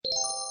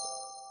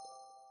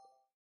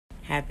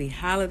Happy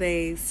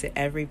holidays to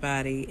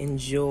everybody.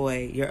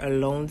 Enjoy your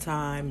alone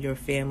time, your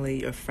family,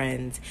 your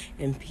friends,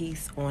 and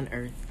peace on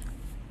earth.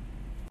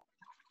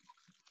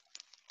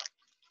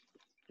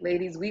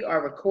 Ladies, we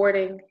are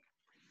recording.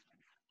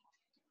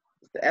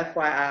 It's the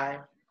FYI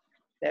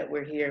that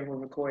we're here, we're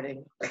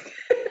recording.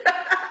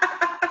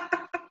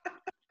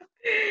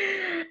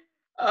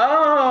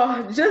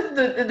 Oh, just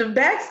the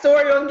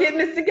backstory on getting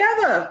this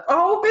together. A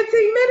whole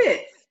 15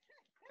 minutes.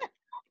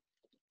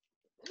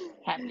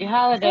 Happy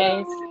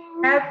holidays.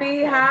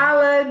 Happy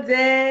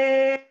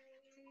holidays.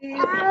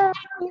 Happy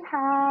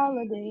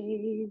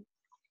holidays.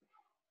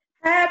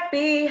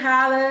 Happy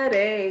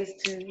holidays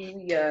to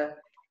ya.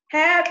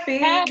 Happy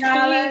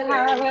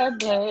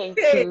holidays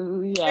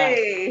to ya.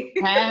 Hey.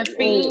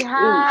 Happy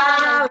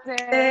holidays.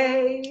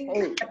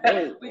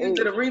 We just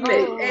did a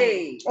remix.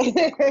 Hey.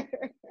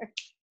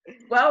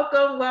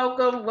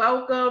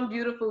 Welcome,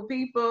 beautiful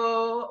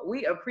people.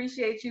 We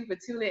appreciate you for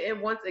tuning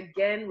in once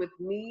again with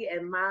me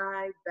and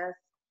my best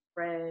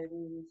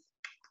friends.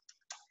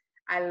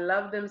 I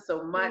love them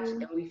so much,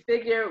 and we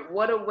figure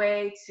what a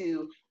way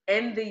to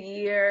end the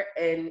year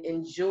and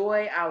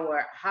enjoy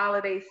our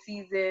holiday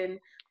season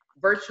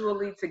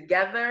virtually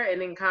together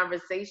and in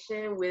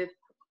conversation with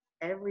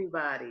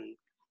everybody.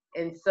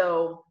 And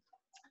so,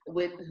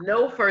 with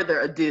no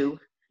further ado,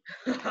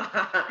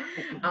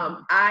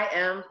 I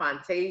am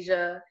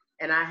Fantasia,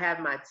 and I have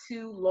my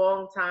two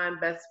longtime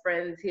best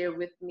friends here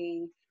with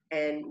me,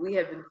 and we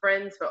have been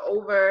friends for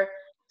over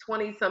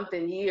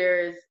 20-something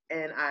years,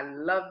 and I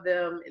love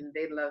them, and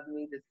they love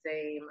me the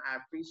same. I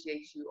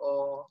appreciate you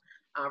all.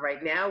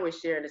 Right now, we're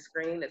sharing a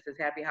screen that says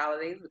Happy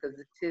Holidays because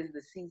it is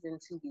the season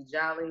to be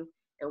jolly,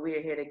 and we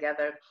are here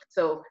together.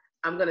 So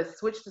I'm going to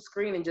switch the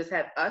screen and just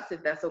have us,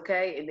 if that's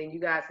okay. And then you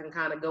guys can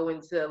kind of go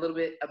into a little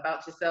bit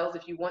about yourselves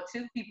if you want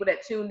to. People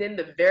that tuned in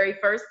the very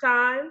first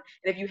time. And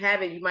if you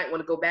haven't, you might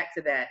want to go back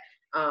to that.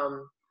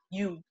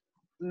 You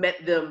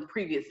met them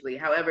previously.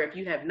 However, if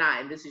you have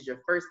not, and this is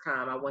your first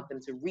time, I want them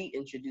to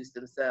reintroduce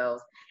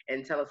themselves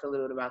and tell us a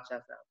little bit about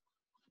yourself.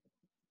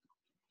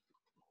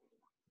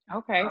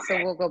 Okay, so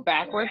we'll go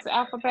backwards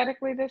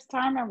alphabetically this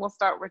time, and we'll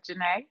start with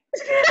Janae.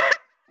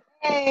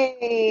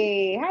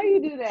 Hey, how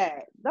you do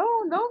that?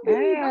 Don't do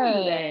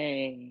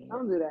that.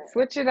 Don't do that.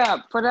 Switch it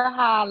up for the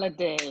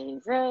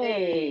holidays.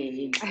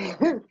 Hey.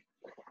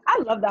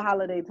 I love the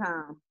holiday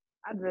time.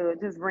 I do. It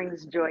just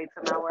brings joy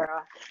to my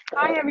world.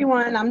 Hi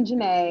everyone, I'm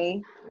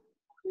Janae.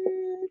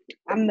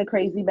 I'm the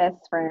crazy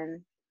best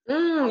friend.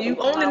 You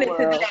owning it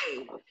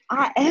today.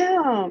 I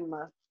am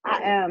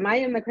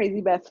the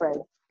crazy best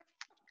friend.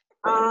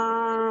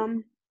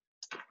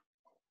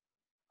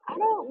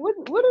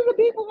 What do the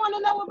people want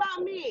to know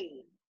about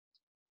me?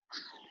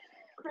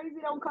 Crazy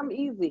don't come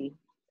easy.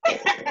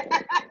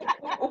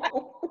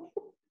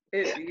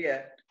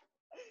 Yeah.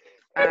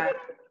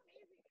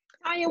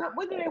 Tanya,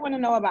 what do they want to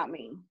know about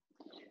me?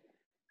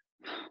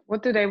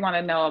 What do they want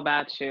to know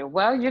about you?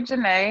 Well, you're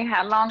Janae.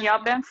 How long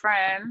y'all been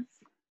friends?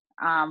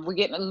 We're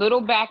getting a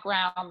little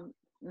background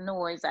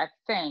noise, I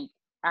think.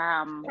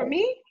 For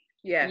me?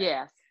 Yeah.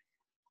 Yes.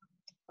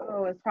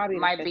 Oh, it's probably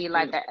might be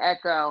like an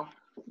echo.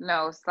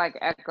 No, it's like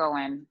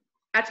echoing.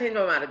 I changed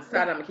my mind. I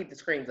decided I'm gonna keep the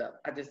screens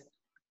up. I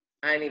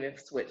ain't even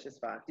switch. It's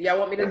fine. Do y'all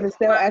want me to? Is it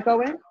still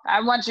echoing?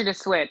 I want you to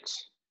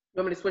switch. You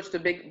want me to switch to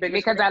big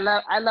because screen?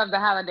 I love the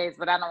holidays,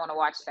 but I don't want to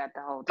watch that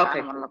the whole time. Okay.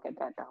 I don't want to look at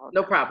that the whole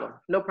time.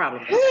 No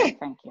problem.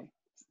 Thank you.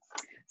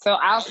 So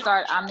I'll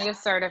start. I'm the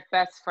assertive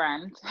best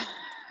friend.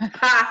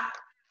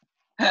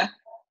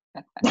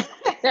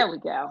 There we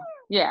go.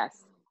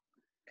 Yes.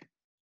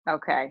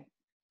 Okay.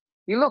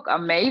 You look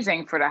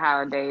amazing for the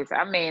holidays.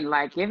 I mean,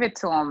 like, give it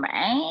to them.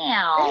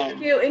 Ow.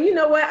 Thank you. And you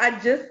know what? I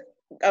just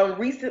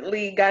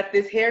recently got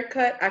this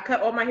haircut. I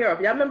cut all my hair off.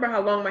 Y'all remember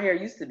how long my hair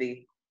used to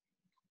be?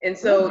 And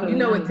so, you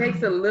know, it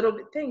takes a little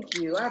bit. Thank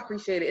you. I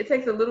appreciate it. It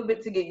takes a little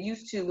bit to get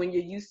used to when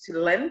you're used to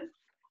length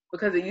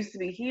because it used to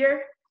be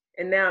here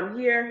and now I'm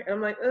here and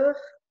I'm like, ugh.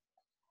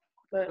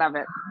 But love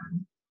it.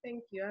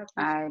 Thank you.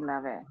 I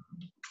love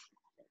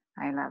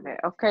it.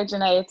 Okay,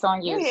 Janae, it's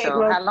on you.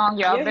 So how long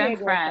y'all been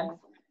friends?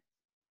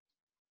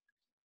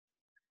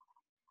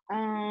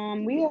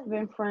 We have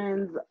been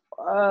friends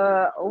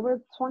over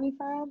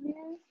 25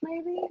 years,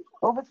 maybe?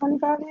 Over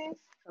 25 years?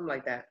 Something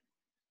like that.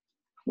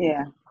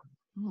 Yeah.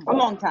 A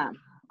long time.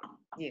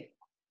 Yeah.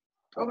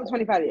 Over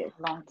 25 years.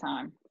 Long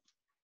time.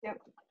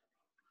 Yep.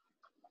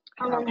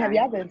 How long have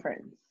y'all been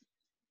friends?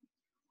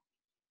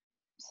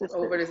 Sisters.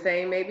 Over the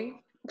same,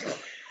 maybe?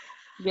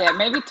 Yeah,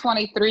 maybe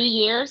 23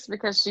 years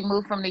because she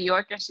moved from New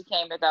York and she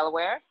came to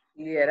Delaware.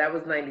 Yeah, that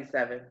was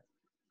 97.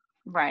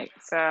 Right.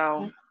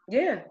 So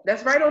yeah,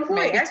 that's right on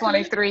point. Maybe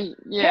 23.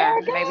 Yeah,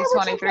 maybe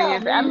 23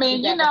 years. I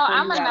mean, you know,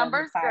 I'm a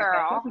numbers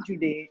girl. That's what you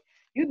did.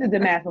 You did the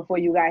math before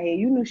you got here.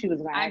 You knew she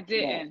was going to I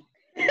didn't.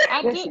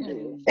 I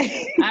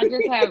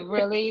just have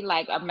really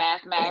like a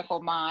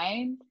mathematical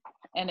mind.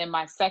 And in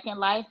my second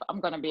life, I'm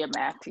going to be a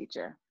math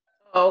teacher.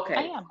 Oh, okay.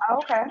 I am.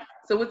 Okay.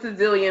 So what's a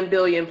zillion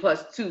billion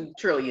plus 2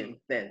 trillion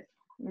then?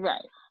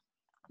 Right.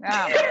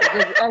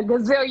 A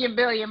gazillion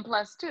billion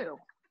plus 2.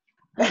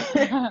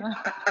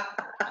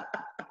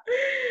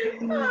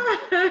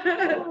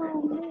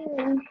 Oh,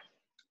 man.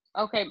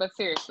 Okay, but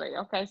seriously,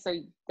 okay, so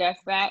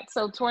that's that.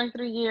 So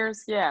 23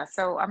 years, yeah.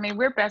 So I mean,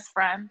 we're best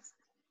friends.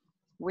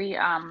 We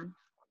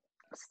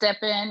step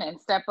in and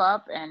step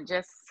up and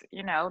just,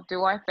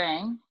 do our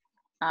thing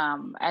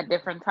at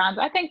different times.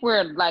 I think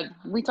we're like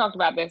we talked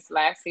about this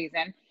last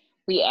season.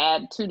 We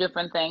add two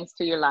different things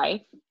to your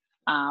life,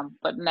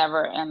 but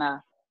never in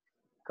a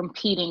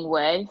competing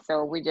way.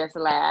 So we just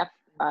laugh.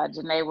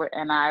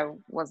 And I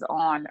was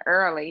on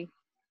early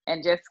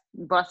and just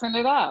busting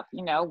it up,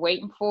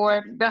 waiting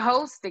for the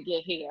host to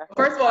get here.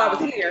 First of all, I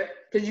was here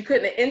because you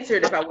couldn't have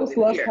entered if I Just wasn't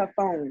lost here. her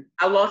phone.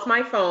 I lost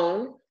my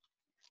phone.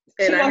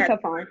 She lost her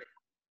phone.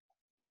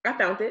 I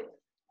found it.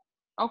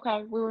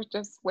 Okay, we were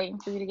just waiting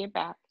for you to get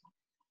back.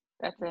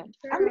 That's it.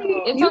 I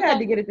mean, It's you okay. had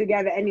to get it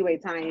together anyway,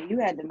 Tanya. You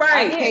had to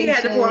Right. She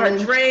had to pour her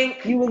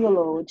drink. You was a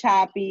little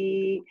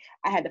choppy.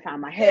 I had to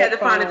find my She headphones. had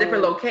to find a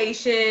different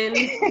location.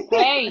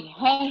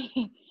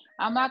 Hey,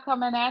 I'm not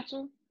coming at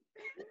you.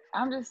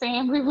 I'm just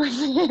saying we were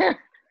here.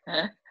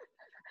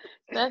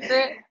 That's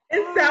it.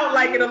 It sounded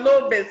like it a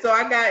little bit, so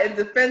I got in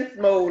defense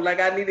mode,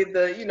 like I needed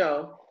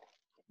the,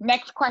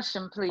 Next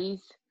question,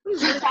 please.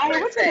 Tanya,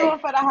 what you doing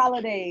for the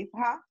holidays,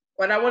 huh?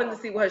 But I wanted to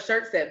see what her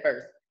shirt said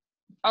first.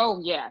 Oh,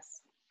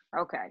 yes.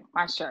 Okay,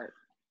 my shirt.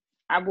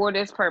 I wore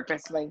this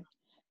purposely.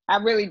 I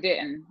really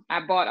didn't.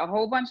 I bought a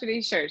whole bunch of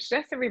these shirts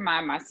just to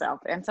remind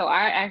myself. And so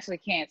I actually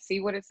can't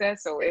see what it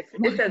says. So if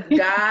It says,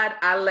 God,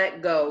 I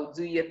let go,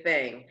 do your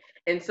thing.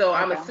 And so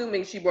I'm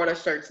assuming she brought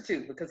us shirts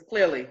too, because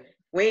clearly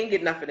we ain't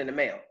get nothing in the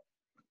mail.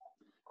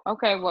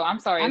 Okay, well, I'm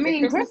sorry. I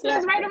mean, Christmas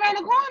is right around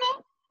the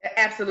corner.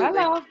 Absolutely.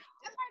 Hello.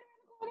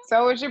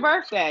 So it's your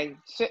birthday.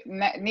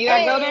 Need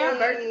I go there?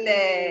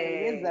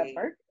 Birthday. It's a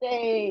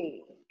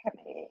birthday. Come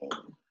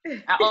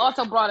in. I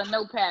also brought a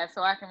notepad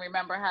so I can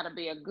remember how to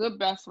be a good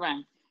best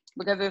friend,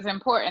 because it's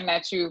important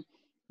that you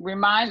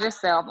remind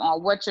yourself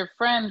on what your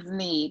friends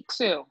need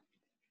too.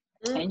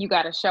 And you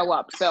got to show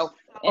up. So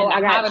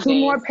I got 2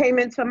 more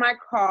payments for my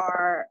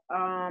car.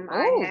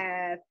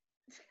 I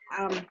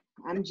have,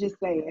 I'm just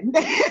saying.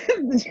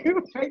 Did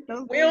you write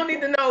those We don't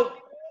need to know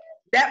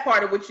that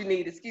part of what you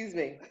need. Excuse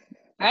me.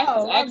 That's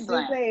excellent. I'm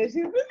just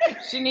saying.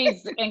 She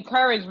needs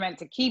encouragement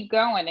to keep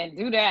going and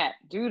do that.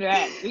 Do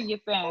your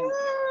thing.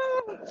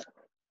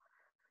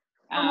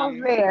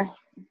 Almost there.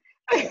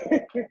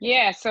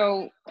 Yeah.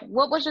 So,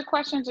 what was your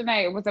question,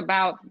 Janae? It was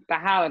about the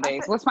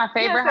holidays. What's my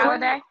favorite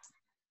holiday?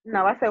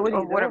 No, I said, what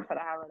are you doing for the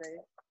holidays?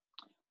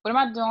 What am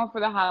I doing for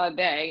the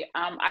holiday?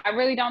 I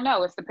really don't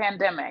know. It's the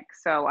pandemic.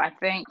 So I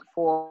think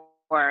for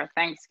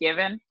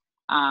Thanksgiving,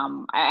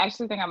 I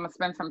actually think I'm gonna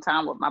spend some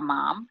time with my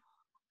mom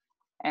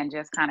and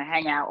just kind of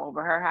hang out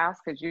over her house,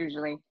 because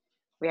usually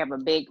we have a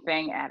big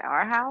thing at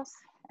our house.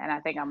 And I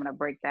think I'm gonna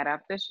break that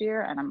up this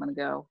year, and I'm gonna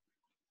go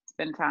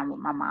spend time with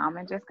my mom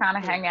and just kind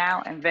of hang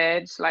out and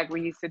veg like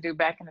we used to do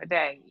back in the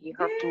day. Eat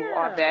her food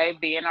all day,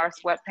 be in our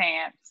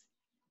sweatpants,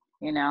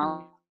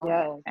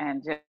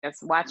 and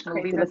just watch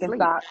movies and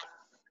sleep.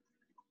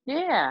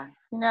 Yeah,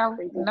 no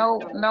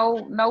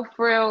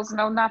frills,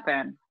 no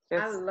nothing.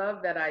 I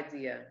love that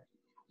idea.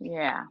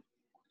 Yeah.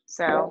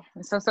 So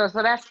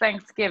that's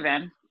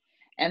Thanksgiving,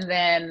 and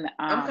then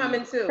I'm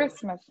coming too.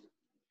 Christmas.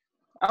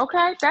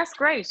 Okay, that's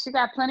great. She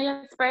got plenty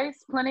of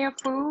space, plenty of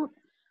food.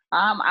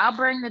 I'll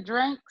bring the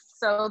drinks,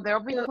 so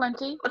there'll be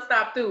plenty. Let's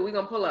stop through. We're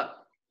gonna pull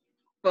up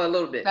for a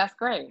little bit. That's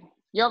great.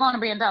 You're gonna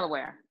be in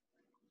Delaware.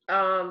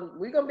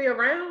 We're gonna be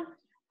around.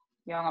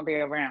 Y'all gonna be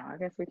around. I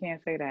guess we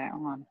can't say that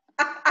on.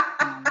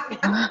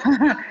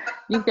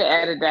 You can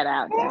edit that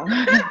out though.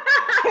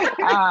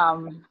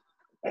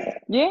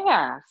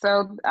 Yeah.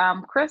 So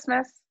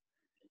Christmas,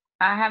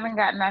 I haven't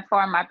gotten that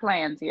far in my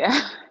plans yet.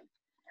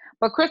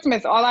 But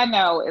Christmas, all I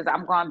know is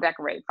I'm going to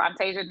decorate.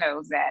 Fantasia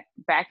knows that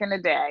back in the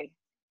day,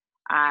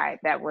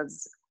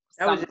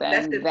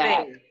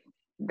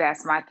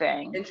 that's my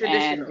thing. And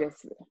traditional.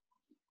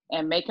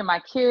 And making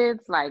my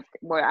kids, I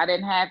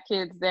didn't have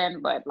kids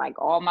then, but like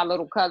all my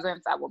little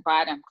cousins, I would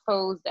buy them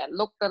clothes that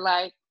looked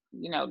alike,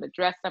 to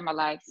dress them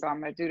alike. So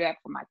I'm going to do that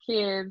for my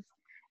kids.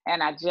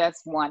 And I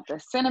just want the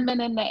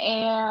cinnamon in the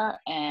air,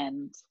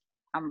 and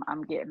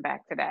I'm getting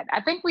back to that. I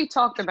think we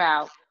talked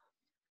about,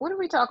 what did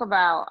we talk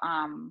about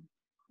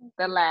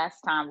the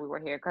last time we were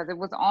here? Because it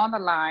was on the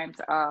lines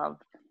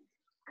of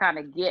kind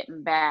of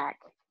getting back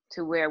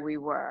to where we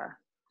were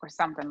or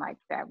something like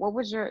that. What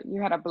was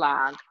you had a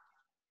blog.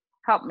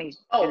 Help me,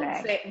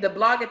 Janae. The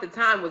blog at the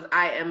time was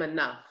I Am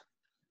Enough.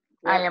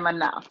 I am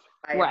enough.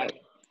 Right.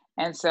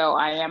 And so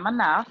I am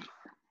enough,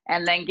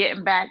 and then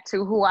getting back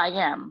to who I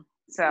am.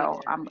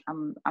 So I'm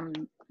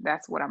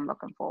that's what I'm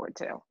looking forward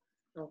to.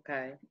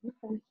 Okay.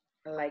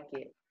 I like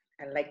it.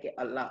 I like it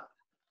a lot.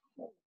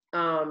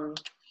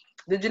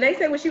 Did Janae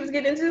say what she was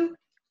getting into?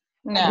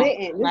 No. I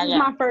didn't. This is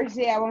my first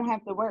day I won't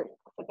have to work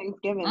for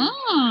Thanksgiving.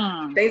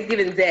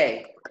 Thanksgiving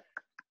Day.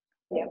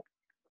 Yep.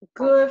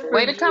 Good for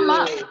Way to come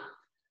up.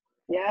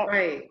 Yeah.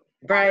 Right.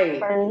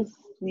 First,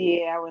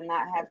 I will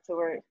not have to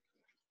work.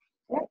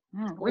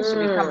 Yep. We should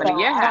be coming to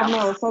your house. I don't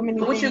know. So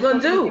many. What you gonna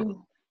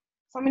do?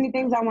 So many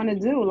things I want to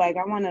do. Like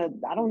I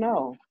don't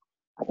know.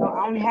 So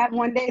I only have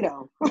one day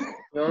though.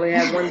 You only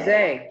have one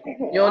day.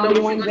 You don't know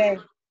Only what one day.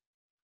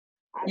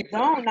 I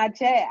don't, not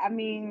yet. I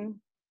mean,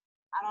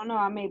 I don't know.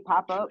 I may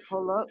pop up,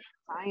 pull up,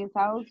 Science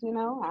House, you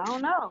know. I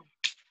don't know.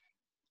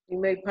 You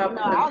may pop up and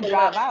I'll pull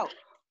drive up. out.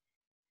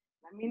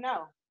 Let me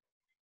know.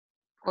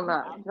 Pull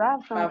up. I'll drive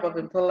somewhere. Pop up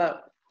and pull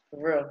up. For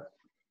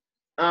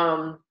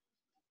real.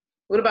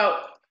 What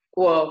about,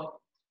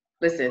 well,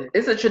 listen,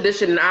 it's a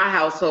tradition in our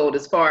household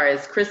as far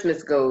as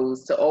Christmas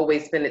goes to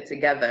always spend it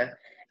together.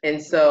 And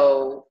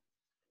so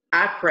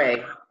I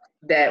pray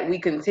that we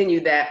continue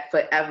that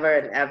forever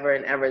and ever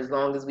and ever as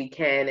long as we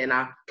can, and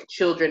our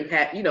children,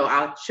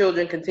 our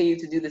children continue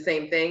to do the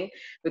same thing.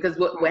 Because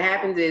what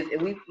happens is,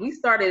 and we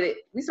started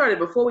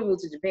before we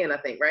moved to Japan, I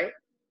think, right?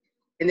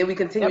 And then we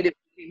continued it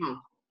when we came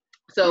home.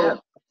 So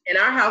in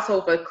our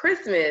household for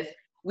Christmas,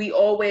 we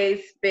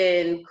always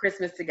spend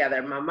Christmas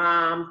together. My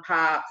mom,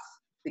 pops,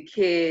 the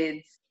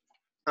kids,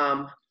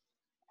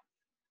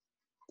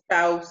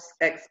 spouse,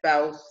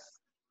 ex-spouse,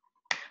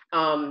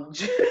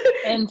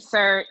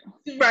 insert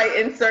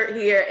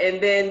here, and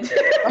then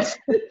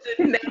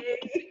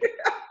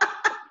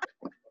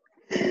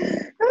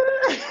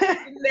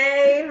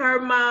Janae, her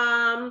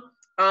mom,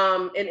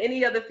 and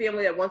any other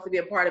family that wants to be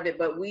a part of it.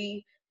 But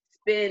we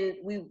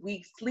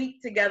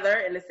sleep together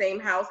in the same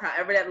house,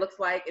 however that looks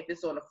like. If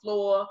it's on the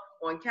floor,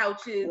 on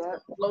couches, on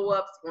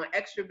blow-ups, on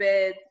extra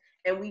beds,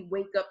 and we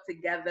wake up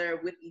together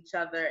with each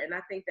other. And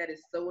I think that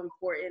is so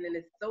important, and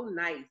it's so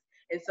nice.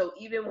 And so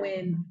even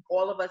when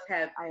all of us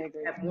have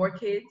more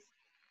kids,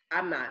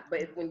 I'm not,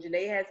 but when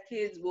Janae has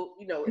kids, we'll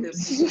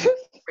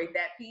break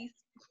that piece.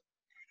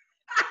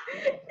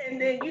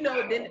 And then,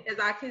 then as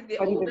our kids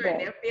get older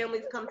and their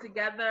families come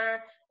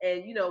together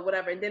and,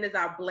 whatever. And then as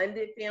our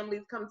blended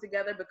families come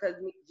together, because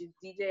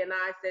DJ and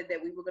I said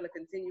that we were going to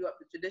continue up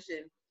the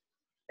tradition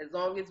as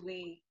long as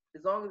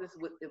it's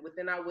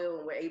within our will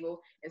and we're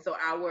able. And so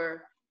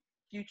our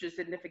future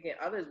significant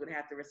others would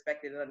have to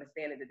respect it and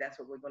understand it, that that's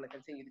what we're going to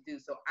continue to do.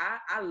 So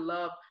I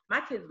love,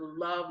 my kids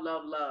love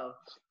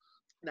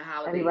the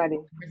holidays,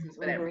 Christmas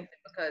for that reason,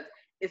 because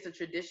it's a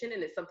tradition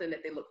and it's something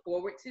that they look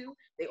forward to.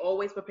 They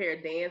always prepare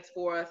a dance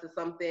for us or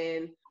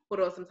something, put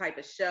on some type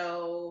of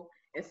show.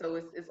 And so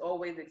it's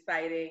always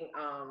exciting.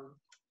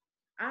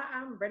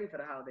 I'm ready for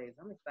the holidays.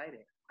 I'm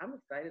excited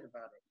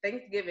about it.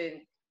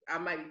 Thanksgiving, I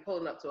might be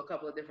pulling up to a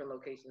couple of different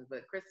locations,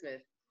 but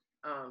Christmas,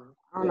 I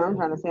don't know. I'm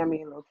trying to see how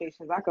many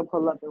locations I could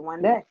pull up in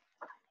one day.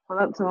 Pull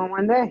up to in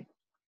one day.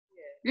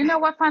 You know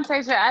what,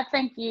 Fantasia? I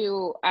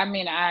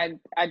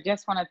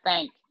just want to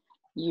thank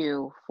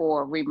you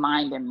for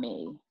reminding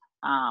me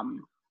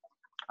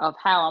of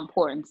how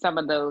important some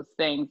of those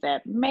things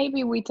that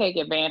maybe we take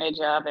advantage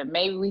of and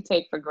maybe we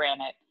take for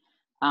granted,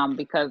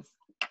 because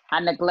I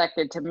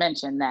neglected to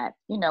mention that,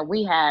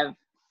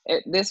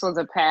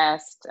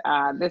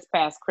 this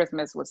past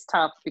Christmas was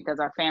tough because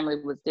our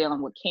family was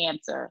dealing with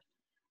cancer,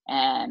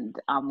 and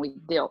we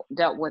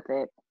dealt with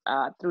it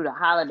through the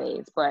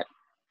holidays, but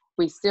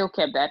we still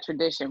kept that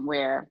tradition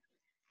where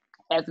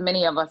as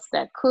many of us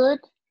that could,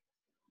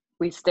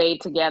 we stayed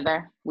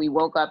together. We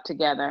woke up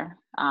together.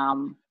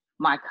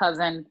 My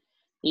cousin,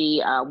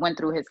 he went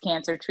through his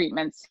cancer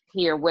treatments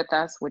here with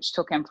us, which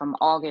took him from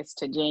August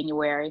to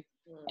January.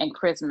 And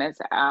Christmas,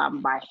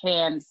 by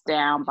hands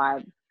down,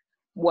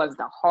 was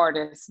the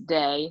hardest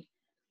day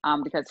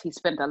because he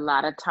spent a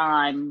lot of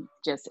time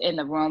just in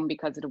the room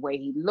because of the way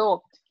he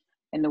looked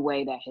and the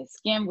way that his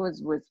skin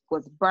was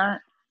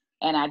burnt.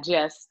 And I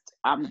just,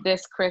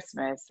 this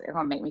Christmas, it's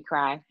gonna make me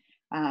cry.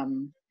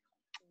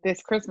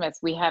 This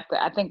Christmas,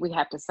 I think we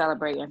have to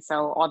celebrate. And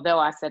so although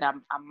I said I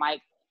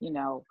might,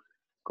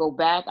 go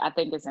back, I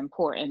think it's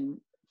important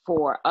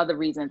for other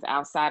reasons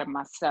outside of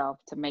myself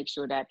to make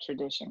sure that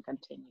tradition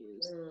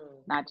continues,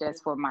 not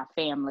just for my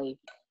family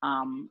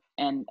and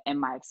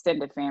my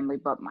extended family,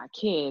 but my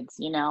kids,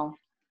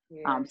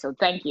 So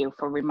thank you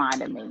for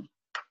reminding me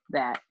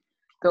that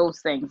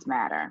those things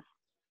matter.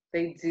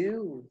 They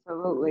do.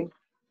 Absolutely.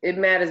 It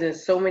matters in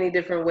so many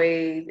different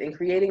ways, and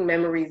creating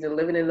memories and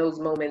living in those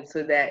moments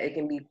so that it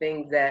can be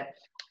things that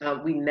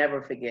we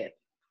never forget.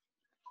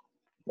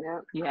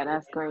 Yeah,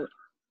 that's great.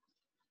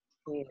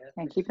 Yeah,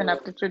 and keeping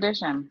up the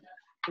tradition.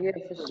 Yeah,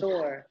 for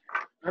sure.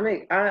 I'm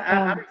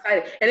excited.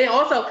 And then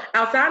also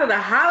outside of the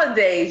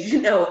holidays,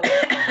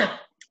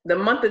 the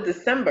month of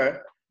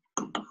December,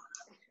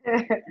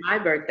 my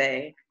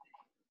birthday.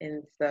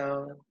 And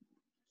so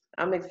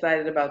I'm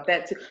excited about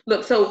that too.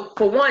 Look, so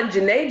for one,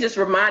 Janae just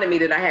reminded me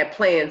that I had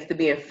plans to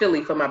be in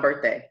Philly for my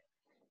birthday.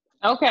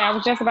 Okay, I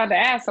was just about to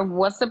ask. So,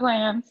 what's the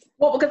plans?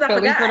 Well, because I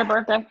Philly forgot. For the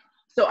birthday.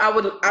 So I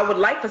would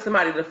like for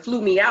somebody to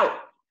flew me out.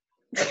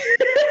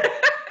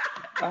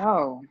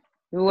 Oh,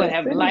 you would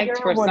have liked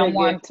for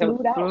someone to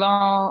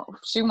fly.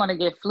 She want to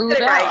get flued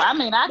out. Right. I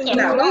mean, I can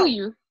flew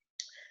you.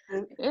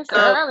 It's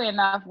early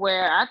enough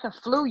where I could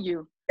flew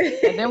you.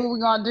 And then what we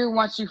gonna do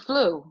once you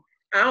flew?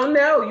 I don't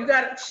know. You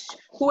got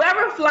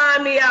whoever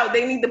flying me out.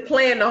 They need to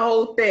plan the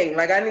whole thing.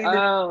 Like I need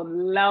to. Oh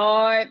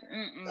Lord,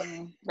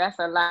 that's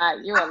a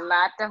lot. You a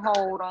lot to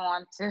hold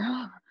on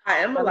to. I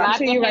am a A lot. lot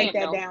Can to you write that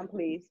handle. down,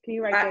 please? Can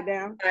you write that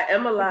down? I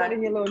am a Put lot. that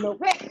in your little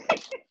notepad.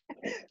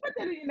 Put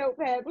that in your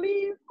notepad,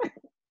 please.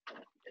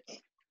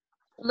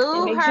 Flew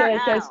And make her sure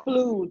it says out.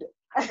 flued.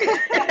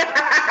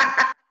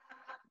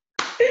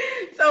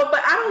 So,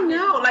 but I don't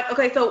know. Like,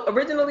 okay, so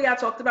originally I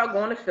talked about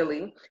going to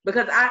Philly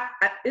because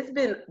it's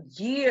been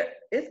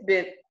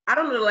I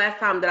don't know the last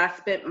time that I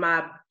spent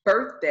my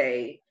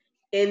birthday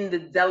in the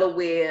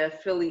Delaware,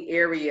 Philly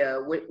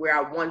area where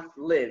I once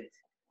lived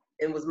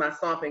and was my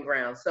stomping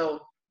ground.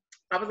 So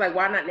I was like,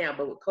 why not now?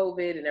 But with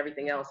COVID and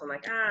everything else, I'm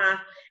like,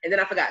 and then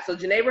I forgot. So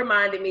Janae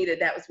reminded me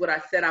that was what I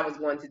said I was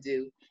going to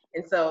do.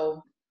 And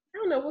so, I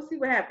don't know. We'll see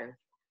what happens.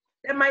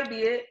 That might be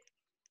it.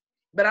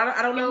 But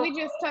I don't know. Can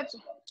we just touch?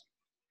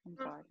 I'm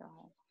sorry, go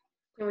ahead.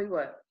 Can we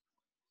what?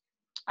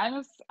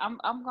 I'm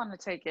gonna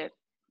take it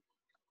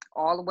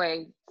all the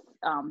way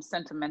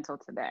sentimental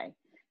today.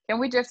 Can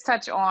we just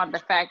touch on the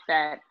fact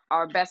that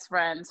our best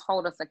friends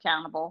hold us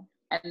accountable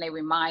and they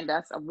remind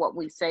us of what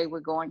we say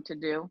we're going to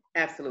do?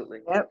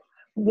 Absolutely. Yep.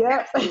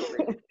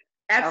 Absolutely.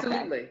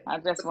 Absolutely. Okay. I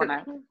just want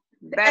to,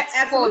 that's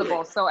Absolutely.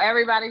 quotable. So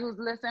everybody who's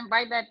listening,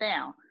 write that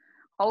down.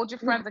 Hold your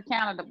friends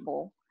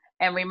accountable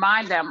and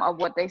remind them of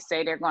what they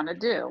say they're going to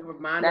do.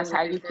 Remind That's them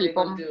how what you they say keep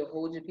they're gonna them. do.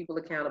 Hold your people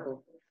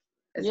accountable,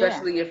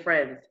 especially your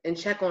friends, and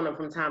check on them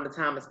from time to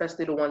time,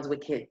 especially the ones with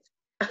kids.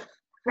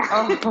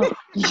 Oh,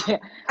 yeah.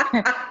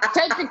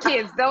 Take the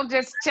kids. Don't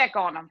just check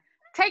on them.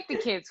 Take the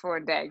kids for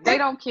a day. They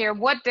don't care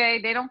what day.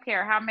 They don't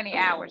care how many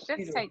hours.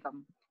 Just take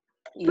them.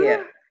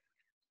 Yeah.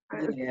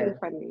 That's too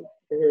funny.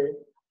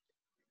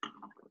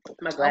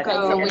 Okay,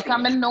 so we're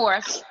coming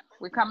north.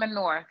 We're coming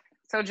north.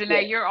 So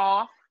Janae, you're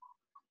off.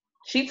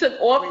 She took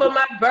off for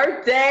my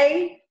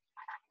birthday.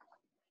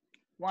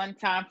 One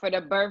time for the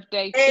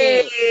birthday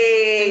Hey,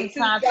 chick. 2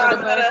 times for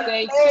the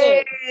birthday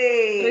chick.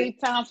 3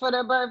 times for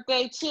the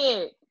birthday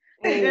chick.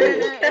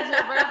 It's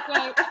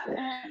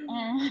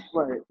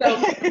your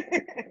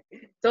birthday.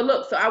 So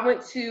look, so I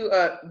went to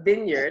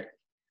Vineyard.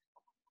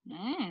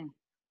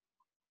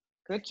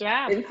 Good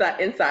job.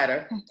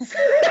 Insider.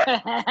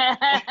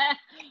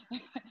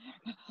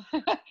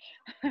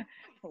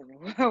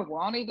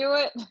 Won't he do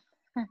it?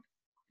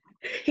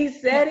 He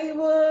said he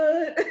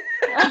would.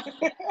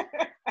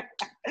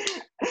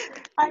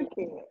 I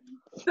can't.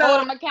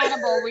 Hold him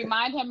accountable.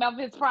 Remind him of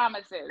his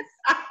promises.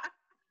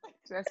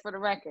 Just for the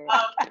record.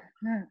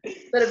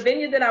 So the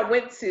vineyard that I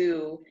went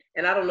to,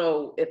 and I don't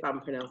know if I'm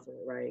pronouncing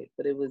it right,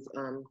 but it was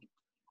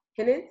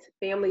Hinnant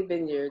Family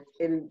Vineyards,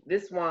 and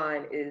this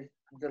wine is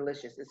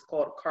delicious. It's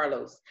called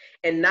Carlos,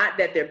 and not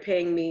that they're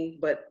paying me,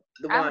 but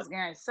the wine. I was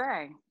gonna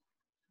say.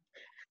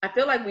 I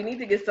feel like we need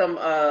to get some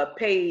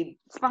paid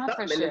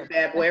sponsorship. In this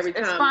bad boy every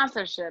time. It's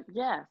sponsorship,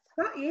 yes.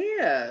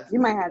 Yeah. You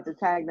might have to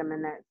tag them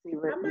in that. See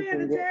what I might have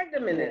to tag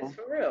them in this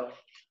for real.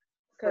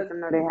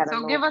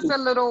 So give us a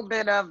little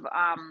bit of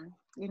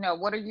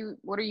what are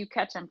you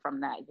catching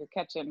from that?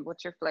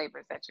 What's your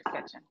flavors that you're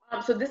catching?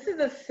 So this is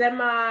a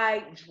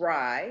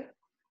semi-dry.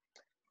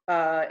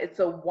 It's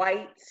a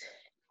white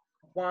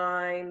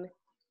wine,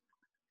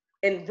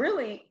 and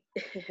really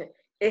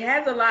it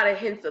has a lot of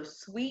hints of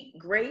sweet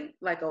grape,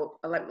 like a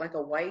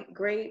white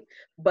grape,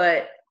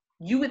 but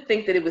you would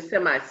think that it was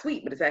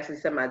semi-sweet, but it's actually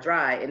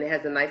semi-dry, and it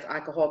has a nice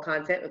alcohol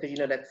content because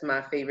that's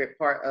my favorite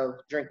part of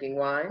drinking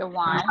wine. The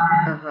wine.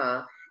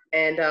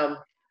 And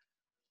well,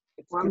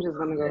 I'm just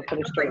gonna go for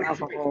the straight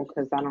alcohol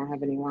because I don't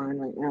have any wine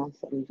right now,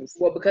 so I'm just.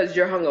 Well, because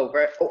you're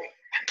hungover. Oh.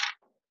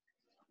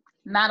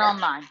 Not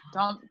online.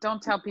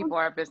 Don't tell people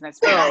our business.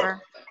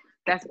 Remember,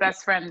 that's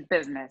best friend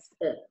business.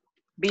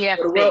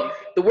 BFB.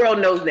 The world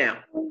knows now.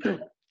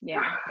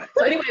 Yeah.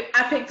 So anyway,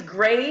 I picked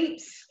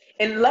grapes,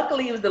 and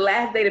luckily it was the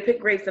last day to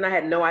pick grapes, and I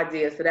had no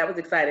idea, so that was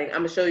exciting. I'm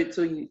gonna show it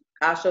to you.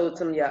 I'll show it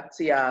to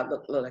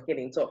y'all. Look, I can't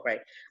even talk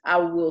right. I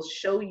will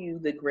show you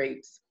the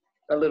grapes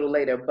a little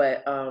later,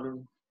 but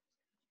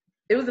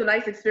it was a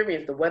nice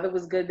experience. The weather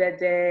was good that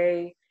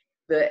day.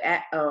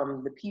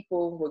 The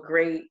people were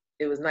great.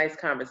 It was nice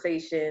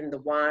conversation. The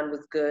wine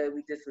was good.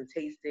 We did some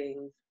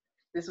tastings.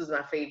 This was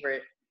my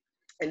favorite.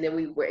 And then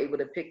we were able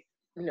to pick,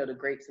 the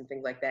grapes and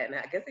things like that. And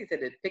I guess they said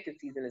the picking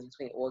season is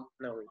between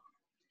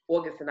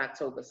August and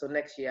October. So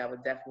next year I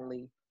would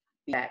definitely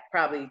be back.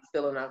 Probably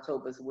still in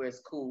October where it's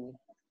cool.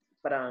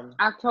 But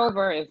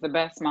October is the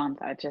best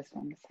month. I just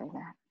want to say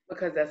that.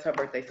 Because that's her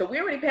birthday. So we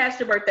already passed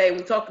your birthday.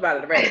 We talked about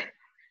it already.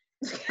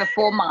 The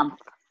full month.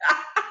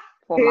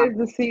 Here's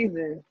the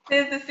season.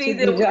 Here's the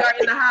season. We are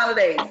in the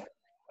holidays.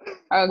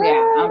 Oh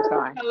yeah, I'm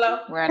sorry. Hello.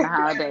 We're in the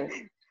holidays.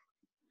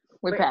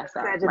 We passed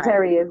that.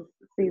 Sagittarius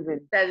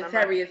season.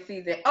 Sagittarius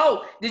season.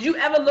 Oh, did you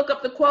ever look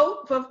up the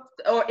quote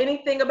or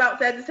anything about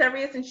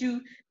Sagittarius since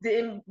you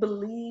didn't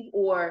believe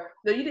no,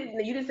 you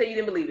didn't say you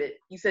didn't believe it.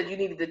 You said you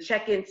needed to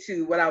check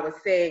into what I was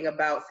saying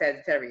about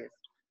Sagittarius.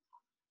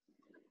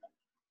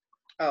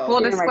 Oh, full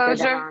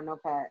disclosure. No,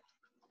 Pat.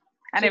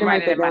 I didn't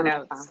write it in my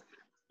notes.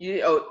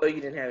 You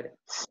didn't have it.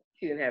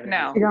 She didn't have it.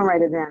 No. You're gonna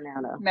write it down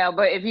now, though. No,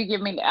 but if you give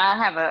me, I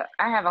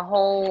have a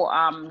whole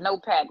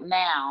notepad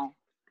now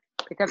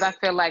because I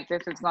feel like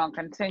this is gonna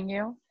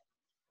continue.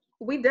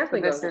 We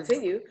definitely So gonna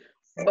continue.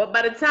 But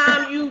by the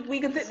time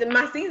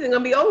my season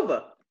gonna be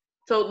over.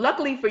 So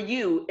luckily for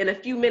you, in a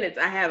few minutes,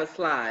 I have a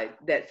slide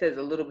that says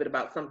a little bit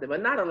about something,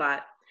 but not a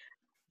lot.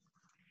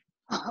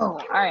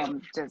 Oh, I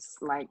am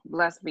just like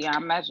blessed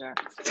beyond measure.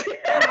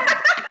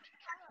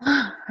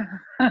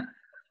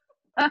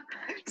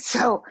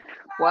 So,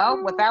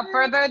 well, without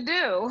further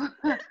ado,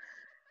 do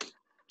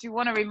you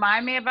want to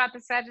remind me about the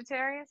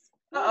Sagittarius?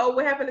 Uh-oh,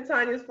 what happened to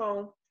Tanya's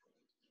phone?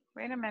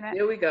 Wait a minute.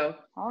 Here we go.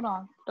 Hold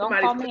on. Don't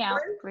Somebody's call me out,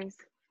 calling? please.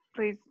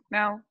 Please,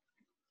 no.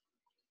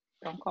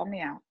 Don't call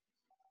me out.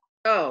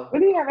 Oh, What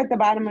do you have at the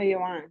bottom of your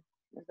wine?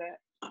 What's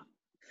that?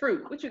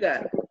 fruit. What you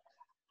got?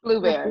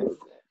 Blueberries.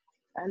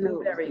 I know.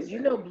 Blueberries. You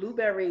know,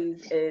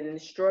 blueberries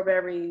and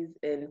strawberries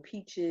and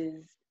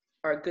peaches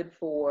are good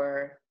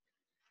for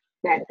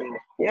That thing.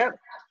 Yep.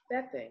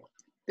 that thing.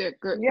 They're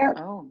good. Yep.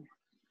 Oh.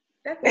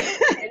 That thing.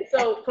 And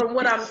so, from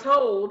what I'm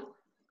told,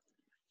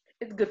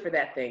 it's good for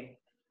that thing.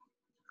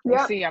 You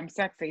Yep. see, I'm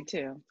sexy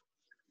too.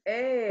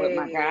 Hey. With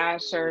my guy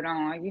shirt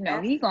on. You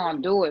know, he gonna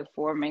do it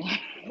for me.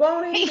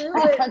 Won't he do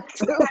Gonna it?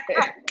 do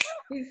it.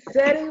 He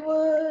said he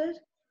would.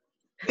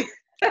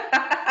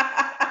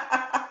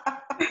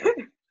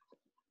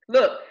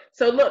 Look.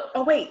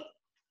 Oh, wait.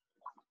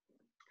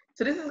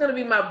 So this is going to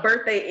be my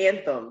birthday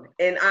anthem.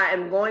 And I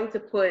am going to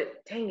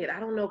put, dang it, I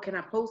don't know. Can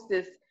I post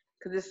this?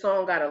 Because this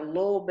song got a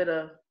little bit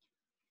of.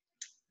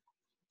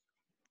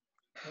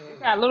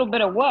 Got a little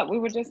bit of what? We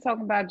were just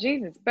talking about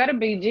Jesus. Better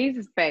be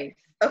Jesus face.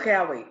 Okay,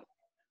 I'll wait.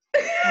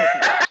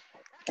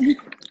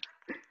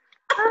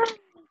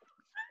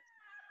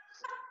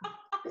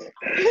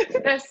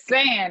 Just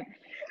saying.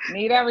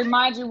 Need I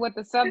remind you what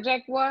the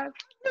subject was?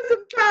 There's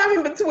some time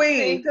in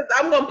between because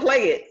I'm going to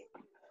play it.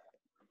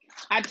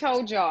 I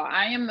told y'all,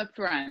 I am the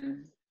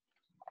friend.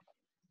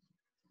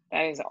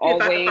 That is See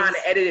if I always. can find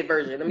an edited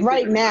version. Let me see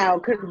Right if I can now,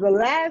 because the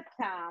last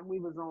time we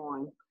was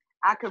on,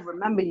 I could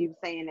remember you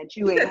saying that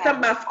you find it. ain't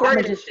Something about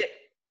squirting and shit.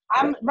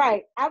 I'm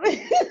right.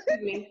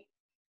 Excuse me.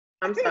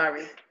 I'm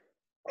sorry.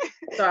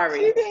 Sorry.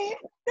 She did.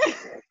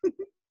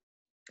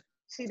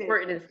 She did.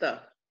 Squirting and stuff.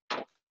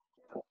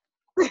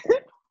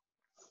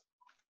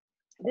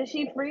 Did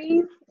she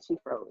freeze? She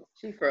froze.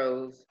 She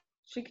froze.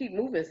 She keep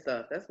moving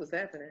stuff. That's what's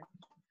happening.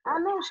 I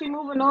know she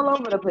moving all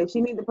over the place.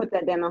 She need to put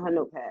that down on her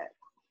notepad.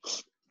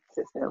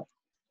 Sit still.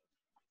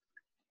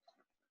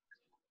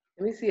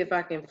 Let me see if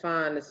I can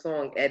find the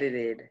song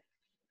edited.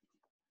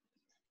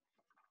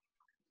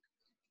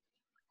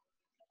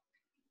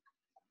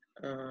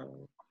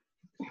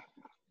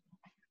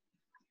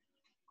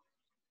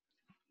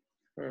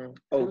 Oh,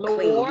 Lord.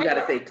 clean. You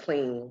gotta say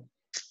clean.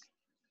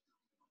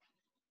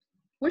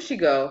 Where'd she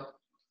go?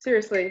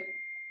 Seriously.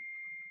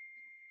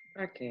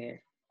 I can't.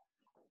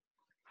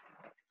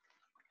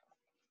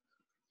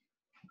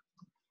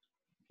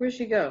 Where'd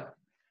she go?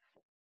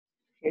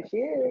 Here she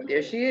is.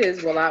 There she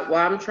is. While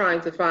I'm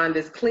trying to find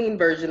this clean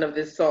version of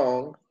this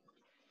song.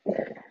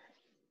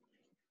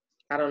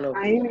 I don't know.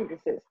 You need to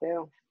sit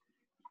still.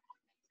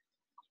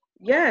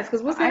 Yes,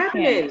 because what's I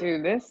happening? can't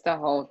do this the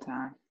whole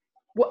time.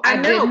 Well, I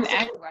know. Didn't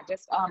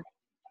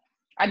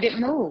I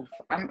didn't move.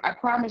 I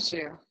promise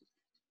you.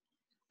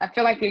 I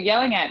feel like you're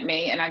yelling at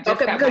me, and I just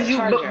Okay, got because my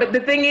charger. but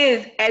the thing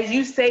is, as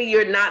you say,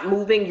 you're not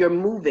moving. You're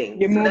moving.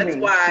 You're moving. That's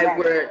why Right.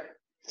 we're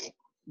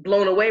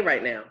blown away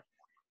right now.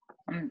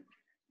 I'm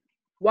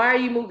Why are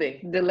you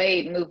moving?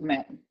 delayed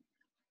movement.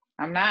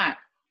 I'm not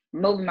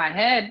moving my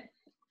head.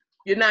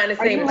 You're not in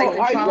the Are same you, place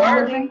are as you you were.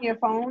 holding your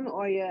phone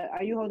or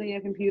are you holding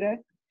your computer?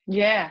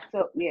 Yeah,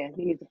 So yeah,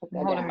 you need to put I'm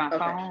that holding down. my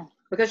Okay. phone.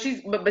 Because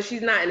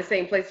she's not in the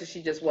same place as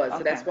she just was. So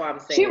Okay. that's why I'm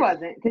saying She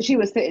wasn't because she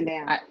was sitting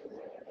down.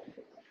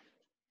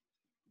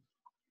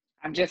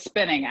 I'm just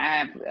spinning. I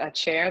have a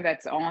chair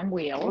that's on Well,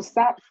 wheels.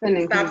 stop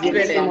spinning. Stop Stop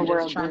spinning. spinning. The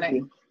world Trying to-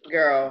 busy.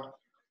 girl.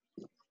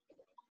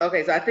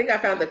 Okay, so I think I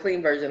found the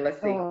clean version.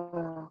 Let's see.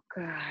 Oh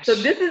gosh. So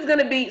this is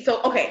gonna be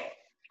okay.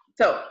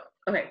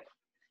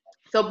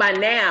 So by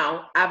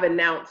now I've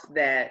announced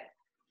that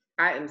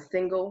I am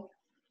single.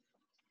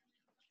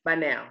 By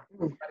now,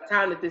 by the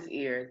time that this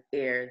airs,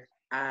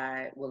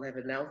 I will have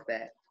announced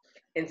that.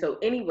 And so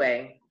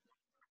anyway,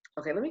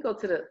 okay, let me go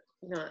to the.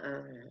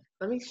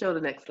 Let me show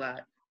the next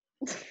slide.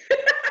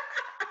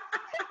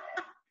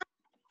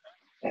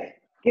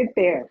 Get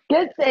there.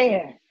 Get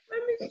there.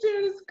 Let me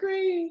share the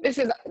screen. This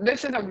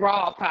is a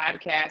raw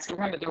podcast. We're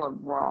gonna do it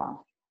raw.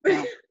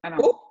 No, I don't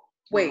Oh, wanna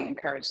wait.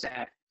 encourage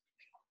that.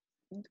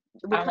 What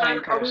I don't want time to are we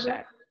encourage doing?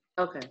 that.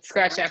 Okay.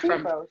 Scratch that She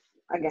from. froze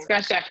again.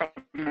 Scratch that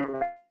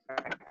from.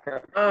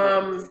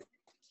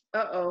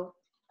 Uh-oh.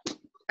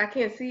 I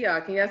can't see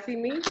y'all. Can y'all see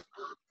me?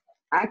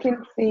 I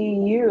can see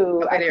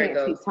you. Okay, I there it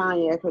can't see goes.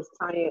 Tanya because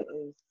Tanya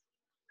is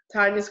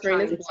Tanya's screen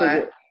trying is to black.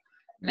 figure.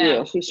 No.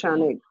 Yeah, she's trying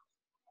to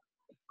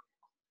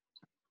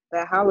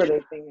that holiday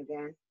thing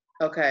again.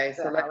 Okay,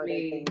 so The let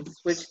holiday me thing.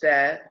 switch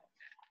that.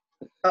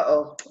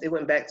 Uh-oh, it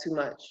went back too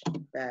much.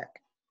 Back.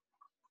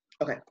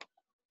 Okay.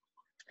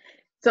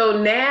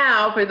 So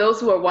now, for those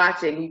who are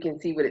watching, you can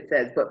see what it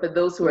says. But for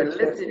those who are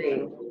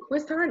listening,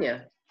 where's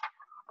Tanya?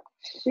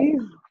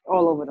 She's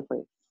all over the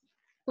place.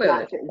 Clearly.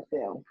 Not sitting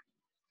still.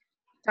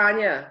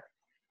 Tanya.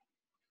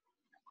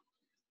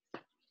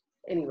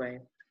 Anyway,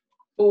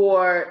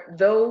 for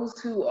those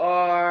who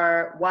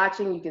are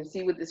watching, you can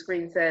see what the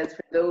screen says.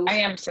 For those, I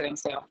am sitting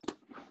still.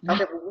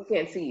 Okay, but we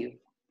can't see you.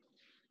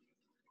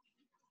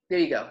 There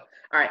you go.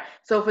 All right.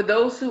 So for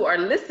those who are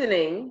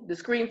listening, the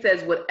screen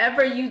says,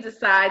 whatever you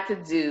decide to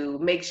do,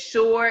 make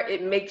sure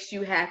it makes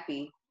you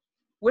happy.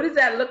 What does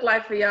that look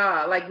like for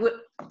y'all? Like, what?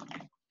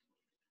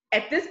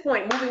 At this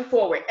point, moving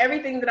forward,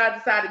 everything that I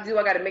decide to do,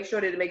 I got to make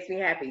sure that it makes me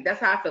happy. That's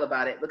how I feel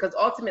about it. Because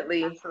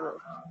ultimately,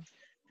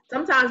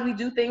 sometimes we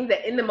do things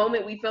that in the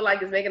moment we feel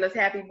like is making us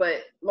happy,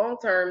 but long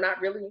term,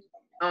 not really.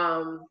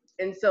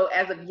 And so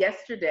as of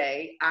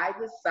yesterday, I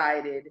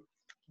decided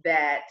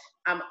that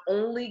I'm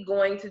only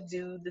going to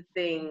do the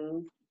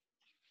things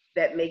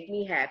that make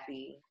me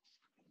happy.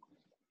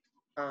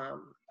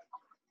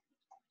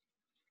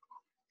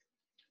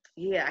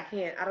 Yeah,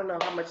 I don't know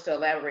how much to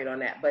elaborate on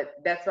that, but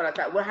that's what I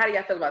thought. Well, how do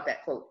y'all feel about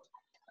that quote?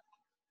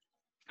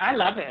 I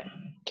love it.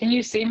 Can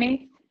you see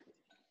me?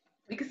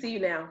 We can see you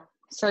now.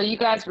 So you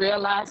guys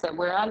realize that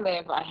where I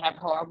live, I have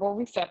horrible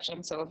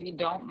reception. So if you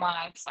don't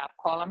mind, stop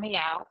calling me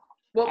out.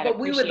 Well, but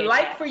we would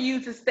like for you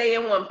to stay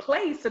in one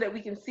place so that we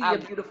can see your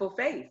beautiful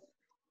face.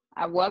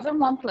 I was in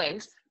one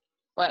place,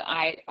 but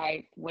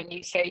I when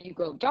you say you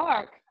go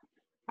dark,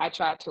 I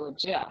try to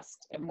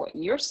adjust. And what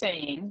you're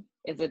saying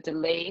is a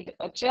delayed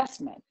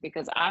adjustment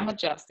because I'm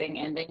adjusting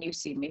and then you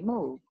see me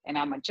move. And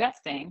I'm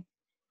adjusting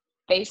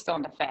based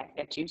on the fact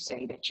that you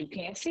say that you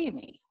can't see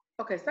me.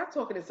 Okay, stop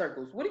talking in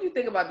circles. What do you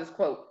think about this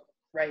quote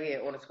right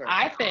here on the screen?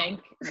 I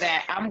think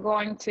that I'm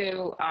going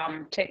to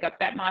take up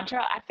that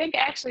mantra. I think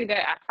actually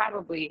that I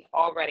probably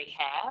already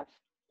have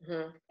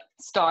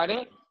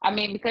started. I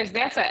mean, because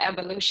that's an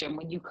evolution.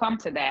 When you come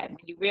to that, when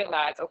you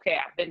realize, okay,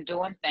 I've been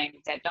doing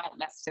things that don't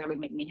necessarily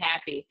make me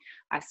happy,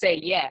 I say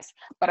yes,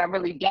 but I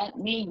really don't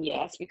mean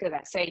yes because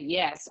I say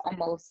yes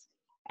almost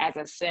as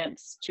a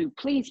sense to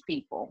please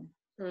people.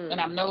 And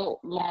I'm no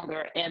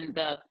longer in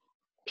the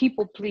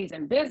people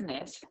pleasing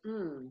business.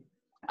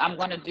 I'm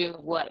going to do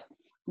what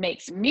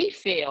makes me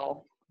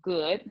feel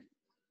good,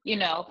 you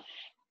know,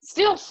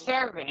 still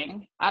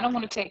serving. I don't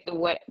want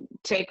to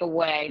take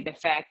away the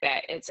fact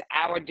that it's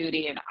our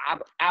duty and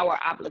our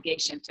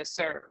obligation to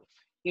serve,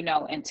 you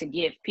know, and to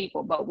give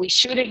people, but we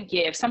shouldn't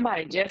give.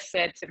 Somebody just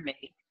said to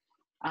me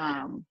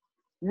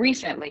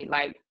recently,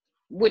 like,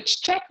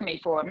 which checked me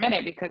for a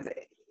minute because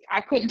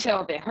I couldn't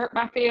tell if it hurt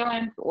my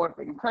feelings or if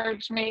it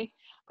encouraged me,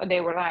 but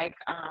they were like,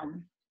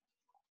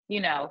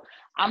 you know,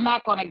 I'm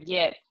not going to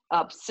get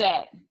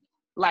upset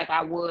like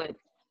I would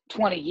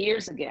 20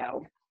 years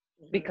ago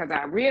because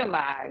I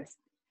realized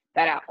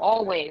that I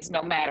always,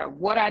 no matter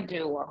what I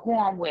do or who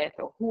I'm with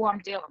or who I'm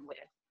dealing with,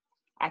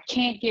 I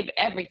can't give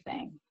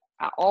everything.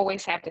 I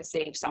always have to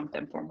save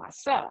something for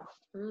myself.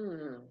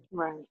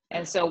 Right.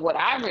 And so what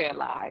I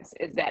realize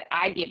is that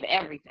I give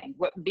everything,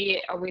 be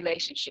it a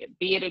relationship,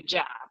 be it a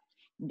job,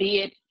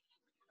 be it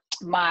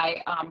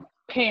my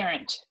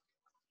parenting,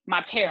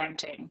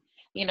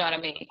 you know what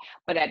I mean?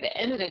 But at the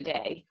end of the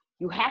day,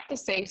 you have to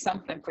save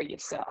something for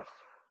yourself.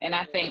 And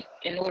I think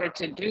in order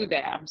to do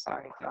that, I'm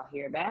sorry if y'all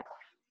hear that,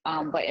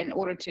 but in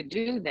order to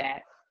do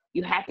that,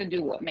 you have to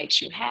do what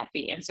makes you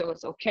happy. And so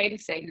it's okay to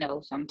say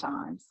no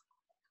sometimes.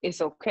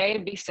 It's okay to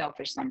be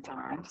selfish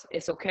sometimes.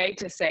 It's okay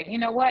to say, you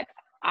know what?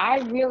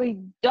 I really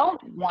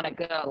don't want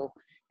to go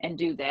and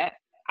do that.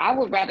 I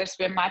would rather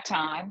spend my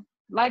time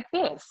like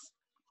this.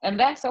 And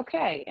that's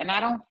okay. And I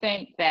don't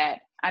think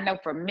that, I know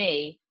for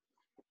me,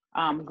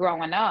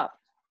 growing up,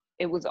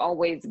 it was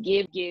always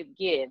give,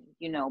 you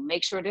know,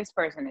 make sure this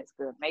person is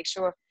good. Make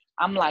sure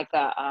I'm like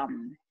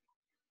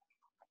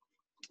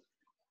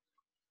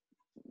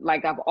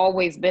I've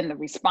always been the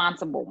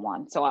responsible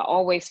one. So I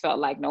always felt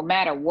like no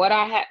matter what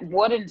I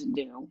wanted to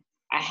do,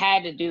 I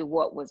had to do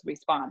what was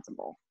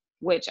responsible,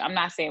 which I'm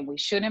not saying we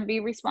shouldn't be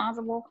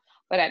responsible,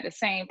 but at the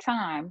same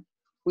time,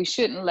 we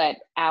shouldn't let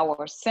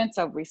our sense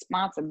of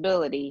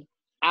responsibility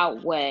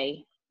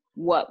outweigh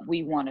what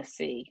we want to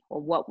see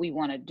or what we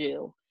want to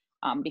do.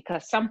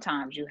 Because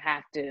sometimes you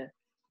have to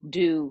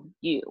do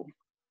you.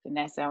 And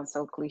that sounds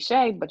so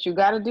cliche, but you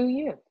got to do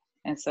you.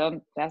 And so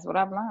that's what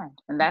I've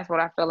learned. And that's what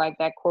I feel like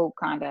that quote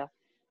kind of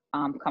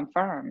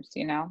confirms,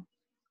 you know?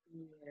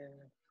 Yeah,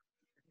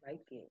 I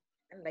like it.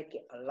 I like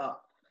it a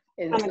lot.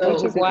 And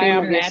which is why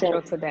I'm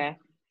natural today.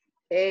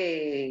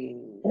 Hey.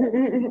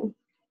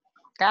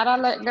 Gotta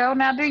let go,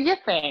 now do your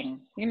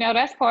thing. You know,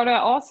 that's part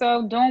of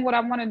also doing what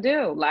I want to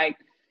do. Like,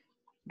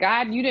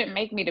 God, you didn't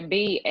make me to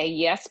be a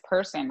yes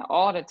person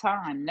all the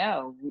time.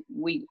 No,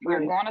 we're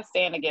going to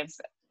stand against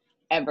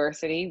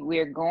adversity.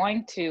 We're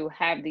going to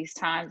have these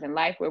times in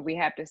life where we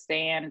have to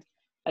stand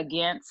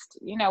against,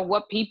 you know,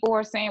 what people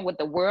are saying, what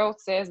the world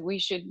says we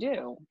should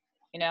do.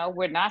 You know,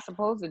 we're not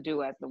supposed to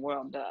do as the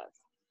world does.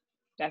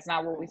 That's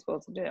not what we're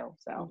supposed to do.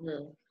 So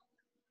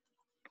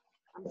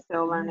I'm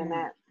still learning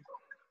that.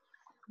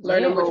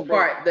 Learning which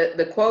part,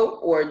 the quote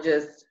or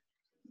just?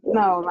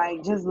 No,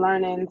 like just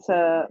learning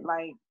to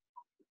like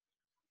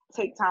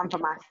take time for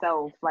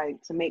myself,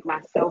 like to make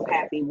myself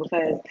happy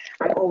because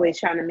I'm always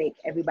trying to make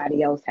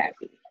everybody else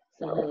happy.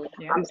 So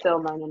Yeah. I'm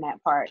still learning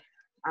that part.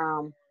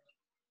 Um,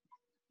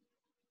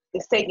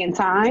 it's taking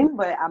time,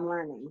 but I'm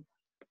learning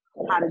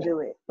how to do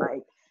it.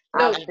 Like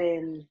No, I've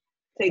been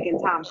taking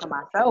time for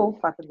myself.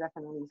 I can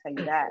definitely tell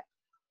you that.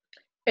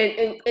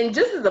 and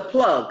just as a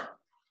plug,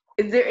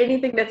 is there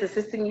anything that's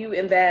assisting you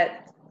in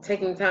that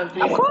taking time for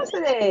Of you? course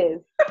it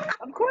is.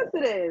 Of course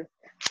it is.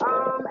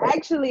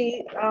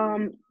 Actually,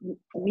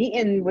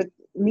 meeting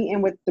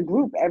with the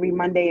group every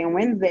Monday and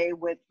Wednesday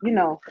with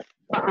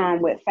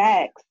with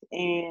facts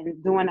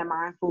and doing the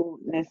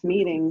mindfulness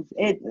meetings,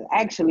 it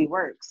actually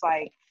works.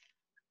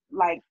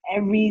 Like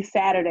every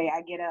Saturday,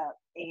 I get up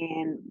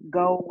and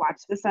go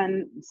watch the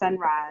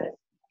sunrise,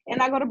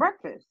 and I go to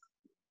breakfast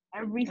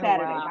every Oh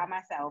Saturday wow. by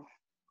myself.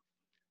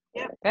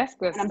 Yep. That's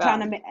good And I'm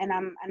trying stuff.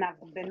 to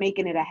I've been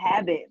making it a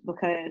habit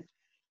because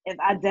if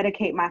I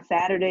dedicate my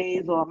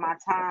Saturdays or my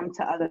time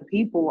to other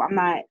people, I'm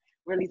not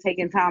really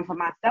taking time for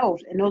myself,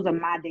 and those are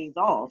my days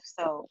off.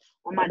 So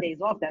on my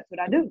days off, that's what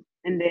I do.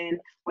 And then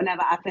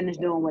whenever I finish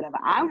doing whatever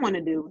I want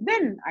to do,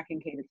 then I can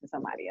cater to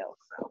somebody else.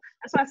 So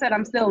that's why I said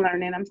I'm still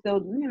learning. I'm still,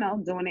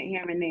 doing it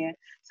here and there.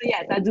 So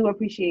yes, I do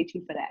appreciate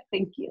you for that.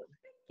 Thank you.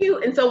 You.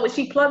 And so what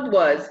she plugged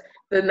was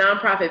the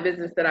nonprofit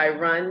business that I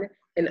run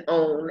and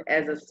own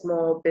as a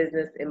small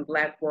business and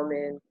Black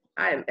woman.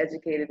 I am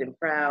educated and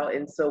proud.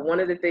 And so one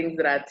of the things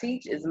that I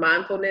teach is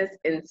mindfulness.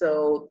 And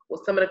so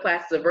well, some of the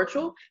classes are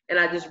virtual. And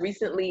I just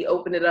recently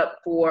opened it up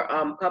for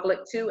public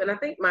too. And I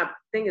think my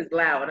thing is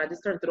loud and I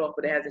just turned it off,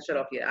 but it hasn't shut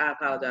off yet. I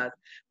apologize.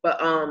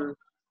 But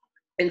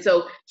and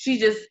so she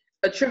just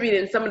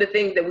attributing some of the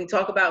things that we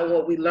talk about and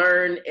what we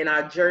learn in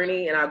our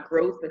journey and our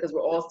growth, because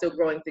we're all still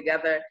growing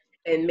together,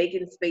 and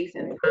making space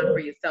and time for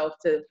yourself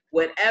to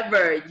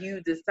whatever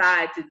you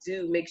decide to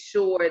do, make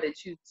sure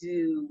that you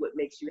do what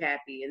makes you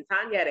happy. And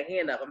Tanya had a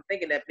hand up. I'm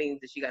thinking that means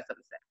that she got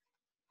something to say.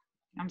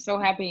 I'm so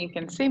happy you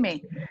can see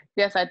me.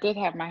 Yes, I did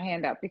have my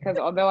hand up because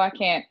although I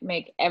can't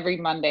make every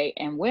Monday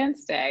and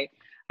Wednesday,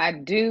 I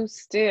do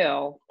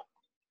still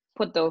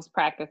put those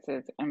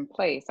practices in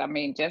place. I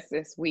mean, just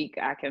this week,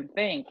 I can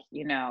think,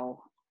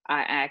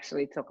 I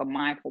actually took a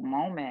mindful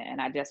moment and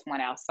I just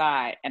went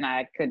outside and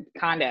I could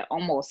kind of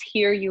almost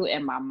hear you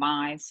in my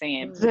mind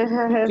saying,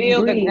 Just feel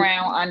the breathe.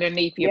 ground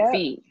underneath your Yep.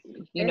 feet,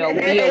 be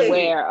Hey,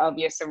 aware of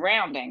your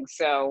surroundings.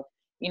 So,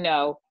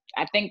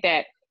 I think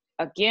that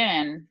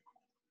again,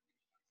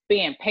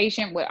 being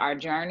patient with our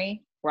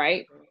journey,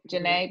 right, mhm.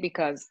 Janae,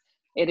 because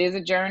it is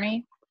a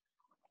journey.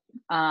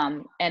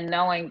 And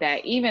knowing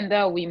that even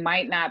though we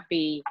might not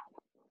be,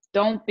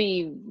 don't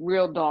be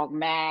real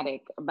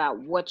dogmatic about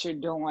what you're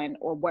doing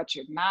or what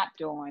you're not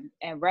doing,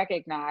 and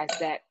recognize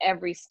that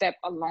every step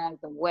along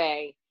the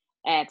way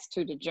adds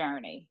to the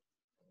journey,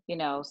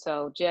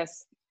 so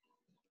just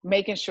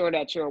making sure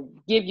that you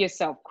give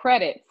yourself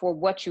credit for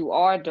what you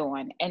are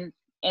doing, and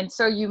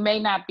so you may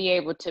not be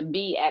able to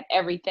be at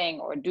everything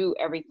or do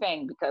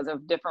everything because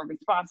of different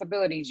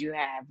responsibilities you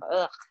have.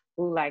 Ugh,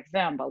 who likes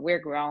them? But we're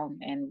grown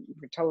and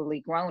we're totally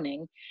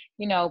groaning,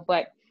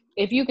 but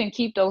if you can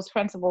keep those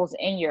principles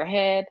in your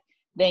head,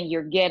 then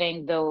you're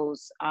getting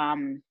those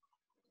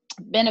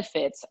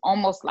benefits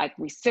almost like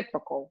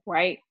reciprocal,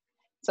 right?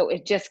 So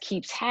it just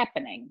keeps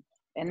happening,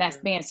 and that's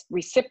being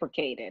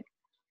reciprocated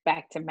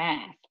back to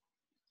math.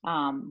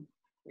 um,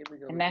 Here we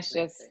go and with the that's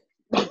same just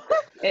thing.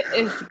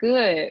 it's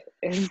good.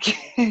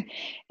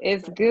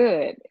 It's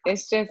good.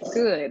 It's just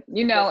good,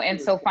 Let's And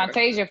do it so, for her.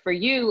 Fantasia, for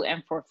you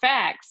and for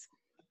facts,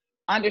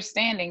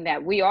 understanding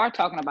that we are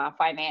talking about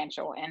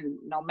financial, and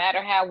no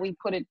matter how we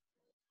put it,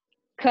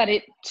 cut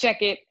it,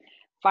 check it,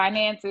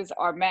 finances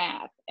are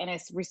math, and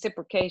it's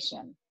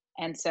reciprocation.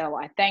 And so,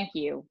 I thank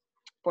you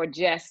for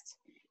just,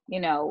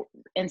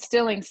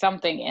 instilling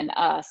something in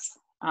us,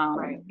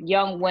 Right.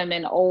 young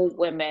women, old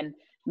women,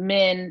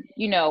 men,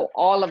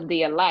 all of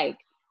the alike,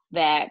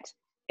 that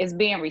is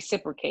being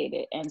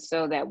reciprocated. And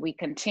so that we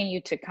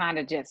continue to kind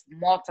of just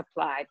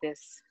multiply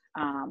this,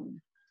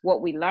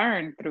 what we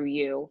learn through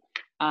you,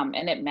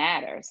 and it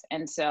matters.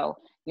 And so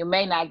you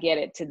may not get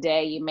it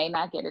today, you may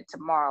not get it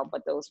tomorrow,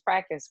 but those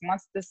practice,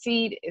 once the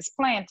seed is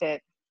planted,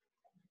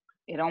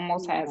 it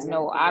almost has Yeah.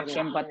 no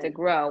option but to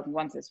grow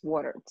once it's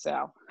watered.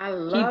 So I keep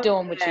love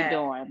doing what you're that.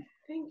 doing.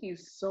 Thank you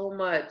so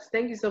much.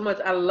 Thank you so much.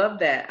 I love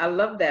that. I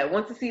love that.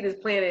 Once the seed is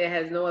planted, it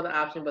has no other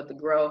option but to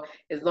grow.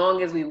 As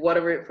long as we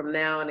water it from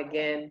now and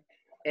again,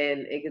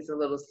 and it gets a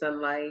little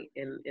sunlight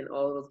and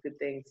all those good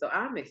things. So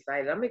I'm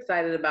excited. I'm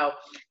excited about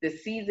the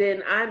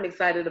season. I'm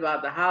excited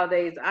about the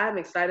holidays. I'm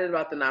excited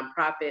about the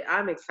nonprofit.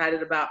 I'm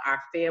excited about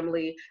our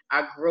family,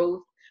 our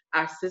growth,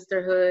 our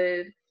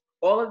sisterhood.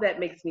 All of that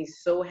makes me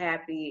so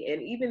happy.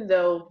 And even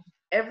though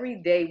every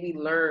day we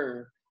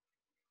learn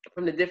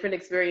from the different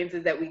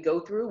experiences that we go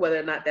through, whether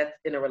or not that's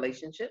in a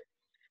relationship,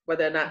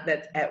 whether or not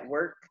that's at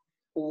work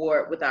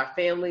or with our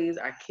families,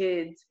 our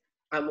kids,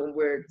 when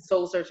we're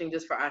soul searching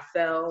just for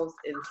ourselves.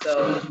 And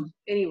so,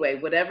 anyway,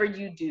 whatever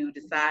you do,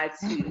 decide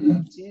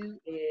to do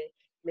it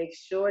Make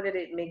sure that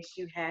it makes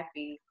you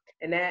happy.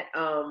 And that,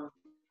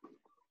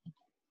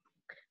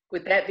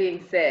 with that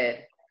being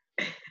said,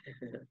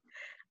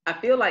 I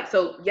feel like,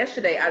 so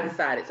yesterday I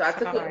decided, so I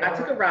took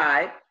a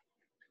ride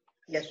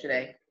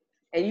yesterday,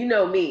 and you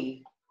know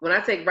me, when I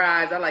take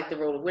rides, I like to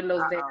roll the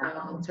windows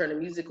down, turn the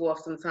music off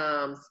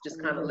sometimes,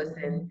 just kind of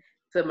listen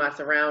to my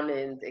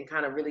surroundings and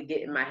kind of really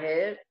get in my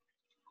head.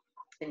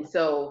 And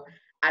so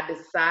I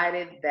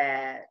decided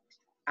that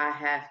I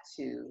have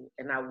to,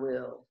 and I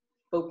will,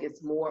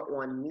 focus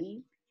more on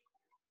me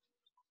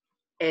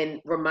and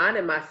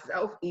reminding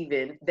myself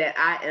even that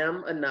I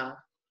am enough,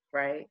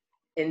 right?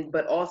 And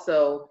but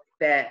also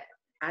that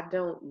I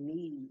don't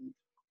need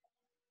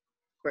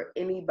for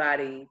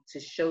anybody to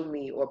show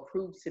me or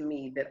prove to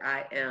me that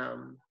I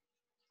am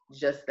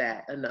just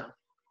that enough,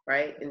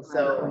 right? And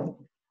so,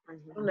 I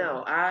don't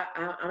know,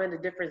 I'm in a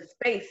different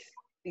space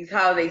these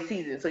holiday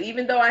seasons. So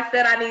even though I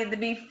said I needed to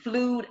be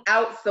flued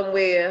out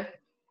somewhere,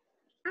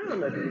 I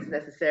don't know if it's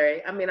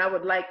necessary. I mean, I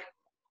would like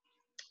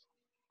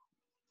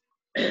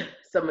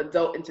some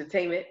adult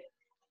entertainment.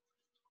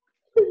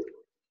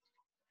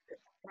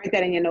 Write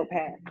that in your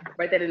notepad.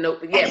 Write that in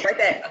note. Yeah,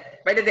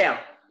 write it down.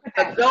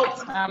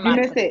 Adult. You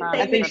missed it.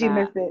 I think she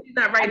missed it. She's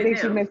not writing I think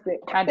it she down. missed it.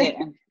 I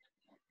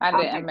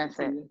didn't miss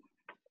it.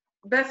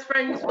 Best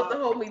friend, you're supposed to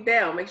hold me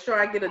down. Make sure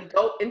I get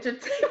adult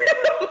entertainment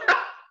on my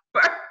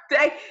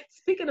birthday.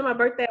 Speaking of my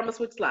birthday, I'm gonna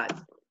switch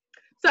slides.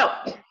 So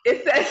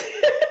it says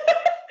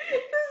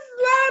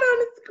slide on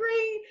the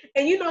screen.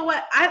 And you know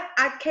what?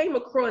 I came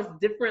across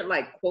different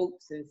like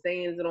quotes and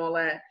sayings and all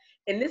that.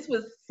 And this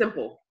was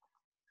simple.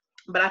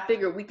 But I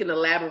figured we can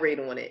elaborate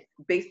on it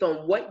based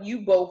on what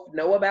you both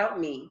know about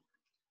me.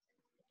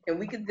 And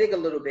we could dig a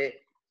little bit.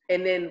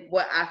 And then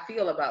what I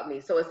feel about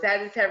me. So a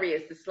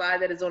Sagittarius, the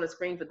slide that is on the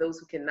screen for those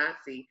who cannot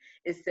see,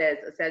 it says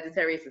a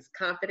Sagittarius is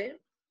confident,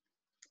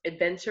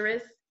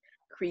 adventurous,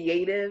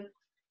 creative,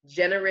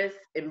 generous,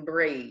 and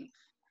brave.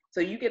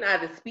 So you can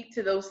either speak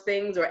to those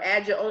things or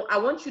add your own. I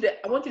want you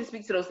to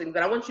speak to those things,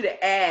 but I want you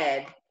to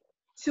add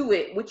to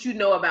it what you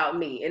know about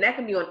me. And that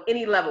can be on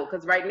any level,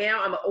 because right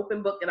now I'm an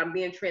open book and I'm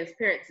being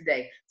transparent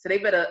today. So they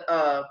better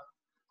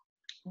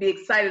be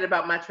excited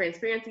about my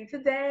transparency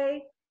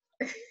today.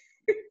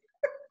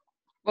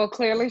 Well,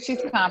 clearly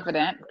she's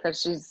confident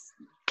because she's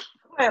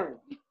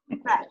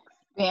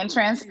being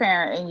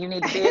transparent, and you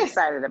need to be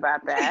excited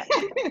about that.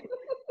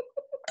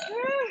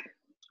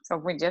 So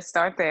if we just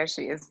start there,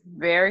 she is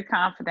very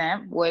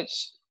confident,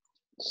 which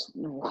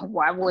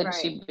why wouldn't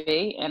she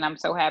be? And I'm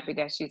so happy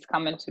that she's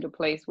coming to the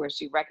place where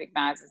she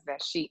recognizes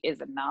that she is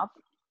enough,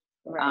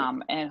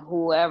 and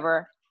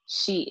whoever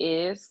she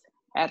is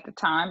at the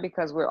time,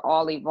 because we're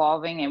all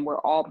evolving and we're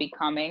all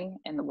becoming,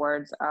 in the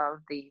words of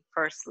the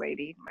First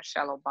Lady,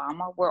 Michelle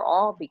Obama, we're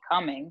all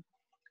becoming,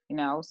 you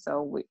know,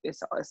 so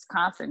it's a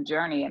constant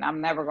journey, and I'm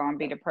never going to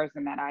be the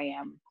person that I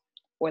am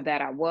or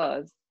that I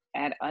was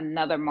at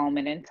another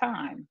moment in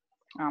time.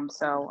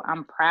 So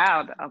I'm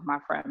proud of my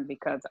friend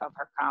because of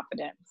her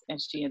confidence,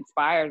 and she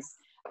inspires.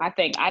 I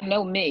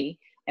know me,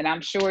 and I'm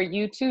sure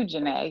you too,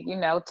 Janae, you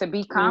know, to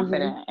be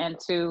confident and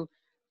to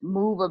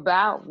move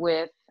about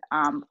with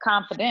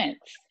confidence,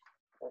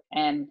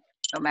 and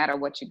no matter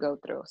what you go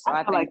through. So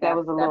I think like that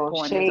was a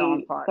little shade,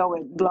 so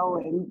it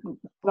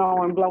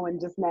blowing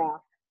just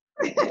now.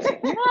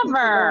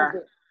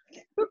 Never.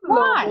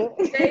 Why?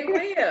 Shade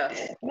where?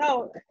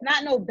 No,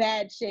 not no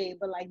bad shade,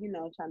 but like, you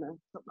know, trying to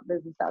put my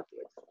business out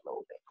there just a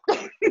little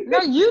bit. No,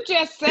 you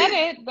just said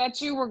it,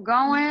 that you were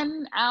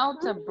going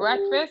out to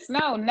breakfast.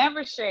 No,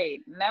 never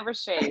shade, never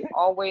shade.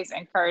 Always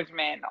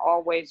encouragement,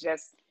 always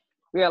just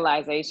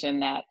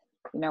realization that,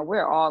 you know,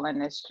 we're all in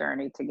this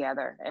journey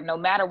together. And no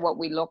matter what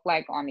we look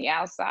like on the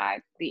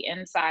outside, the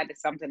inside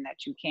is something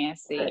that you can't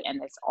see,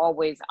 and it's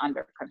always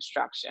under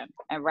construction.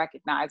 And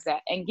recognize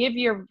that, and give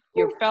your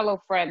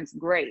fellow friends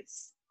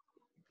grace,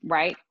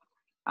 right?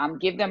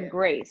 Give them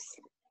grace,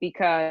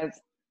 because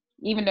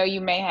even though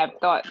you may have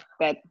thought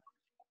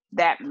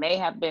that may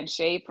have been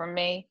shade from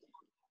me,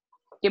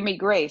 give me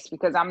grace,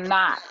 because I'm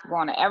not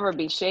going to ever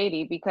be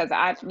shady, because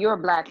you're a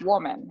Black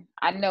woman.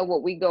 I know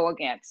what we go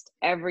against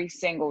every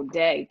single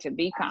day to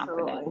be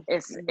confident.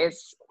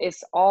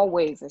 It's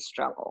always a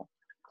struggle.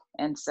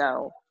 And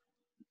so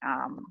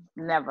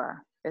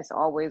never, it's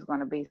always going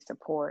to be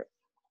support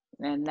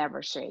and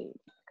never shade,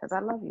 because I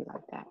love you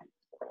like that.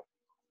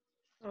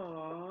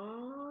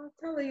 Aww,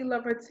 tell her you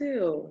love her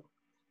too.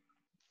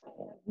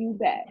 You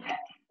bet.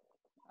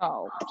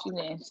 Oh, she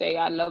didn't say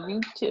I love you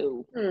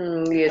too.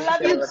 Yes, I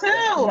love you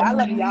too. I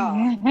love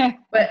y'all.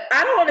 But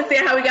I don't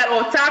understand how we got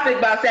off topic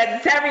about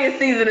Sagittarius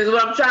season is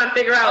what I'm trying to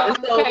figure out.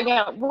 So,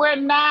 we're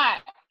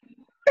not.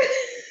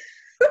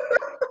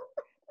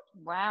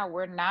 Wow,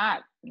 we're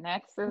not.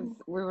 Next is,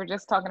 we were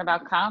just talking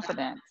about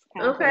confidence.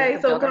 Okay,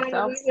 so kind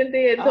of we went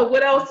there. So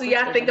what else do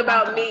y'all think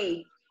about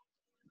me?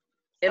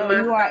 You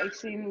are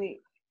extremely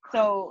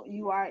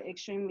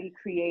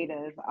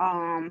creative.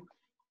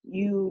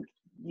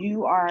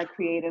 You are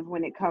creative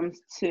when it comes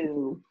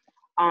to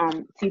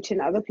teaching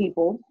other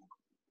people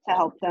to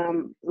help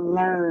them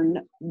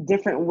learn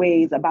different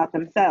ways about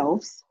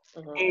themselves.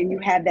 and you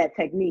have that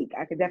technique.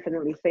 I could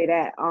definitely say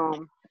that.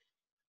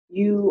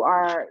 You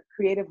are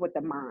creative with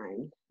the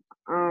mind.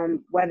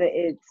 Whether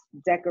it's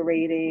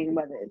decorating,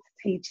 whether it's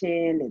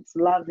teaching, it's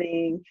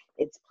loving,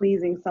 it's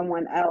pleasing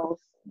someone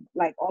else,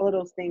 like all of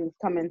those things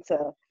come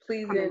into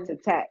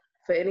tech.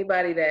 For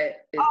anybody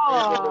that is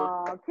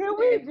can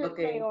we just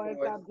stay on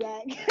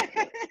subject?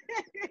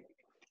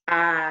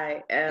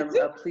 I am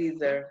a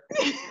pleaser.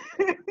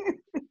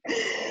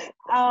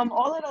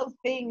 All of those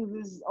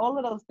things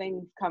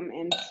come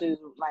into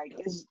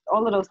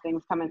all of those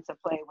things come into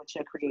play with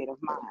your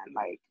creative mind,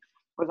 like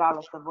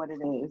regardless of what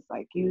it is.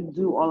 Like you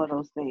do all of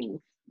those things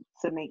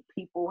to make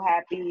people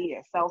happy,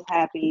 yourself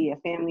happy, your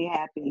family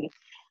happy.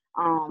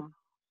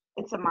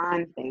 It's a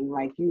mind thing.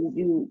 Like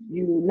you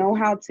know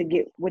how to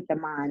get with the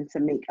mind to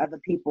make other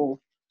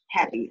people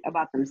happy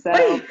about themselves.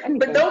 Wait,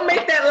 but don't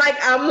make that like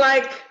I'm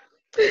like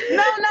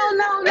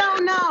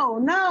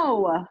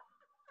no.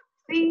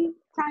 See,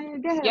 Tanya,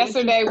 go ahead.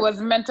 Yesterday was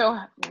mental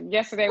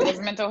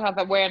health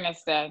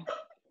awareness day.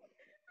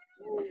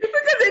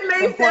 Because it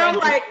may sound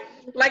like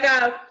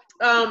I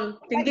can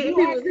get in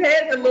people's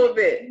heads a little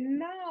bit.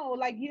 No,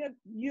 like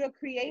you're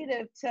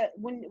creative to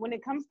when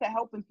it comes to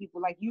helping people.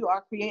 Like you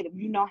are creative.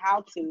 You know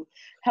how to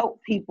help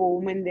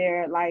people when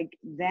they're like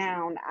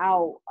down,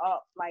 out,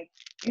 up. Like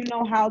you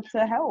know how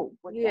to help.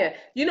 Yeah,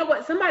 you know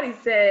what? Somebody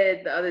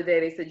said the other day.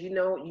 They said,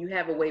 you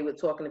have a way with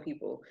talking to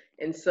people,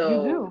 and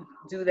so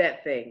do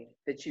that thing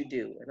that you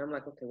do. And I'm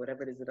like, okay,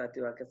 whatever it is that I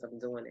do, I guess I'm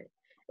doing it.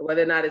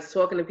 Whether or not it's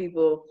talking to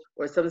people,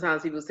 or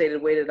sometimes people say the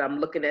way that I'm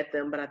looking at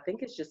them, but I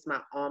think it's just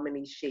my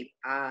almond-shaped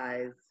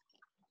eyes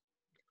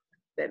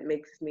that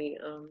makes me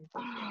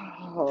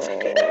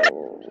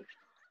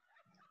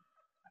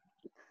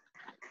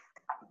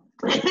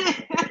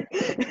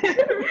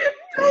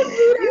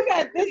You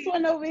got this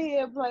one over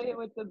here playing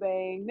with the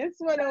bang. This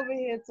one over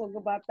here talk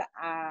about the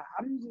eye.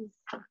 I'm just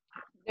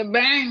the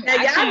bang. Now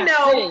y'all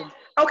know.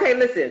 Okay,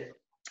 listen.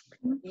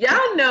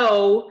 Y'all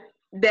know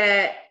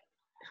that.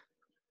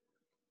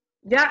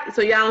 Yeah.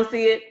 So y'all don't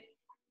see it.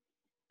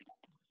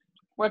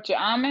 What, your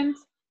almonds?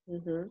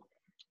 Mm-hmm.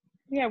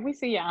 Yeah, we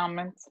see your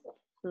almonds.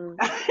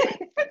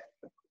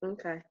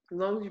 Okay, as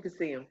long as you can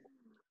see them.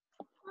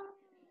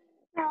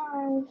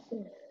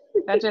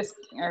 That just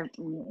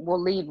will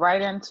lead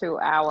right into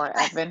our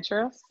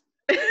adventures.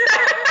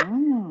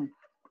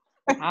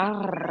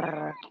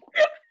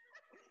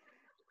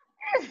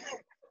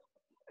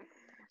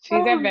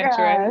 She's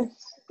adventurous.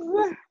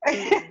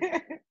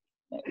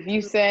 If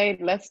you say,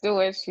 let's do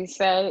it, she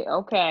say,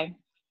 okay.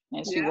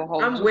 And she will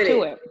hold you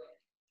to it.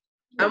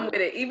 I'm with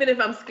it. Even if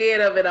I'm scared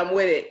of it, I'm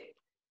with it.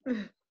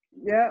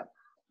 Yeah.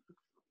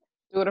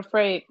 Do it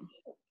afraid.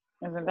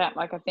 Isn't that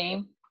like a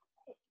theme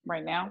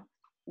right now?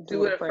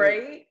 Do it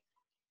afraid?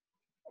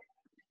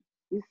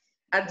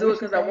 I do it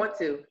because I want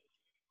to.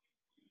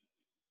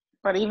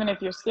 But even if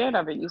you're scared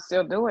of it, you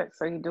still do it.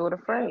 So you do it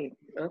afraid.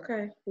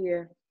 Okay,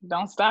 yeah.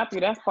 Don't stop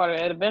you. That's part of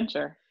the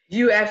adventure.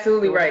 You're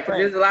absolutely right. Because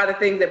there's a lot of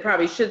things that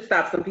probably should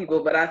stop some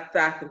people, but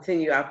I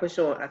continue. I push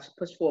on. I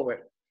push forward.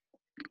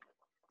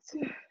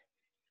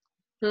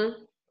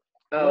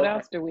 What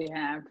else do we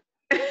have?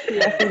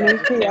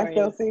 I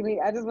still see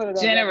me. I just want to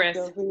know. Generous.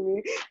 Still see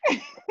me.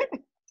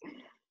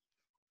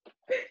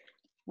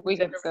 We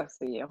can still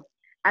see you.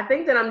 I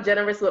think that I'm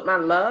generous with my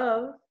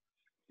love.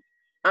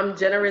 I'm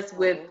generous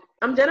with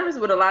a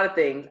lot of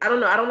things. I don't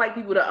know. I don't like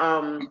people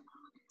to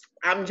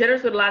I'm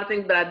generous with a lot of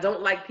things, but I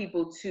don't like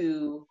people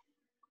to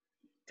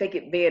take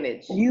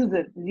advantage. Use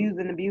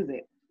and abuse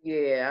it.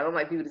 Yeah, I don't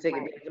like people to take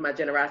advantage of my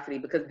generosity,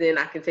 because then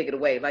I can take it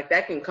away. Like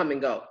that can come and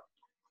go.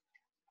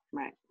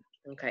 Right.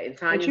 Okay. And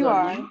Tanya's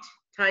on mute.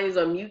 Tanya's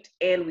on mute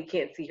and we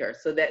can't see her.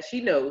 So that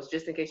she knows,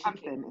 just in case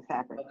something is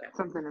happening. Okay.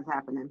 Something is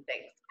happening.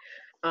 Thanks.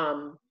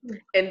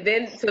 And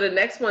then so the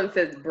next one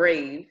says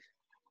brave.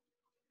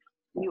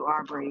 You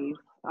are brave.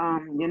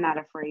 You're not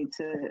afraid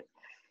to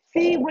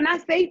see when I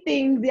say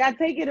things. I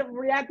take it.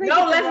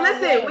 No,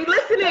 let's listen. We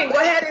listening. Go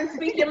ahead and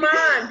speak your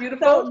mind.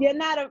 Beautiful. So you're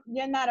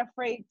not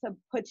afraid to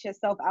put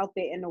yourself out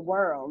there in the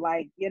world.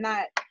 Like you're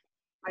not.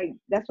 Like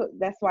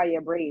that's why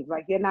you're brave.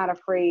 Like you're not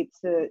afraid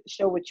to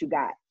show what you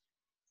got.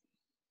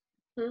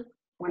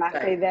 When I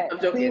say that, I'm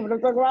joking. See what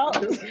I'm about?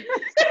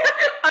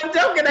 I'm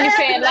joking. You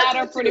say it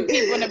louder for the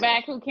people in the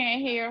back who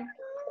can't hear.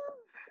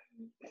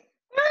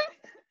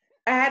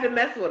 I had to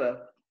mess with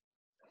her.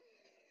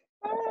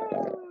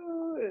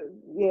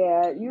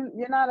 Yeah,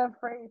 you're not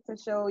afraid to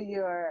show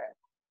your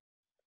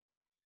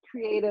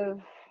creative,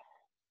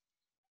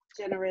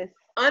 generous,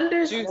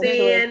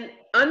 understand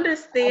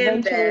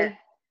that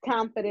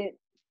confident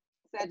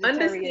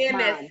Sagittarius understand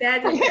mind.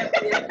 That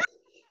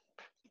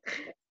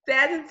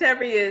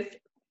Sagittarius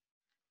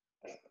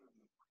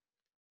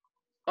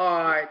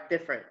are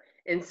different,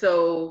 and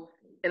so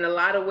in a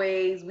lot of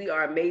ways we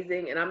are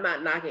amazing, and I'm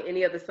not knocking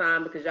any other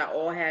sign because y'all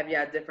all have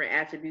y'all different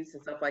attributes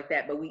and stuff like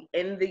that, but we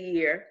end the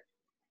year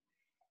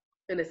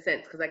in a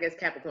sense, because I guess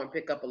Capricorn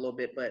pick up a little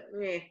bit, but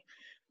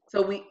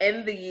so we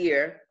end the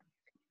year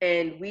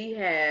and we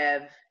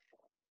have,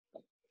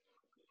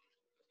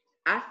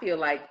 I feel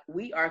like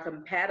we are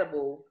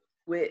compatible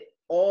with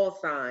all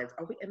signs.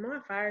 Am I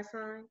a fire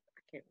sign?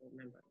 I can't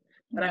remember.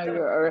 But No,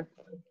 you're Earth.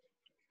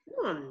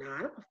 No, I'm not.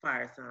 I'm a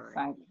fire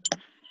sign.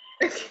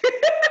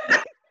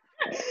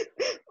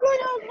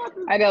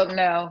 I don't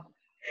know.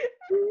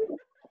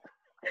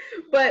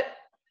 But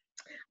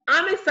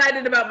I'm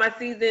excited about my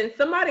season.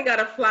 Somebody got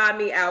to fly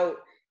me out.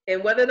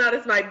 And whether or not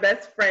it's my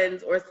best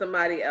friends or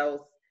somebody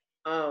else,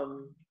 I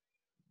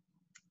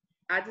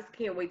just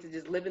can't wait to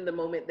just live in the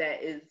moment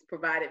that is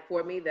provided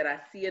for me, that I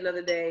see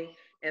another day,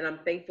 and I'm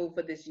thankful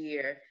for this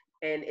year.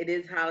 And it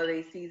is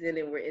holiday season,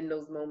 and we're in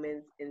those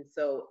moments. And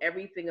so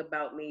everything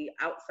about me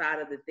outside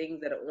of the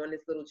things that are on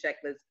this little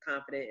checklist,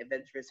 confident,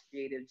 adventurous,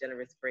 creative,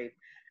 generous, brave,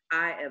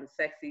 I am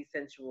sexy,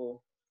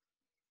 sensual,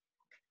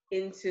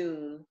 in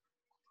tune.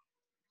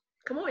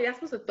 Come on, y'all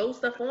supposed to throw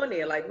stuff on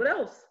there. Like, what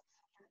else?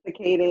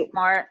 Educated.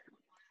 Smart.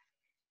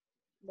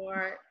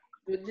 Smart.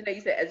 Janae,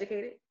 you said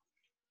educated?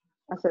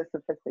 I said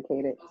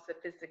sophisticated. Oh,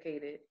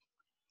 sophisticated.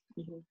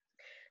 Mm-hmm.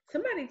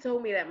 Somebody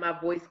told me that my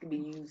voice can be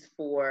used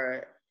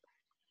for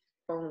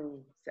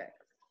phone sex.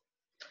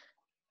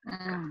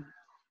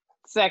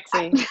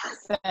 Sexy,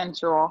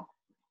 sensual.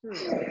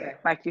 Okay.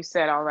 Like you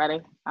said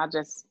already. I'll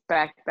just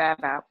back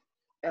that up.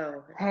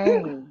 Oh.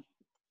 Hey.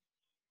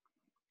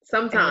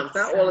 Sometimes,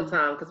 not all the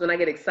time, because when I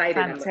get excited,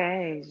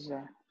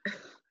 Fantasia.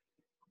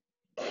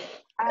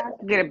 I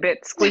get a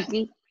bit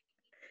squeaky.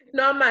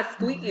 No, I'm not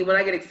squeaky. When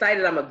I get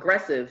excited, I'm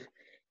aggressive,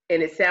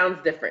 and it sounds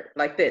different,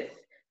 like this.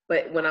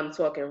 But when I'm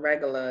talking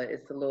regular,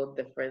 it's a little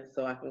different,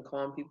 so I can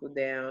calm people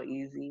down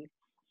easy.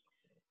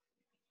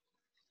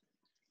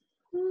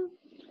 No,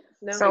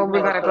 so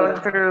we're going to go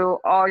through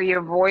all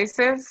your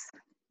voices?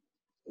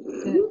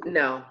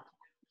 No.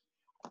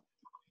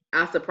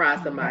 I'll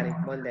surprise somebody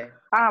one day.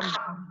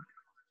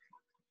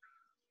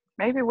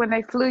 Maybe when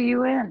they flew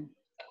you in.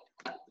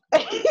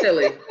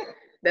 Silly.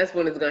 That's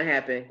when it's going to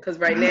happen. Because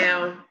right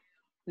now,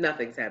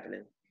 nothing's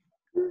happening.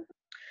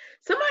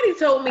 Somebody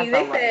told me,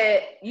 they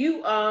said,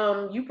 you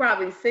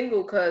probably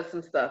single because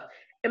some stuff.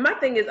 And my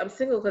thing is, I'm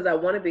single because I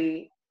want to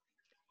be.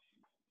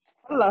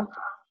 Hello.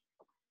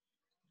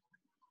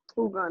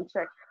 Who's going to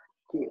check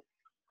you?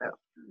 Oh.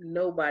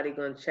 Nobody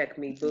going to check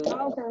me, boo.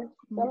 Oh, okay.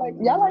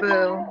 Y'all like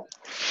boo.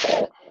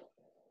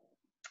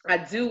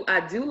 I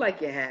do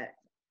like your hat.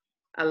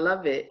 I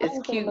love it. It's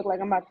cute. Look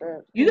like I'm about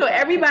to. You know,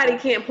 everybody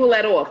can't pull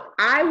that off.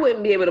 I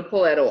wouldn't be able to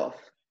pull that off.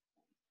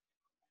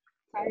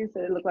 I used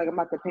to look like I'm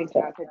about to paint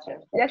you a picture.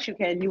 Yes, you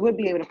can. You would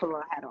be able to pull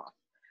a hat off.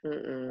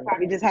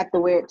 Probably just have to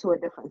wear it to a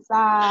different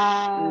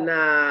side.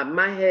 Nah,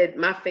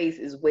 my face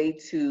is way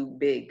too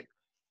big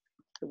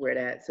to wear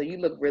that. So you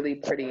look really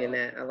pretty in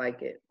that. I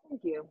like it.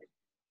 Thank you.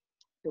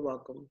 You're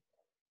welcome.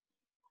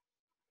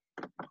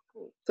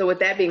 So with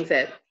that being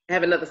said, I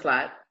have another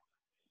slide.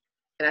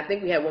 And I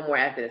think we have one more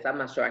after this. I'm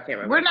not sure. I can't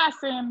remember. We're not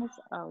seeing this.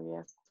 Oh,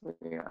 yes.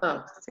 We are.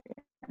 Oh.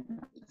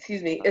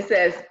 Excuse me. It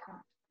says,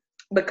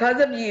 because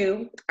of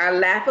you, I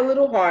laugh a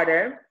little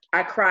harder,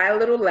 I cry a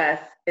little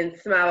less, and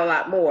smile a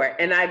lot more.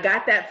 And I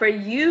got that for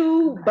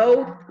you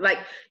both, like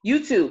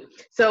you two.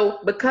 So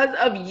because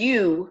of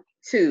you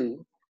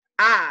two,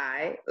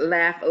 I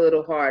laugh a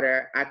little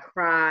harder, I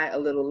cry a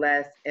little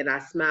less, and I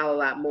smile a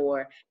lot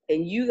more.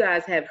 And you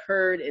guys have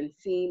heard and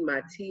seen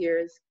my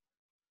tears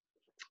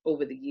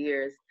over the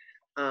years.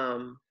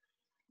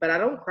 But I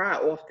don't cry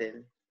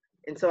often.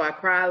 And so I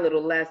cry a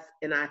little less,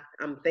 and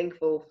I'm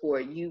thankful for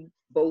you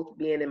both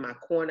being in my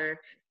corner.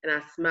 And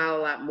I smile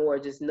a lot more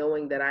just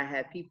knowing that I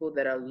have people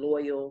that are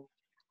loyal,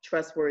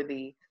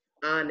 trustworthy,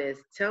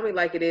 honest, tell me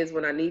like it is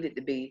when I need it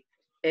to be,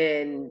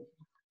 and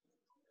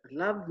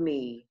love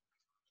me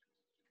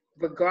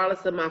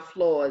regardless of my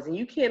flaws. And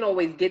you can't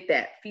always get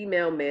that,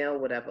 female, male,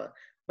 whatever.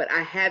 But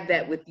I have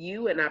that with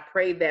you, and I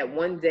pray that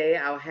one day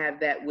I'll have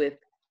that with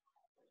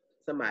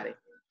somebody.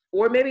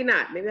 Or maybe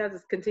not. Maybe I'll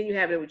just continue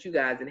having it with you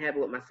guys and have it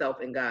with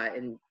myself and God,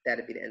 and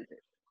that'll be the end of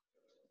it.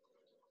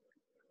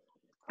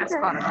 That's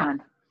called a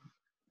nun.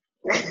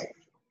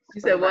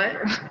 You said what?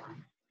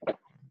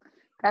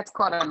 That's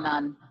called a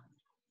nun.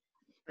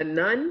 A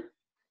nun?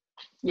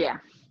 Yeah.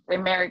 They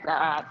married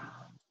God.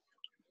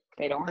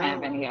 They don't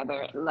have any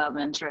other love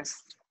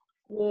interest.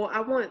 Well,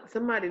 I want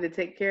somebody to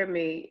take care of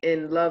me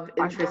and love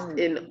interest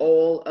in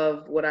all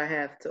of what I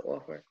have to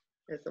offer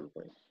at some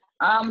point.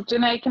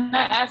 Janae, can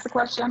I ask a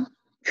question?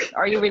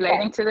 Are you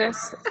relating to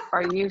this?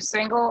 Are you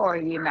single or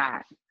are you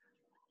not?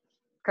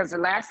 Because the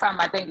last time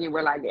I think you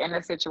were like in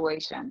a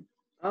situation.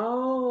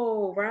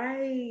 Oh,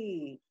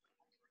 right.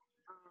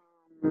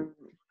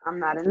 I'm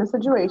not in a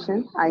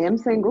situation. I am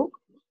single.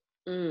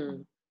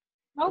 Oh,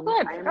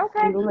 good. I am a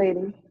single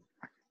lady.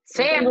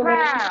 Say it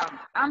proud.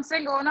 I'm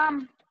single and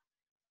I'm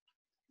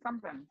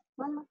something.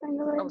 I'm a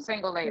single lady. Oh,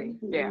 single lady.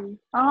 Yeah.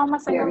 Oh, I'm a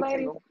single lady.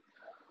 Single.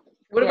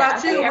 What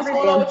about you? What's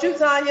going on with you,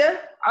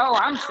 Tanya? Oh,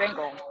 I'm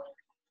single.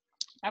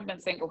 I've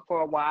been single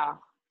for a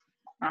while.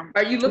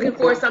 Are you looking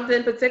for something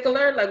in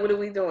particular? Like, what are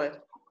we doing?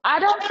 I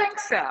don't think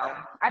so.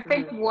 I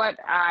think what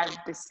I've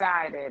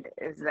decided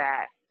is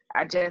that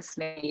I just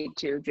need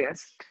to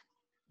just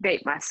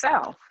date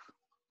myself.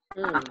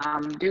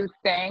 Do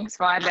things,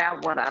 find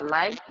out what I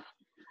like.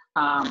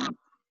 I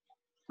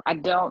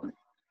don't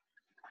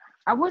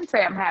I wouldn't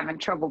say I'm having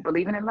trouble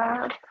believing in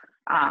love,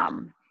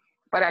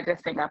 but I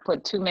just think I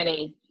put too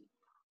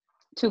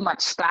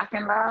much stock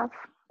in love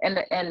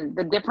and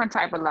the different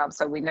type of love.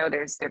 So we know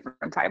there's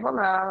different type of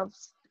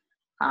loves.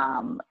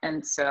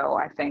 And so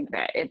I think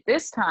that at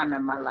this time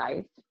in my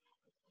life,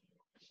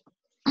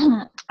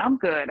 I'm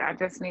good. I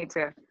just need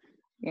to,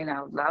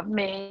 love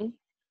me,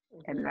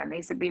 and that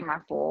needs to be my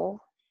full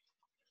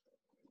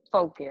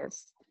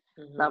focus.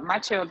 Love my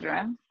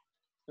children,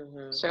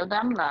 show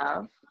them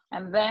love.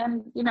 And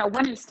then,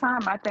 when it's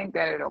time, I think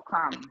that it'll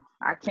come.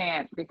 I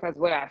can't, because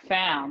what I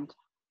found,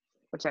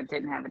 which I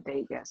didn't have a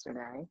date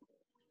yesterday,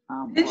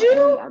 Did or you?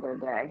 any other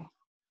day.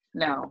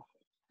 No,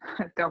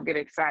 don't get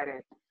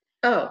excited.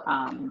 Oh.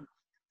 Don't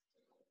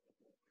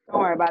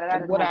worry about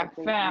it. What I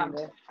found,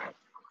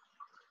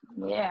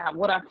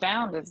 what I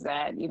found is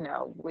that,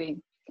 we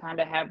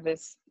kind of have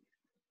this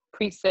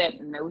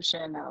preset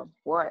notion of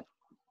what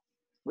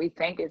we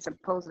think is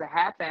supposed to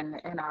happen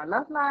in our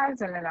love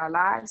lives and in our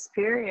lives,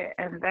 period.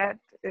 And that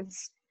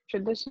is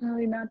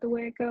traditionally not the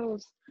way it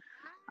goes.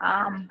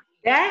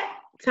 That,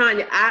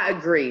 Tanya, I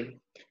agree.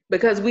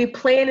 Because we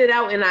plan it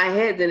out in our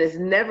heads and it's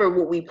never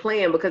what we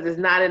plan because it's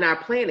not in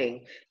our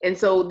planning. And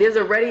so there's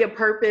already a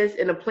purpose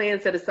and a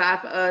plan set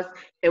aside for us.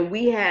 And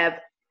we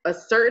have a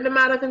certain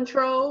amount of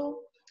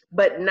control,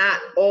 but not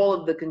all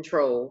of the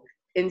control.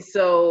 And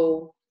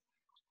so,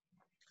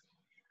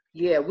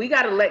 yeah, we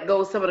got to let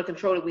go of some of the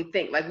control that we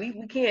think. Like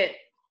we can't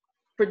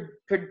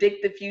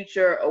predict the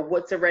future or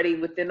what's already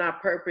within our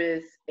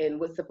purpose and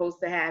what's supposed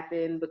to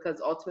happen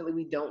because ultimately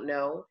we don't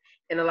know.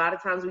 And a lot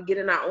of times we get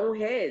in our own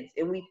heads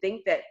and we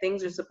think that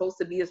things are supposed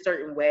to be a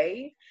certain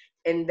way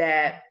and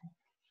that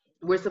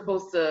we're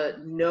supposed to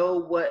know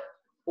what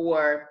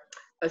or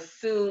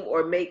assume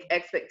or make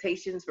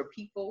expectations for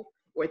people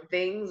or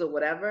things or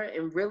whatever.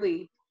 And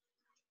really,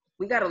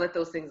 we got to let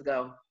those things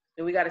go.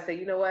 And we got to say,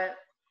 you know what?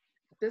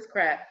 This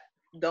crap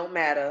don't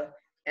matter.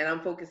 And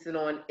I'm focusing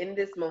on in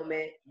this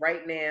moment,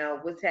 right now,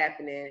 what's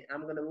happening.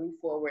 I'm going to move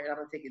forward and I'm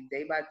going to take it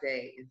day by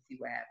day and see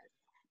what happens.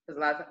 Because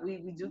a lot of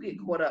times we do get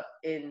caught up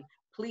in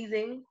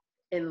pleasing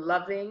and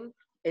loving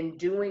and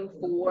doing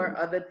for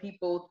other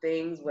people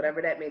things,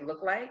 whatever that may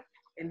look like.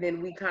 And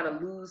then we kind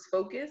of lose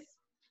focus.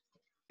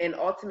 And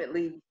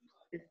ultimately,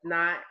 it's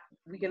not,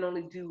 we can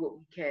only do what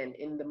we can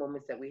in the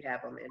moments that we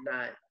have them and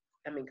not,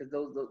 because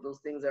those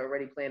things are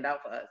already planned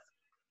out for us.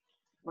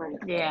 Right.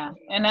 Yeah.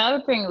 And the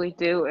other thing we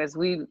do is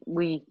we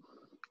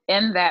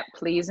in that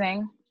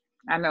pleasing,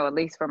 I know at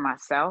least for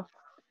myself,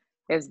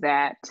 is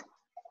that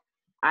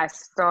I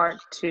start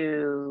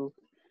to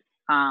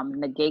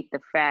negate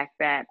the fact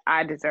that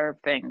I deserve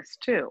things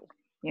too,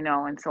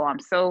 and so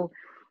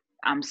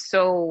I'm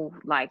so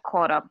like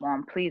caught up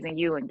on pleasing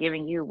you and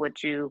giving you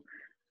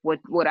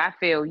what I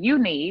feel you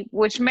need,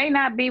 which may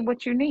not be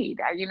what you need.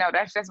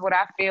 That's just what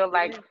I feel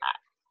like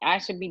I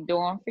should be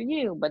doing for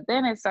you. But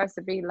then it starts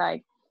to be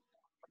like,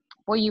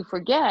 well, you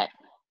forget.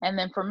 And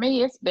then for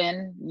me, it's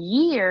been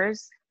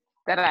years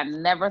that I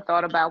never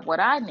thought about what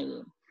I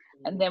need.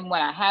 And then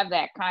when I have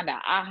that kind of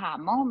aha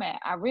moment,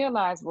 I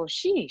realize, well,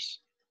 sheesh,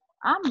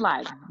 I'm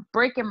like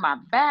breaking my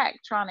back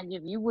trying to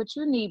give you what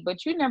you need,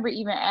 but you never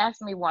even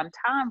asked me one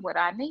time what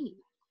I need.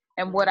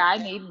 And what I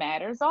need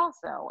matters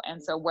also.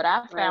 And so what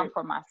I found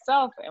for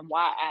myself and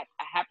why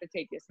I have to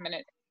take this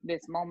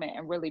moment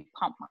and really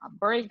pump my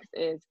brakes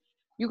is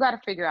you got to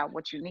figure out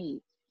what you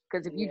need.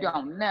 Because if you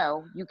don't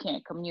know, you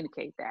can't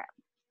communicate that.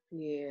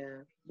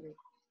 Yeah.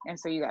 And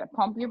so you got to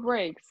pump your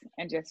brakes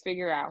and just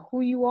figure out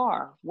who you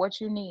are, what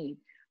you need,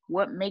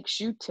 what makes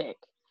you tick,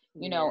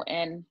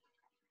 and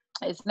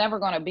it's never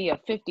going to be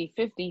a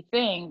 50-50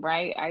 thing,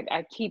 right?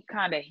 I keep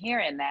kind of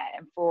hearing that.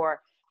 And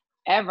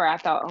forever, I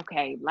thought,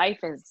 okay, life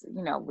is,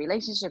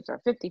 relationships are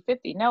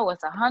 50-50. No,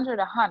 it's 100-100.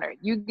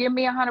 You give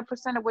me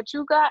 100% of what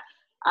you got,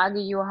 I'll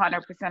give you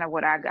 100% of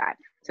what I got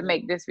to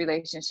make this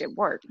relationship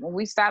work. When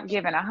we stop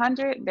giving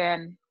 100,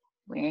 then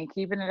we ain't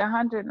keeping it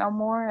 100 no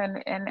more,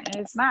 and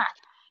it's not.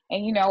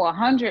 And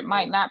 100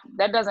 might not.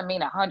 That doesn't mean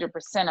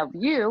 100% of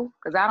you,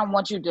 because I don't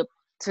want you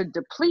to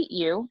deplete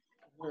you,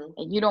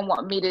 and you don't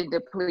want me to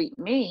deplete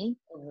me.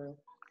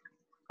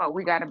 But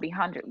we got to be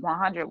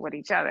 100 with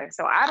each other.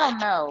 So I don't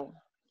know,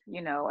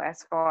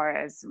 as far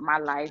as my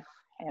life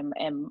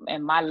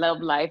and my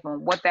love life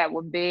and what that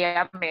would be.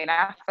 I mean,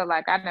 I feel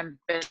like I've been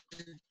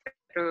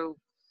through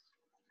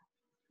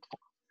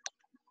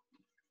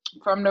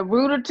from the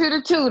rooter to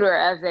the tutor,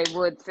 as they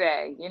would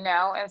say,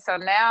 and so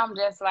now I'm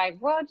just like,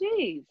 well,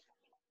 geez,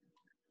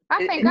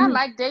 I think I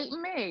like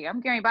dating me. I'm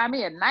going to buy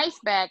me a nice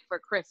bag for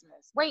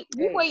Christmas. Wait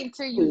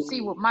until you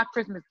see what my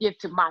Christmas gift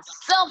to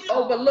myself.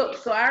 Oh, but look,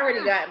 so I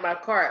already got in my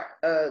cart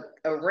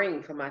a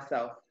ring for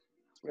myself.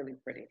 Really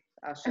pretty.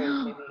 I'll show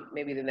you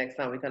maybe the next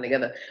time we come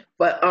together.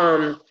 But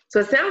so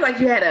it sounds like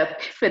you had an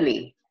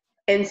epiphany.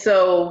 And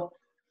so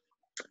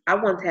I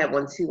want to have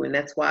one too, and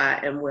that's why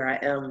I am where I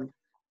am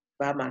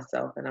by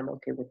myself, and I'm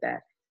okay with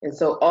that. And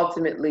so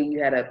ultimately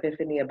you had an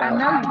epiphany about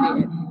I know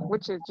you did,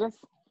 which is just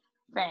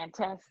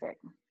fantastic.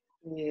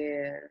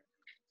 Yeah.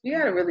 You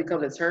gotta really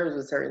come to terms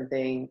with certain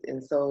things.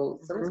 And so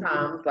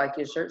sometimes, like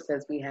your shirt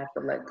says, we have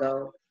to let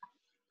go.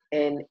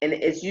 And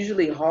it's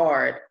usually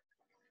hard.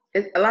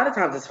 A lot of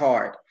times it's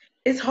hard.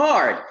 It's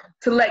hard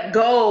to let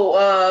go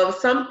of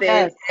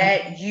something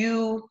that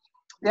you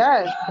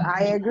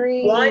I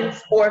agree. want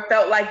or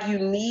felt like you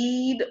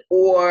need,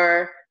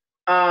 or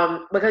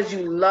because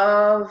you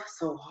love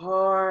so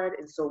hard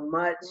and so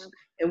much,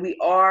 and we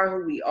are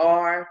who we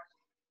are.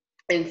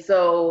 And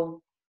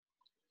so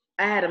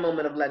I had a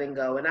moment of letting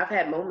go, and I've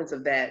had moments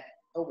of that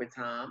over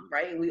time,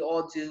 right? And we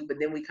all do, but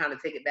then we kind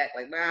of take it back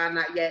like, nah,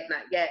 not yet,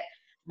 not yet.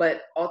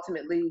 But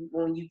ultimately,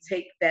 when you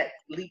take that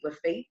leap of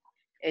faith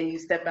and you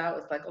step out,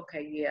 it's like,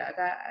 okay, yeah,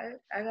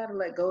 I got to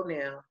let go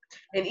now.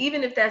 And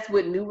even if that's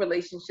with new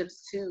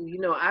relationships too, you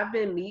know, I've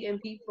been meeting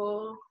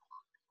people,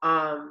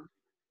 and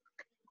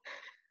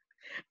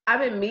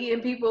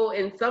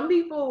some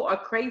people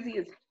are crazy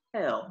as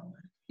hell.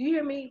 Do you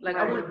hear me? Like,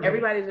 I want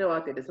everybody to know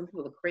out there that some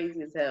people are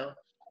crazy as hell.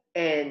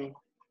 And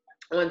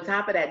on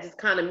top of that, just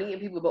kind of meeting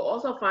people, but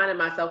also finding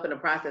myself in the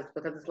process,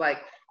 because it's like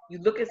you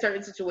look at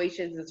certain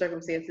situations and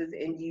circumstances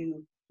and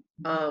you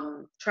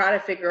try to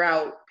figure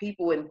out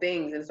people and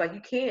things, and it's like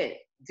you can't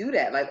do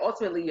that. Like,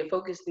 ultimately, your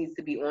focus needs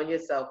to be on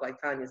yourself,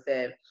 like Tanya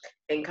said,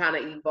 and kind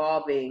of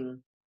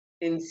evolving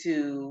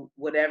into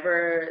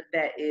whatever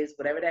that is,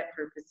 whatever that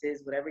purpose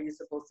is, whatever you're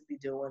supposed to be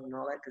doing, and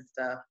all that good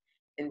stuff.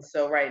 And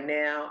so right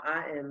now,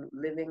 I am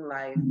living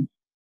life,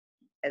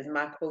 as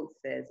my quote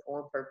says,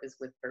 on purpose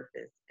with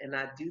purpose. And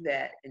I do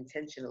that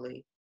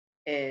intentionally,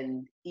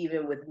 and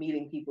even with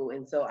meeting people.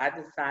 And so I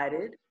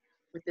decided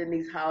within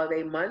these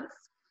holiday months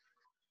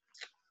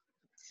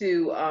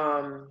to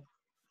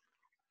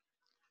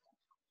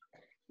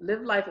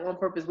live life on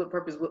purpose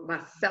with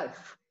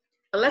myself.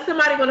 Unless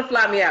somebody want to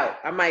fly me out,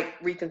 I might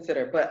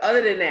reconsider. But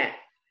other than that,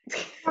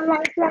 my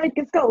life like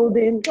it's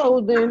golden. Can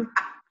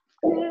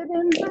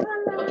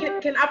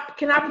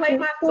I play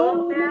my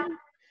song now?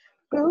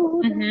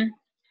 Mm-hmm.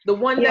 The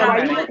one that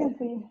I want.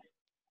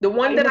 The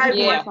one that I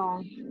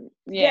want.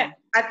 Yeah.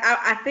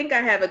 I think I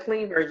have a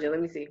clean version.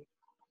 Let me see.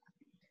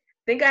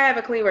 I think I have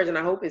a clean version.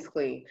 I hope it's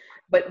clean.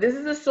 But this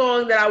is a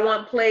song that I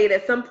want played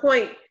at some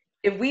point.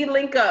 If we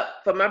link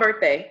up for my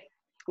birthday,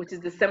 which is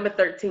December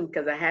 13th,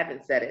 because I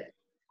haven't said it.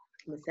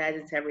 I'm a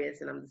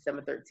Sagittarius, and I'm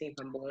December 13th.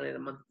 I'm born in the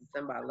month of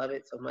December. I love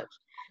it so much.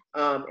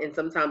 And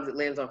sometimes it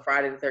lands on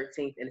Friday the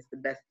 13th, and it's the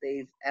best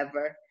days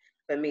ever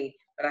for me.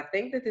 But I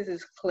think that this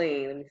is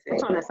clean. Let me see.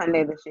 It's on a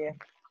Sunday this year.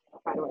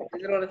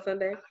 Is it on a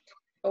Sunday?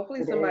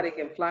 Hopefully somebody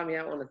can fly me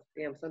out on a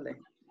damn Sunday.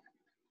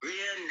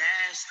 Real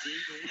nasty,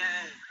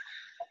 yeah.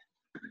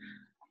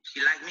 She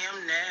like me,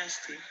 I'm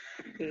nasty.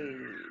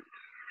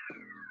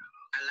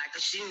 I like her,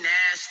 she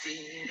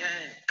nasty,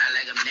 yeah. I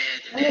like them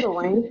nasty. Little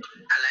Wayne.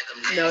 I like them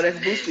nasty. No, that's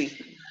Boosie.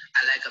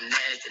 I like them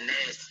nasty,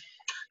 nasty.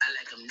 I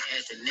like them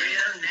nasty,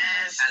 real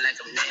nasty. I like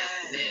them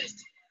nasty,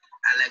 nasty.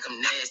 I like them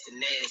nasty,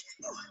 nasty.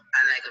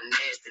 I like them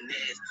nasty,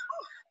 nasty.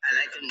 I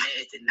like them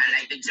nasty. I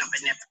like to jump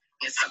in that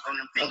and suck on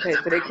them fingers. Okay,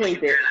 so they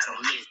cleaned it.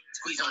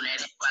 Squeeze on that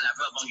while I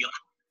rub on your.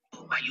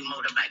 While you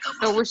motorbike up.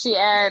 So would she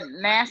add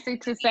nasty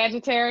to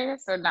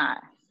Sagittarius or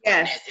not?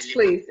 Yes,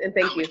 please, and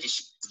thank you.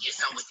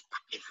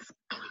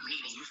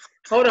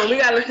 Hold on, we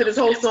gotta listen to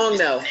this whole song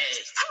though.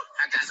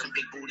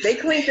 They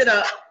cleaned it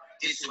up.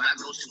 This is where I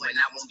go to when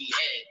I won't be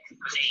had.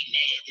 They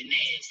nasty,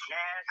 nasty.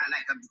 I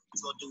like to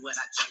go do what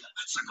I tell her.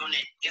 Suck on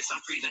that, get some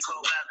freezing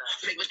cold weather.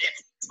 Play with that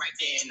right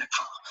there in the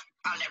car.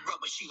 On that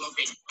rubber, she gon'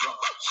 get raw.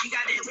 She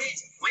got that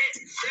wet,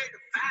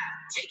 certified.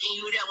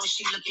 Taking you there when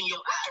she look in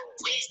your eye.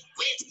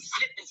 Wet,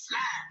 slip and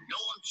slide. No,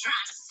 I'm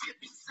trying to slip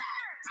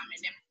inside. I'm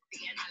in that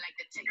and I like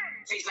to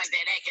taste like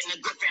that act in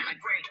a good family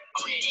great.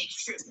 On that egg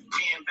strip,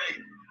 man,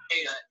 baby.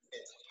 Hey,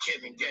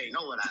 Kevin Gay,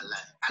 know what I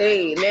like.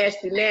 Hey,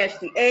 nasty,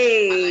 nasty.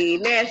 Hey,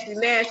 nasty,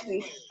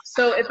 nasty.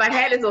 So if I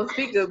had this on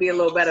speaker, it would be a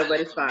little better,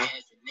 but it's fine.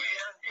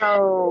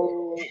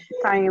 So,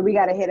 Tanya, we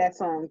gotta hear that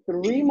song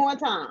 3 more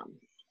times.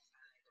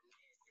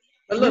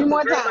 But look, 3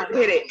 more times.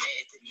 Hit it.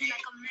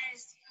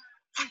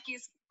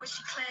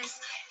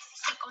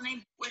 Stuck on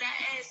them what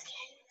I ask.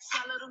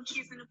 Swallow them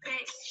kids in the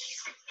back.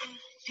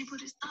 He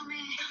put his thumb in.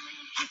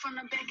 Hit from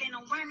the back, ain't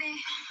no running.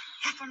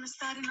 Hit from the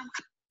side, and I'm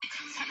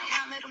turn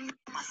around, let him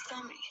know my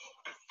stomach.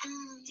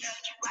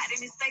 Right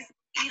in his face,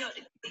 eat up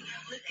the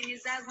look in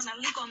his eyes when I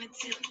lick on the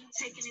tip.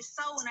 Taking his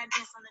soul when I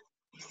dance on the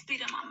spit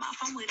in my mouth.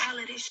 I'm with all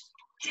of this shit.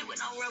 Hit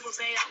with no rubber,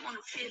 babe, I wanna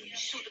feel it.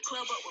 Shoot the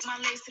club up with my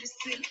legs to the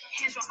ceiling.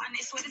 Hands on my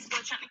neck, sweat this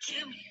boy trying to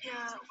kill me.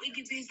 Yeah, we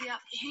get busy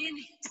out the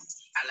Henny.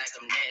 I like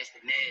them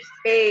nasty, nasty.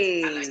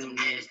 Hey. I like them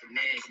nasty,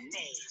 nasty,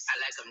 nasty. I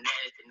like them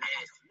nasty,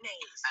 nasty,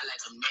 nasty. I like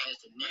them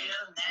nasty,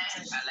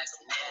 nasty. I like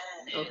them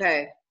nasty, nasty.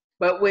 Okay,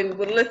 but when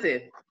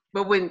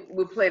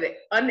we play the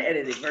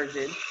unedited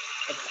version,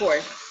 of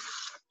course,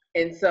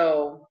 and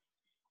so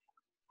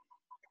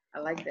I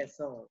like that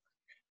song.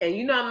 And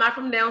you know I'm not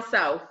from down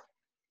south,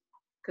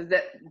 because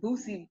that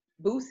Boosie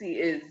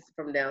is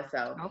from down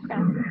south.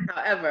 Okay.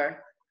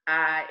 However,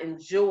 I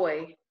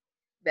enjoy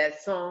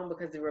that song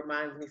because it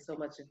reminds me so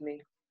much of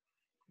me.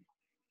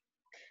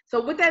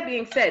 So with that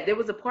being said, there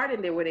was a part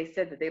in there where they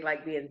said that they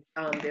like being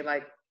Very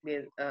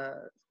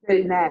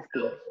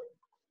nasty.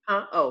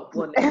 huh? Oh,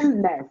 well,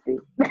 Nasty.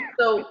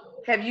 so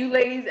have you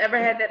ladies ever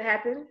had that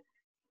happen?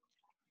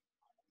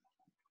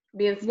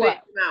 Being spit What?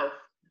 in the mouth.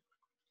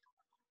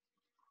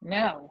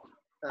 No,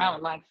 I Oh.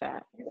 don't like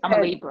that. I'm a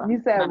Libra. You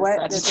said not a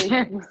what?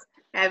 Sagittarius.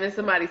 Having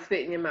somebody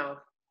spit in your mouth.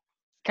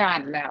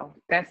 God, no.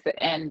 That's the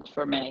end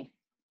for me.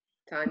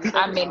 Tanya.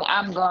 I mean,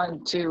 I'm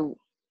going to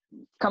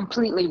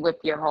completely whip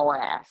your whole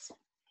ass.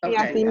 Can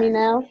y'all Okay. see me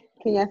now?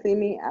 Can y'all see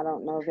me? I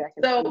don't know if y'all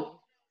can see.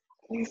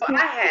 So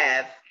I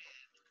have,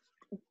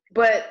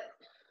 but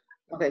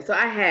okay, so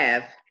I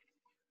have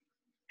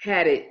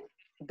had it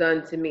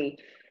done to me.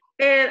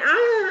 And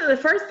the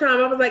first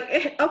time I was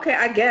like, okay,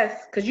 I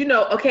guess. Because,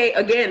 okay,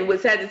 again,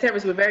 with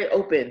Sagittarius, we're very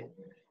open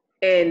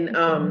and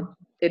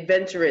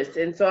adventurous.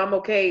 And so I'm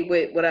okay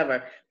with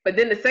whatever. But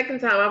then the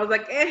second time I was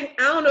like, I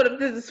don't know if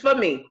this is for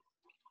me.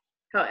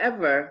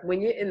 However,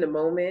 when you're in the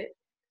moment,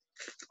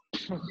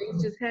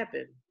 things just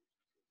happen.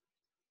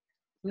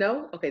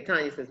 No? Okay,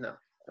 Tanya says no.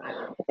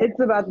 It's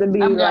about to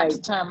be I'm going like.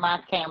 to turn my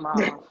camera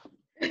off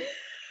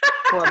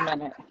for a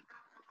minute.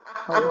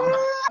 Hold on.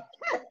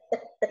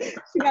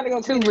 She gotta go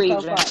Two clean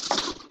herself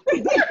reasons.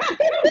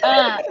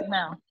 up.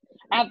 No.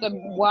 I have to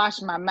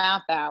wash my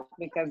mouth out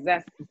because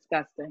that's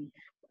disgusting.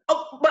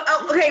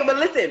 Okay, but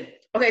listen.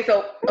 Okay,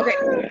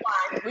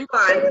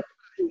 rewind.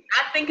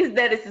 I think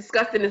that it's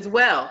disgusting as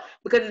well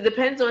because it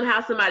depends on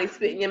how somebody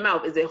spit in your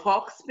mouth. Is it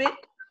hawk spit?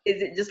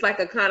 Is it just like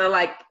a kind of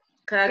like,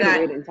 I got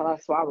wait until I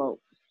swallow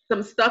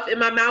some stuff in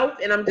my mouth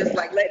and I'm just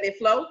like letting it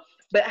flow?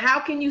 But how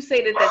can you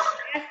say that that's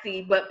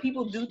nasty? But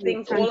people do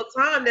things all the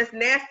time that's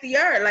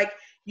nastier. Like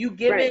you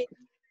give it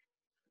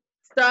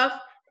stuff,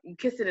 you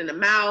kiss it in the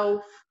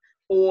mouth,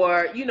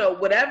 or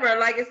whatever.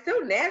 Like it's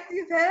still nasty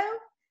as hell.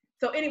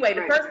 So anyway,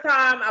 the first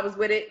time I was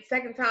with it.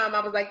 Second time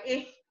I was like,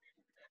 eh.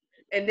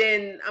 And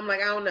then I'm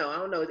like, I don't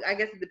know. I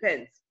guess it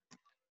depends.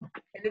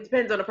 And it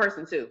depends on the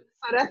person too.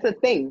 So that's the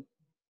thing.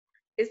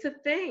 It's a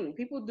thing.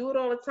 People do it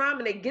all the time,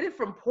 and they get it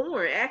from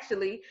porn,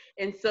 actually.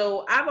 And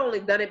so I've only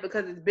done it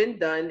because it's been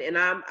done, and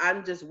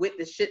I'm just with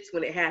the shits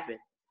when it happened.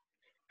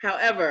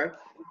 However,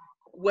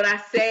 would I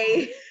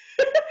say,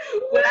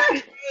 would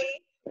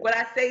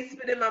I say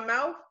spit in my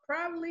mouth?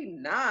 Probably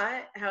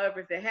not. However,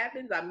 if it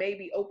happens, I may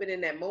be open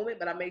in that moment,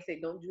 but I may say,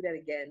 don't do that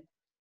again.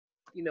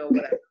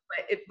 Whatever.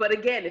 But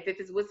again, if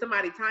it's with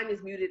somebody,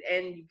 Tanya's muted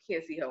and you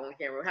can't see her on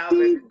camera.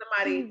 However, if it's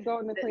somebody, She's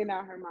going to clean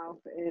out her mouth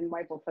and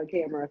wipe off her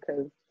camera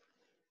because.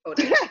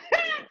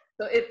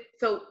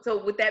 So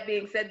with that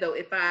being said, though,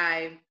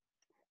 I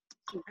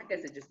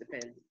guess it just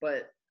depends.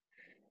 But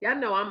y'all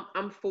know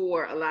I'm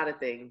for a lot of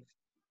things,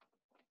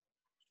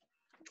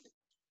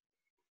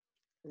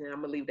 and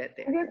I'm gonna leave that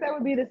there. I guess that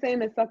would be the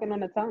same as sucking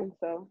on the tongue.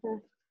 So.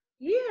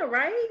 Yeah,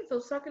 right. So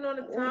sucking on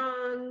the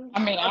tongue.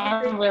 I mean,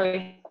 I don't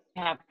really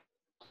have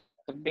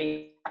to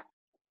be.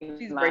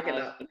 She's breaking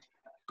up.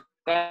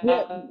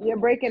 You're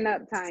breaking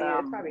up,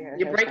 Tanya. It's probably her.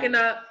 You're breaking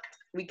up.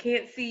 We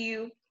can't see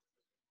you.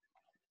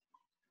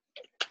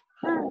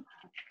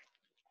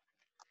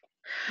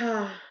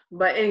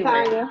 But anyway.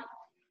 Tanya.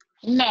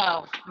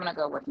 No, I'm gonna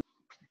go with.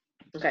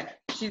 Okay,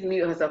 she's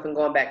muting herself and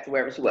going back to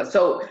wherever she was.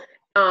 So,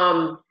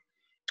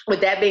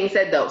 with that being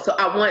said, though, so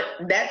I want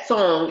that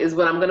song is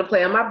what I'm gonna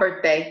play on my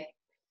birthday,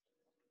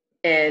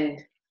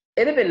 and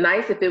it'd have been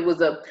nice if it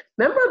was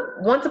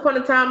remember once upon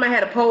a time I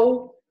had a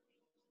pole.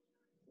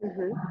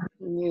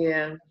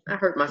 Yeah, I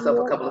hurt myself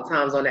a couple of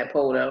times on that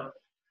pole though.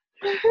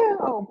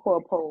 Oh,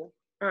 poor pole.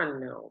 I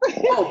know.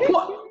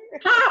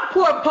 Oh,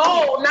 poor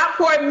pole, not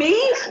poor me.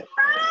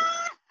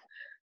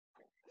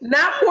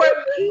 Not poor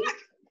me.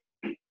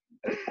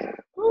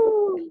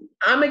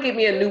 I'm gonna get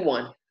me a new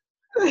one.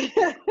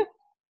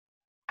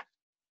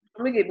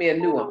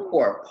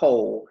 Poor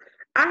pole.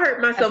 I hurt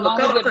myself as long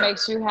a couple as it times.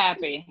 makes you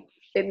happy.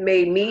 It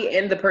made me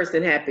and the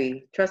person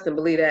happy. Trust and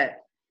believe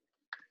that.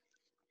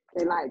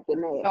 They like the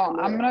name.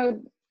 So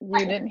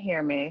you didn't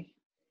hear me,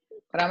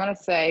 but I'm gonna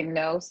say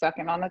no,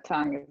 sucking on the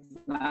tongue is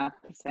not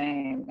the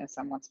same as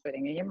someone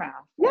spitting in your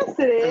mouth. Yes,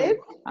 it is.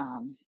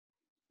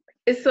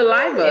 It's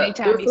saliva.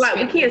 Anytime you spit,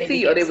 we can't see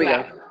you. Oh, there we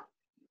go.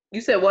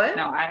 You said what?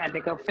 No, I had to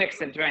go fix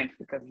a drink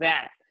because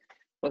that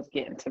was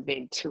getting to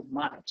be too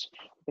much.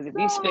 Because if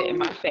you spit in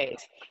my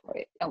face,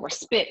 or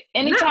spit,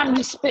 anytime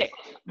you spit,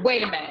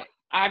 wait a minute,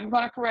 I'm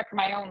going to correct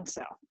my own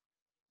self.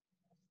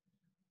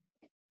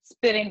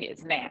 Spitting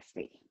is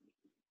nasty.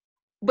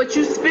 But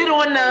you spit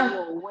on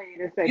the.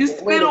 Wait a second. You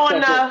spit on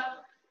the.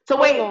 So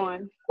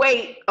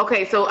wait.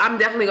 Okay, so I'm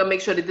definitely gonna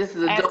make sure that this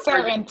is a at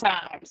certain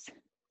times.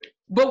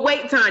 But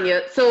wait,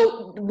 Tanya.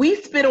 So we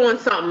spit on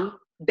something.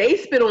 They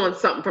spit on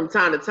something from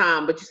time to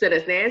time. But you said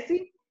that's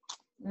nasty.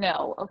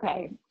 No.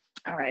 Okay.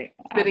 All right.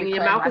 Spitting in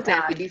your mouth is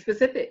nasty. Be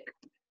specific.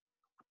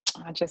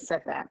 I just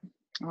said that.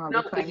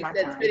 No, because you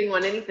said spitting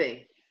on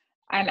anything.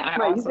 And I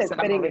also said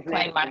I'm going to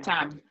reclaim my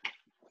time.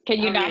 Can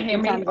you not hear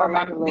me? Or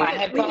my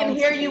headphones? We can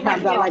hear you, but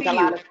we can't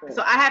see you.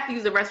 So I have to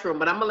use the restroom,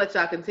 but I'm going to let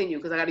y'all continue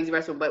because I got to use the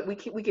restroom. But we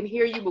can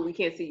hear you, but we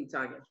can't see you,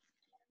 Tanya.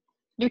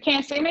 You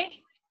can't see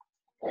me?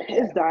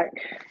 It's dark.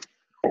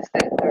 How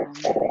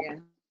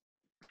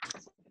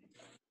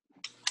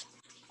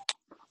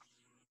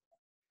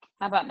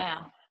about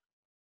now?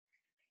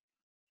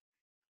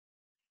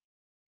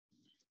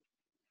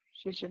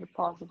 She should have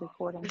paused the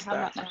recording. It's How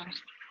dark. about now?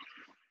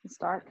 It's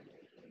dark.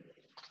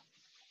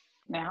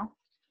 Now?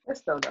 It's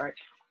still dark.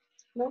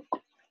 Nope.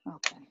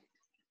 Okay.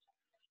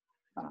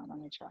 Hold on, let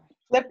me try.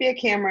 Flip your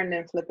camera and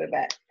then flip it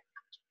back.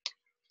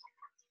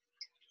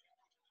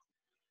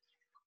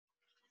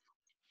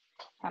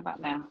 How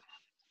about now?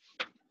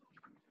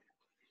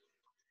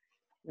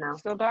 No,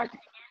 Still dark?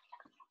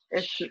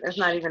 it's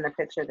not even a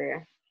picture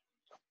there.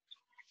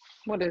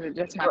 What is it?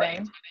 Just my Right.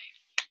 name?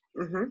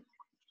 Mm-hmm.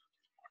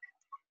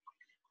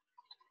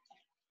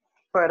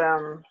 But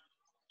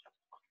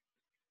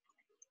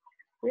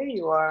there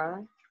you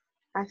are.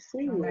 I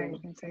see Oh, now you. you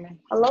can see me.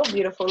 Hello,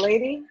 beautiful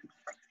lady.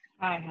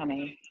 Hi,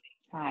 honey.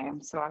 Hi,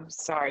 I'm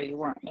sorry you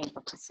weren't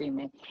able to see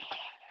me.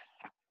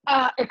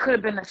 It could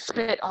have been a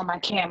spit on my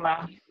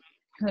camera.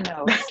 Who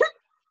knows?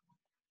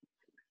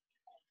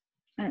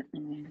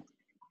 Mm-mm.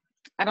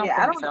 I don't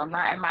think so.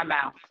 Not in my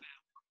mouth.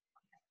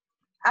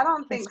 I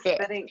don't think Spit.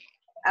 spitting.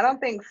 I don't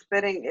think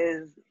spitting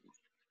is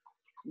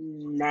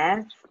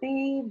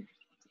nasty.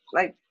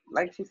 Like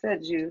she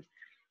said, you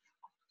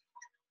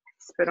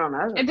spit on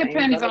other It things.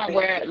 depends Other on things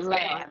where you it spit on.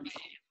 lands.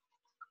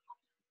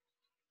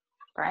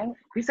 Right?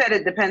 You said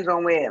it depends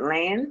on where it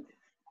lands.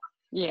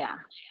 Yeah.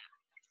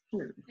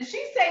 Did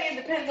she say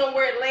it depends on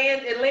where it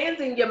lands? It lands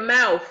in your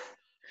mouth.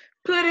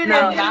 Put it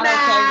No, in your not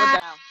okay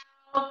with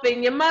mouth,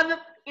 in your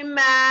motherfucking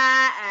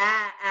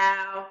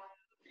mouth.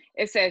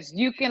 It says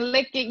you can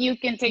lick it, you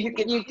can take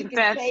it, you can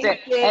test taste it,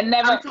 and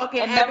never, I'm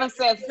talking it never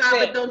says time,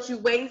 spit. but don't you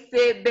waste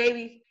it,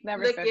 baby.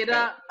 Never Lick says it spit.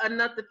 up,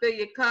 enough to fill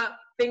your cup.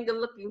 Finger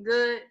looking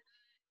good.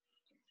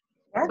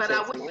 That's But I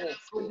just wish nasty.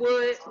 it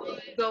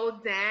would go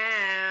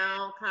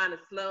down kind of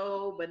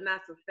slow, but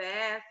not so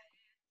fast.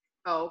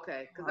 Oh,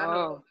 okay. Because I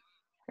know.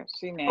 Oh,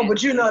 she Oh,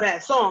 but you nasty. know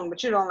that song,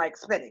 but you don't like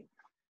spitting.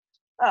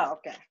 Oh,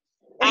 okay.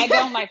 I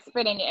don't like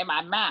spitting in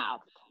my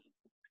mouth.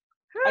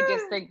 I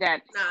just think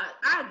that, Nah,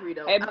 I agree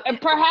though.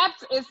 and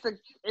perhaps it's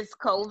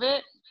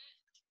COVID.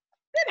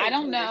 I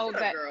don't COVID. know Shut up,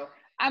 that. girl.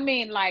 I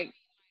mean, like,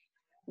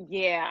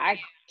 yeah, I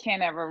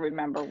can't ever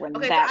remember when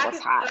Okay, that so was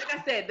hot. like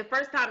I said, the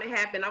first time it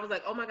happened, I was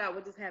like, oh my God,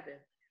 what just happened?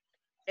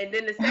 And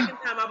then the second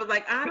time I was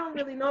like, I don't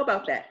really know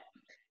about that.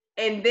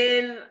 And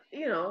then,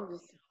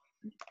 just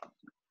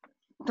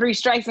 3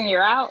 strikes and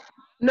you're out.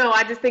 no,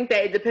 I just think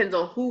that it depends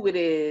on who it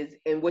is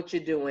and what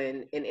you're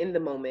doing and in the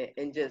moment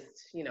and just,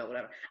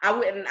 whatever.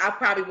 I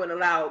probably wouldn't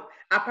allow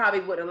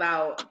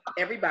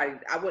everybody to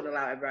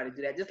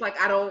do that. Just like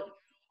I don't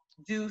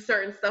do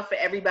certain stuff for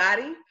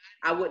everybody,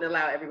 I wouldn't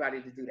allow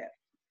everybody to do that.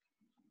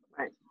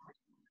 Right.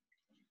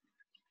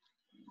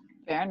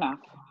 Fair enough.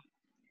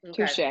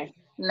 Okay. Touche.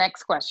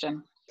 Next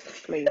question,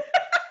 please.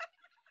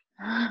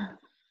 Now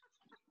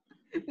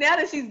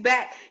that she's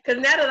back,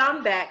 because now that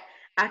I'm back,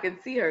 I can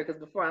see her, because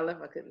before I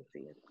left, I couldn't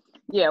see her.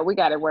 Yeah, we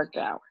got it worked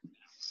out.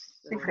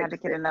 We I had to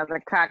get another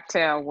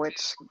cocktail,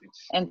 which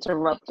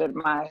interrupted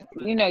my,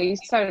 you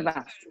started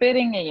about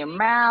spitting in your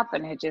mouth,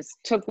 and it just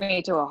took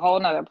me to a whole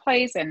nother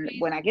place. And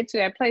when I get to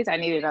that place, I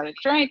need another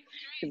drink,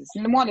 because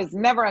one is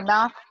never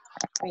enough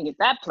when you get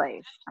that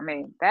place. I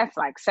mean, that's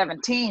like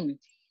 17.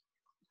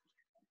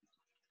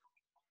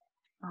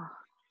 Oh,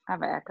 I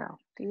have an echo.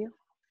 Do you?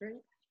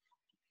 drink.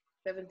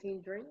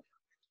 17 drinks?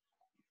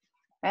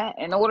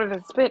 In order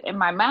to spit in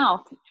my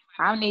mouth,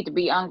 I need to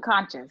be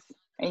unconscious,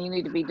 and you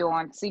need to be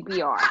doing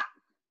CPR.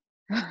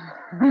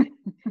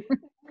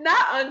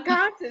 Not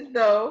unconscious,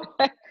 though.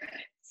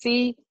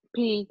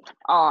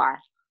 CPR.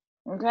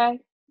 Okay?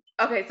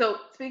 Okay, so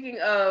speaking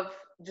of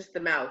just the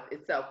mouth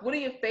itself, what are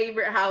your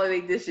favorite holiday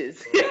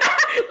dishes?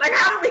 Like,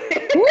 how do we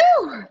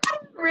Woo!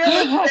 reel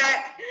us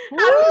back?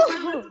 How do we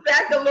reel us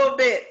back a little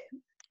bit?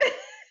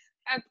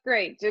 That's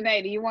great.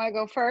 Janae, do you want to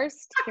go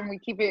first? Can we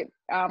keep it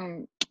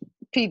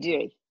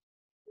PG?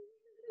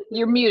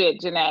 You're muted,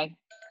 Janae.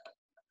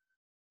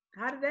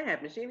 How did that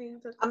happen? She didn't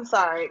even touch. I'm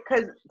sorry,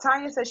 because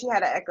Tanya said she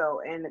had an echo,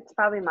 and it's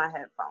probably my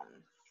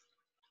headphones.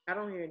 I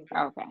don't hear anything.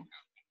 Okay.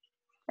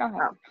 Go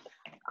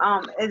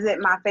ahead. Is it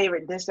my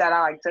favorite dish that I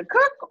like to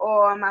cook,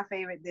 or my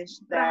favorite dish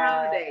that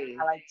holidays.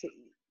 I like to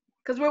eat?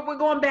 Because we're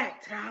going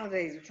back to the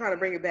holidays. We're trying to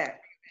bring it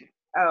back.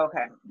 Oh,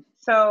 okay.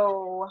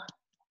 So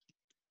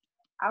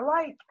I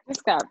like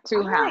It's got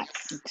too hot.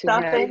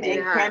 stuffing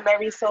and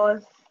cranberry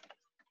sauce.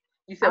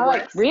 You said I what?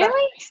 like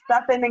Really?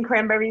 Stuffing and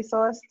cranberry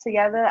sauce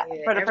together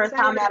for the first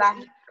time that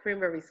I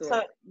cranberry sauce.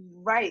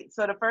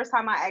 So the first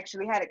time I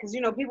actually had it, because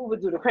people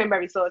would do the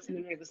cranberry sauce and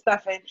then the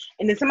stuffing,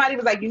 and then somebody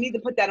was like, "You need to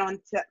put that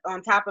on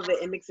top of it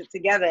and mix it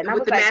together." And I was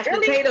with the like, mashed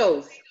really?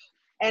 potatoes.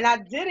 And I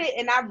did it,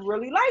 and I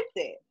really liked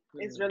it.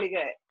 It's really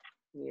good.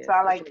 Yeah, so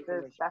I like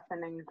the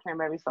stuffing and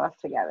cranberry sauce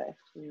together.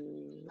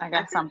 I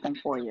got something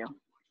for you.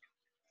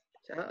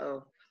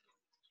 Uh-oh.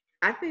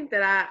 I think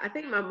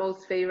my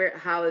most favorite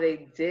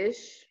holiday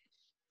dish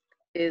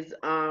is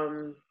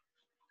a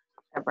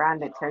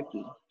branded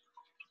turkey.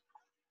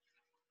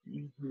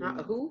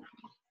 who?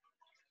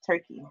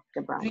 turkey.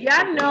 The brown. Do y'all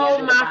turkey. know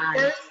The my vine.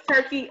 first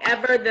turkey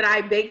ever that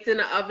I baked in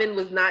the oven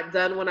was not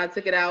done when I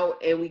took it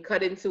out, and we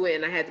cut into it,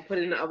 and I had to put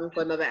it in the oven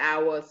for another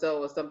hour or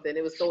so or something.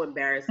 It was so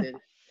embarrassing.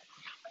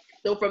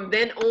 So from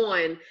then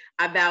on,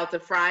 I vowed to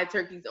fry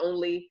turkeys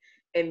only.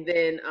 And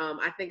then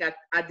I think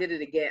I did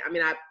it again. I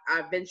mean, I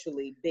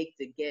eventually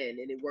baked again,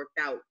 and it worked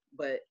out.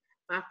 But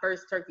my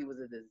first turkey was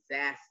a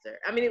disaster.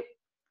 I mean,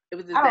 it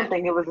was a disaster. I don't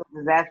think it was a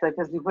disaster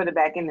because we put it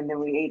back in and then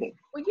we ate it.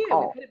 Well, yeah,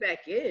 we put it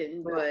back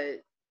in,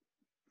 but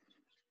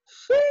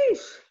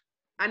sheesh.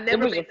 I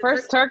never It was your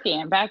first turkey,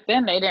 and back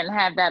then they didn't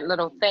have that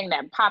little thing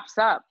that pops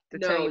up to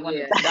tell you when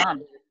it's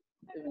done.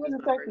 It was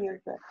my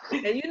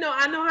first. And you know,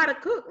 I know how to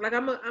cook. Like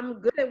I'm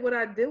good at what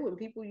I do, and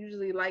people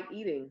usually like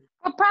eating.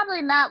 Well,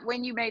 probably not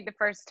when you made the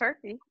first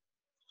turkey.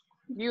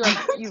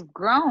 You've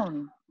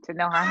grown to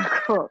know how to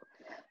cook.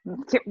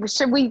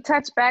 Should we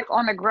touch back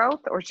on the growth,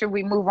 or should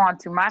we move on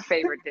to my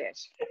favorite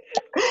dish?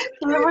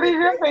 What is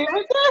your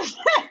favorite dish?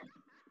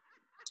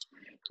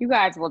 You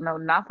guys will know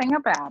nothing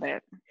about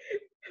it.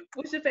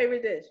 What's your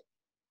favorite dish?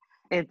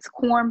 It's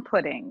corn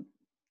pudding,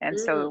 and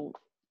so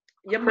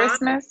your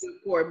Christmas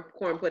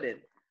corn pudding.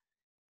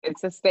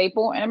 It's a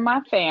staple in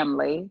my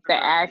family, the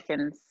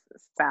Atkins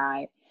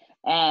side,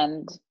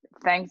 and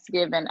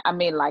Thanksgiving. I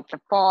mean, like the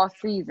fall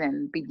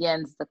season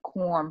begins the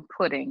corn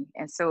pudding,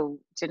 and so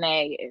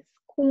Janae is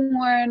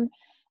corn.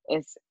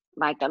 It's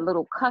like a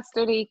little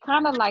custardy,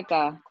 kind of like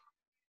a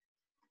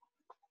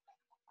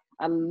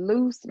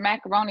loose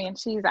macaroni and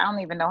cheese. I don't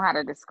even know how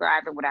to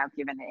describe it without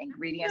giving the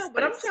ingredients. No,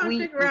 but I'm trying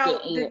to figure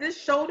out, did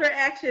this shoulder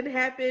action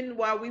happen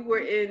while we were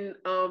in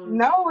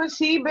No,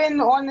 she been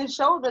on the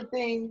shoulder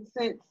thing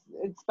since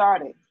it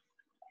started.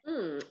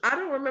 I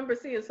don't remember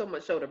seeing so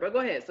much shoulder, but go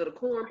ahead. So the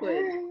corn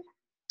pudding.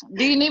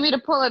 Do you need me to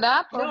pull it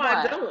up? No,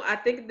 I don't. I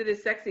think that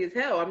it's sexy as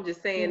hell. I'm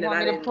just saying that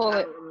I didn't pull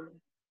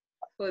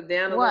it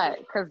down a what?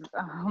 Because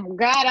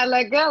God, I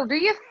let go. Do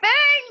your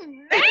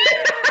thing.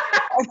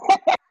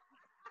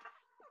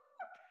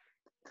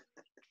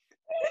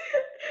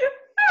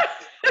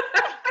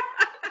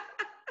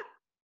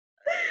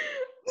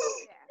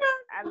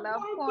 I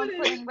love corn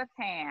pudding with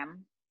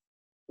ham.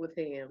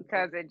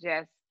 Because it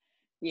just,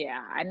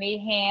 I need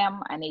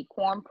ham, I need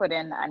corn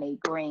pudding, I need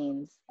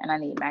greens, and I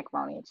need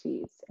macaroni and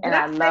cheese. And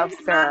I love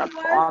syrup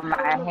on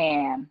my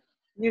ham.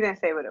 You didn't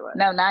say what it was.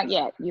 No, not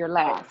yet. You're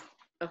last.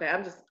 Okay,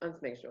 I'm just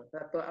making sure.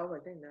 I was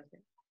like, dang, that's it.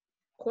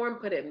 Corn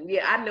pudding.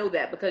 Yeah, I know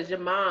that because your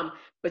mom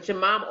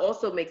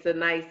also makes a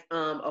nice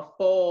a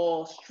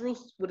fall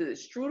what is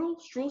it?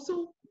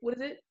 Streusel? What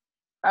is it?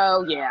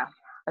 Oh yeah.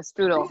 A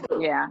strudel.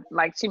 Yeah.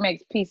 Like she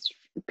makes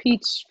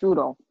peach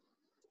strudel.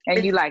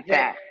 And you like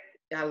that.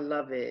 I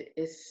love it.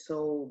 It's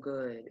so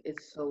good.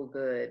 It's so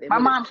good. My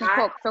mom can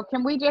cook. So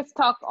can we just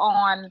talk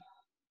on,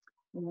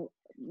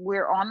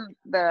 we're on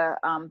the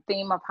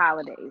theme of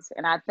holidays.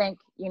 And I think,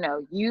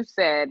 you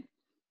said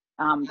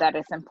that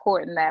it's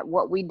important that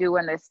what we do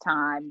in this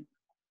time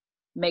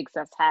makes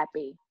us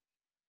happy.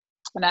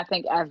 And I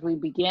think as we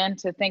begin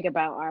to think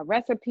about our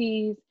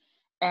recipes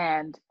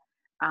and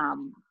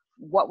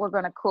what we're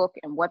going to cook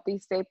and what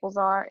these staples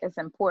are, it's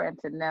important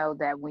to know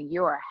that when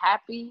you are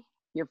happy,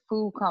 your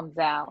food comes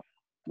out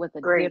with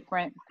a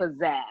different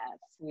pizzazz.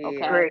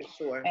 Okay.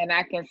 Sure. And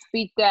I can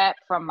speak that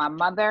from my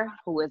mother,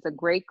 who is a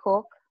great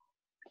cook.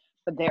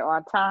 But there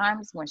are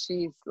times when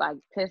she's like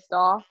pissed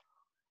off.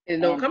 It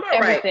don't come out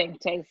everything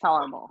tastes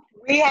horrible.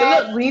 We've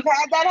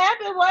had that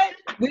happen. What?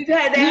 We've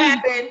had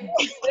that happen.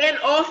 And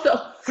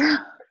also,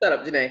 shut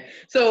up, Janae.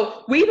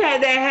 So we've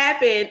had that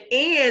happen.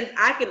 And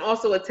I can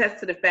also attest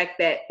to the fact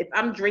that if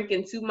I'm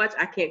drinking too much,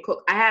 I can't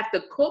cook. I have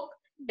to cook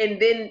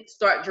and then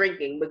start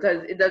drinking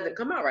because it doesn't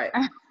come out right.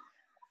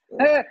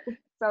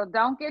 So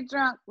don't get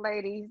drunk,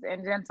 ladies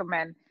and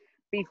gentlemen,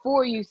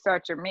 before you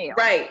start your meal.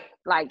 Right.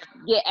 Like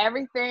get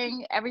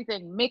everything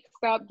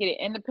mixed up, get it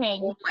in the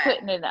pan, you put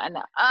it in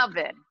the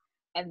oven,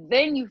 and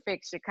then you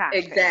fix your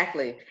cocktail.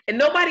 Exactly. And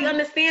nobody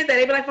understands that.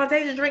 They be like,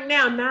 Fantasia, drink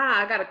now. Nah,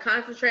 I gotta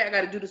concentrate. I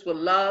gotta do this with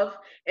love.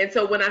 And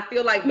so when I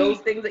feel like those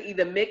things are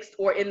either mixed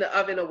or in the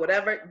oven or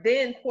whatever,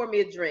 then pour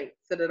me a drink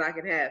so that I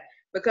can have.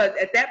 Because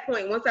at that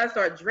point, once I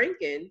start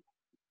drinking,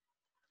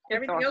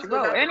 everything else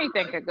goes out.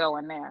 Anything could go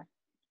in there.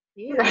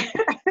 Yeah.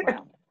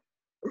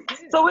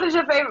 So what is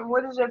your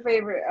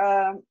favorite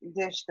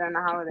dish during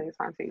the holidays,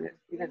 Fantasia?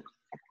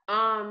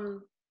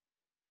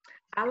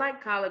 I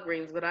like collard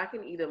greens, but I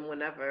can eat them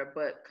whenever.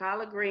 But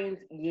collard greens,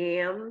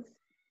 yams,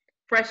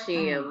 fresh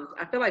yams.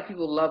 I feel like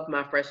people love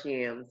my fresh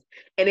yams.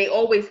 And they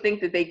always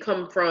think that they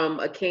come from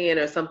a can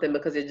or something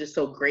because they're just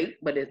so great,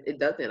 but it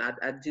doesn't.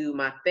 I do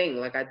my thing.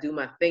 Like I do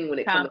my thing when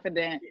it comes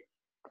to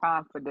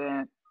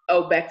Confident.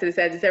 Oh, back to the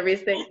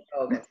Sagittarius thing?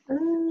 Oh, okay.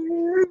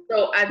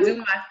 So I do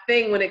my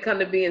thing when it comes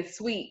to being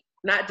sweet.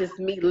 Not just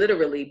me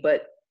literally,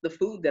 but the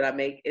food that I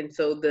make. And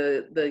so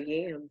the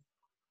yams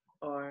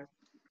are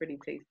pretty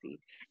tasty.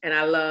 And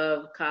I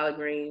love collard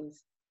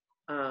greens.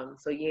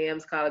 So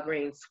yams, collard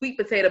greens, sweet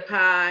potato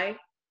pie.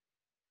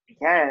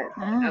 Yeah.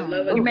 I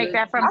love it. You make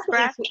that from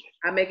scratch?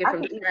 I make it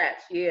from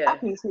scratch, yeah. I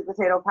can eat sweet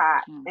potato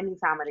pie any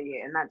time of the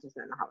year and not just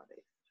in the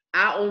holidays.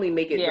 I only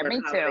make it Yeah, during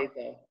me the holidays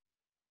too. though.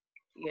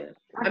 Yeah.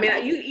 I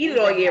mean, you eat it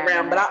all year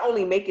round, but I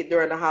only make it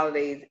during the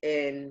holidays.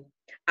 And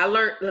I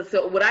learned,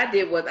 so what I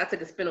did was I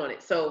took a spin on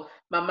it. So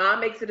my mom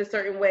makes it a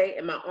certain way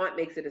and my aunt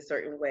makes it a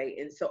certain way.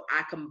 And so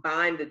I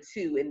combine the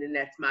two and then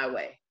that's my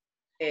way.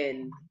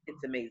 And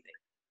it's amazing.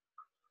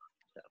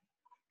 So,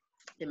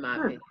 in my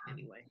opinion,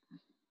 anyway.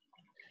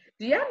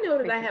 Do y'all know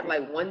that I have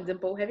like one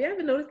dimple? Have you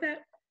ever noticed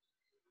that?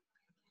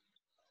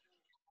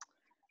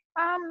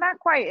 Not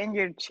quite. In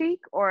your cheek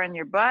or in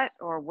your butt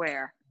or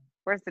where?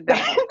 Where's the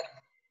dimple?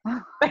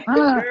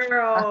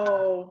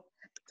 Girl.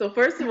 So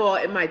first of all,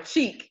 in my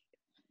cheek,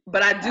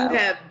 but I do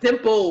have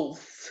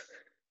dimples.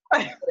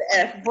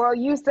 Well,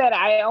 you said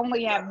I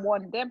only have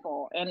one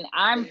dimple, and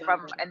I'm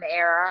from an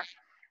era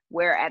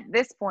where at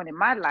this point in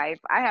my life,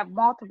 I have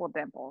multiple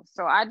dimples.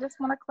 So I just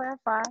want to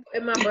clarify.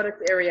 In my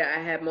buttocks area, I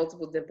have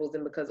multiple dimples,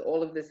 and because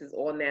all of this is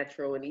all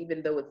natural, and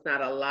even though it's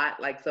not a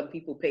lot, like some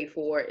people pay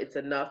for, it's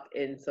enough.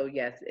 And so,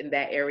 yes, in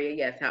that area,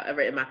 yes.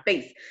 However, in my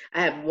face,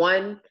 I have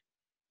one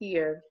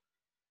here,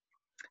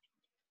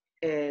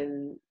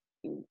 and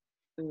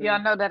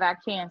y'all know that I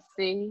can't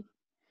see,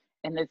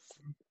 and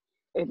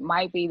it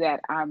might be that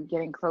I'm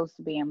getting close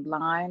to being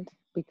blind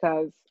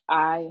because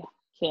I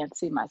can't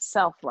see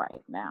myself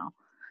right now.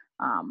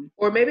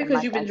 Or maybe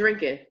because you've been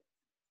drinking.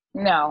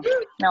 No,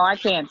 I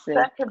can't see.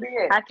 That could be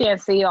it. I can't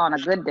see on a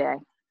good day.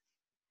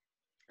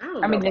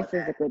 I mean, this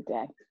is a good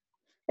day.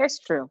 It's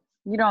true.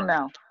 You don't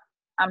know.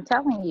 I'm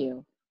telling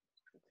you.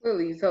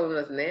 Clearly, you're telling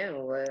us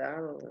now, but I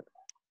don't know.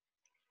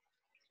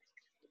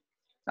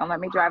 Don't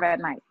let me drive at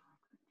night.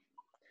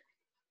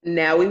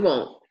 Now we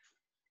won't.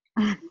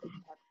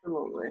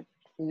 Absolutely.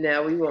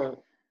 Now we won't.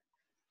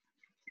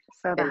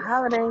 So the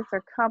holidays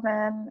are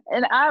coming.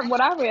 And what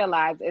I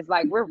realize is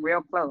like we're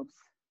real close.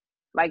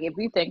 Like if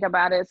you think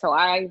about it, so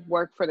I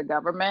work for the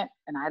government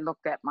and I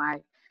looked at my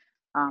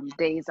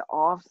days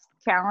off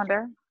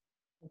calendar,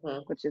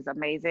 which is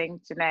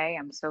amazing. Janae,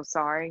 I'm so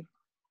sorry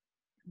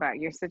about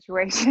your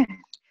situation.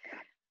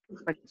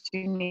 But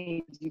you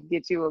need to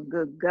get you a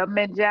good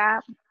government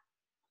job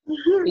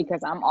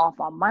because I'm off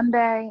on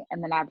Monday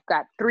and then I've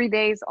got 3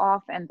 days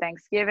off in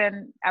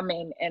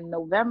in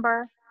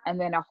November, and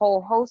then a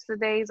whole host of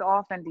days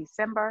off in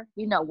December,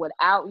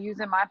 without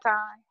using my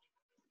time.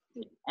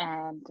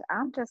 And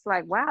I'm just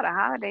like, wow, the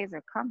holidays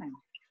are coming.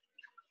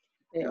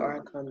 They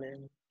are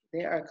coming.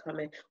 They are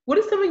coming. What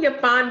are some of your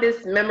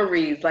fondest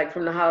memories, like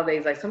from the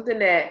holidays? Like something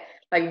that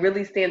like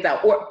really stands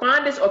out, or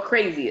fondest or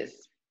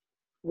craziest?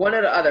 One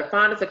or the other,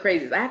 fondest or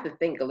craziest? I have to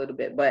think a little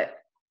bit, but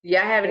do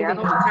y'all have anything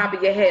on the top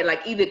of your head,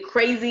 like either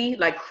crazy,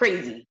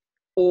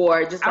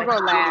 or just like? I'll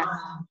go last.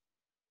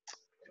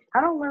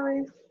 I don't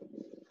really.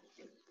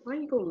 Why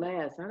you go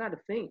last? I gotta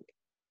think.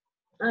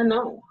 I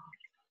know.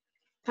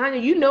 Tanya,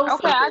 you know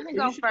something. Okay, I can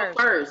go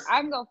first.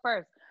 I can go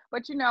first.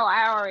 But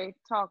I already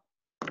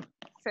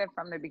said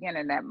from the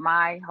beginning that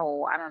I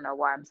don't know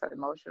why I'm so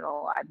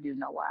emotional. I do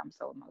know why I'm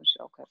so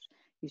emotional because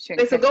you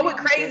shouldn't. Okay, so go with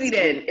crazy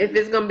then, if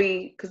it's gonna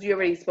be, because you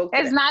already spoke to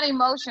It's not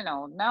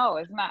emotional. No,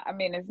 it's not. I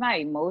mean, it's not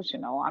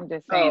emotional. I'm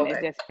just saying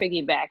it just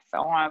piggybacks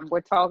on. We're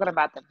talking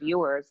about the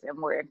viewers and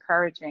we're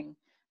encouraging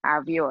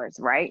our viewers,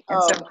 right?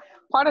 And so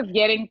part of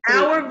getting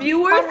our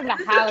viewers, part of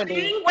the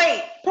holiday.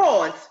 Wait,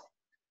 pause.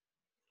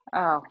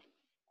 Oh.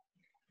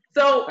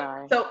 So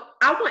sorry. So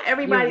I want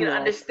everybody to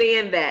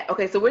understand that.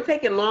 Okay, so we're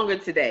taking longer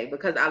today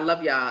because I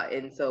love y'all,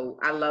 and so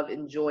I love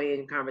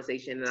enjoying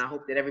conversation, and I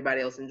hope that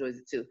everybody else enjoys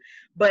it too.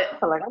 But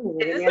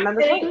is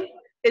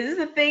this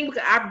a thing?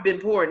 Because I've been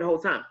pouring the whole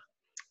time.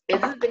 Is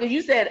this because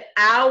you said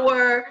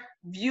our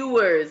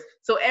viewers?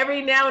 So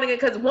every now and again,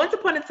 because once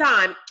upon a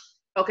time,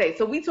 okay,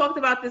 so we talked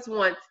about this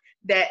once,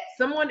 that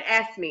someone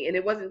asked me, and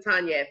it wasn't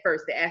Tanya at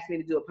first, they asked me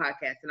to do a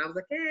podcast, and I was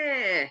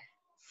like,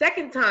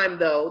 Second time,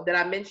 though, that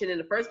I mentioned in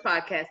the first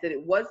podcast that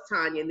it was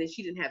Tanya, and then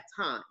she didn't have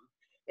time.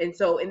 And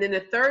then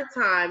the third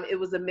time, it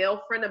was a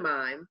male friend of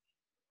mine,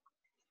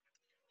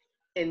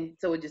 and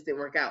so it just didn't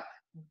work out.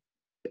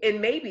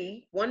 And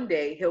maybe one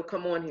day he'll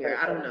come on here.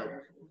 I don't know.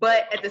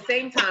 But at the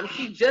same time,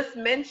 she just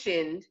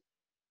mentioned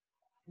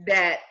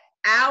that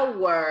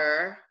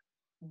our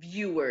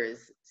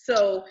viewers.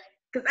 So,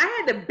 because I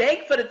had to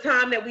beg for the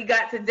time that we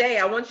got today.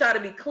 I want y'all to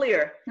be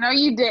clear. No,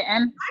 you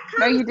didn't.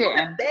 No, you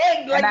didn't.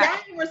 Begged, like y'all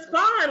didn't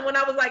respond when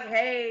I was like,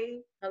 "Hey,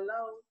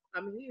 hello,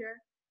 I'm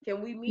here.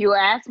 Can we meet?" You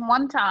asked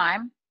one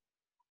time,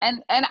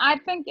 and I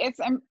think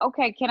it's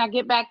okay. Can I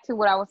get back to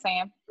what I was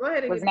saying? Go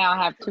ahead. Because now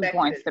I have 2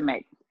 points to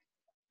make.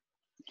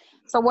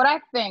 So what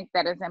I think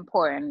that is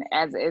important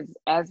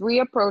as we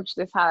approach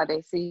this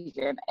holiday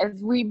season,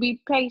 is we be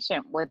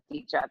patient with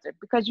each other,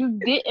 because you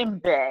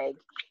didn't beg.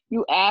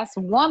 You asked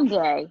one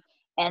day,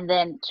 and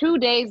then 2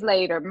 days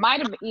later,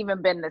 might have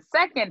even been the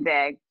second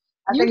day,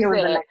 you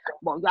said,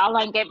 well, y'all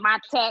ain't get my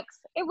text.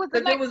 It was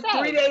the next day,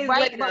 3 days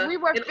right? later, but we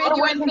were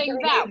figuring things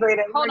out.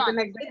 Hold on,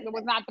 it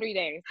was not 3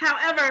 days.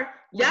 However,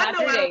 y'all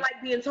know I don't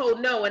like being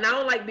told no, and I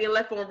don't like being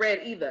left on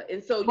red either.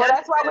 And so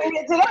that's why we're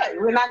here today.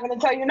 We're not going to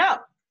tell you no.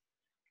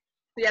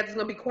 So y'all just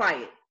going to be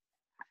quiet.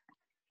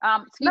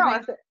 Excuse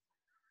me.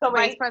 So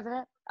Vice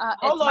President,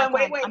 hold on,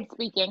 wait. I'm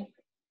speaking.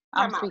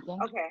 I'm Time out. speaking.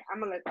 Okay, I'm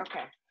gonna let.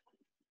 Okay.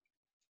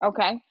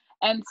 Okay.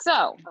 And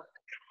so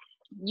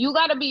you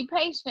got to be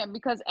patient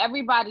because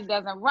everybody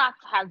doesn't rock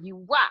how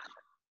you rock,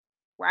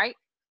 right?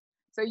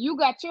 So you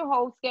got your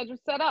whole schedule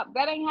set up.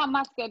 That ain't how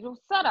my schedule's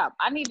set up.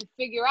 I need to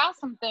figure out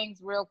some things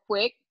real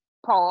quick.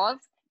 Pause.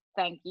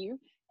 Thank you.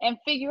 And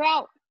figure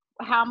out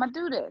how I'm going to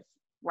do this,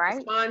 right?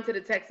 Respond to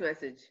the text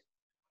message.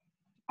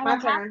 I My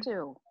don't have turn.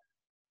 to.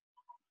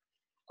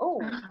 Oh,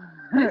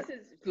 This is,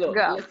 look,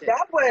 Go. listen.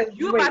 that was.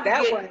 You Wait, about to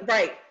that get, was.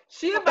 right.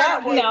 She That about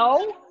to was- get.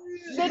 No.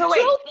 The So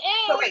wait, truth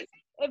so is, wait.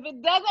 if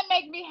it doesn't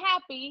make me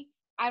happy,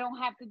 I don't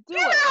have to do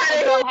Get it. outta And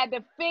so here. I had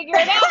to figure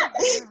it out.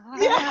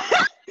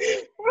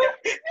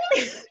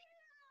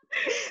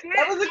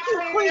 That was a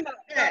cute cleanup.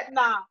 Yeah.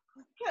 Nah.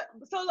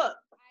 So look.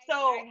 So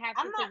I have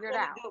to I'm not figure it really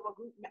out. good with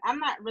group. I'm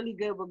not really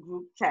good with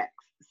group text.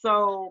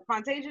 So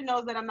Fantasia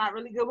knows that I'm not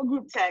really good with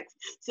group text.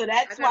 So I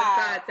that's got a why.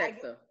 side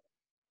text her.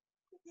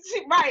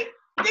 Right.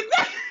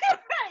 Exactly.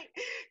 Right.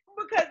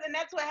 Because and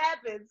that's what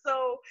happened.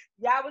 So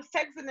y'all was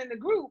texting in the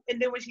group,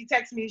 and then when she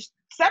texted me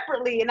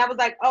separately, and I was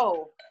like,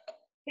 "Oh,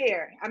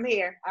 here, I'm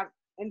here. I'm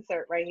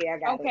insert right here. I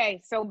got it."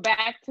 Okay, so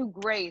back to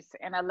Grace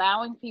and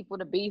allowing people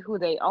to be who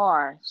they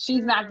are.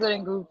 She's not good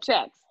in group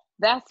checks.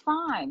 That's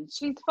fine.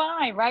 She's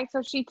fine, right?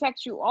 So she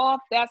texts you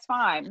off. That's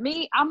fine.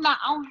 Me, I'm not.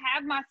 I don't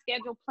have my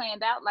schedule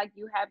planned out like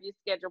you have your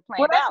schedule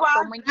planned that's out. why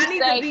So when you I need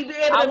say to be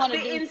able I to want to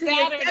fit do into your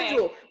Saturday,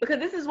 schedule because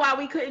this is why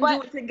we couldn't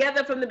do it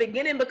together from the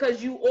beginning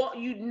because you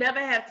never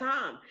have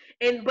time.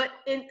 And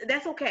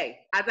that's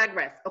okay. I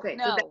digress. Okay,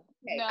 so that's no,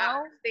 okay. I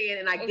no, understand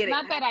and I it's get it.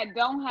 not that I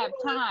don't have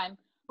time,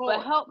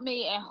 but help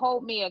me and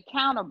hold me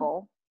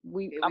accountable.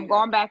 I'm go.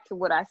 going back to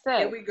what I Here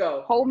said. we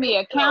go. Hold me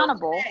Here we go.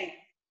 accountable. Hey.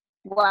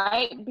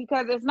 Right?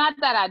 Because it's not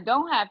that I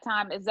don't have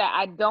time, it's that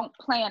I don't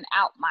plan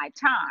out my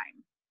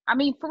time. I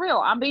mean, for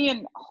real, I'm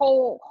being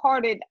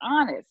wholehearted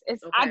honest.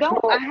 It's I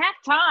Okay. have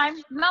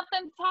time.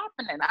 Nothing's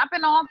happening. I've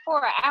been on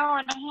for an hour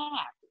and a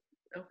half.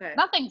 Okay.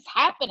 Nothing's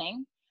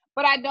happening,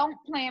 but I don't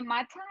plan my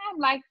time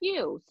like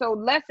you. So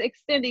let's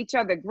extend each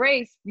other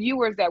grace,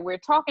 viewers that we're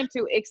talking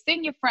to,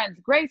 extend your friends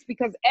grace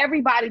because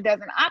everybody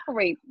doesn't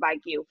operate like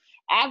you.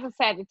 As a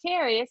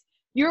Sagittarius,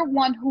 you're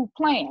one who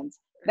plans.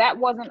 That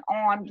wasn't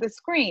on the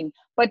screen,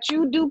 but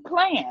you do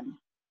plan.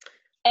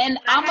 And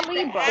I'm a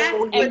Libra,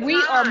 and we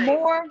are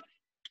more.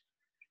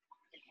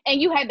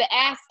 And you had to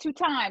ask 2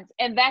 times,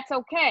 and that's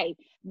okay.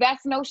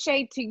 That's no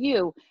shade to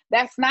you.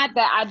 That's not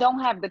that I don't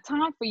have the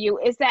time for you.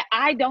 It's that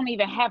I don't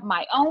even have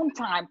my own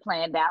time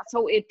planned out.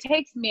 So it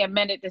takes me a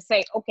minute to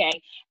say, okay,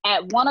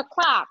 at 1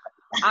 o'clock,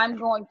 I'm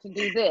going to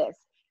do this.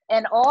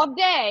 And all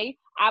day,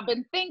 I've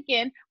been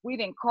thinking, we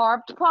done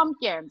carved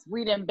pumpkins,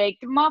 we done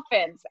baked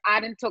muffins, I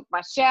done took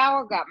my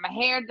shower, got my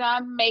hair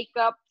done,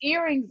 makeup,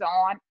 earrings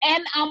on,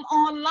 and I'm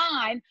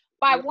online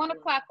by 1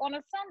 o'clock on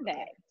a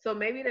Sunday. So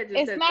maybe that just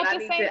It's says not that I the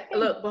need same to thing.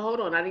 look, but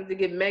hold on, I need to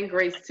give men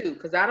grace too,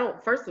 because I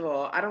don't. First of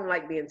all, I don't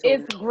like being told.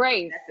 It's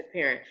grace. That's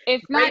apparent.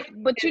 It's Grace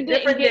not, but you is didn't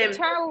different get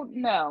than- told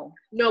no.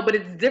 No, but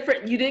it's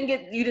different. You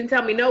didn't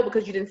tell me no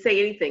because you didn't say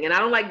anything, and I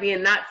don't like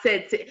being not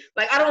said.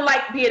 Like I don't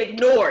like being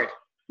ignored.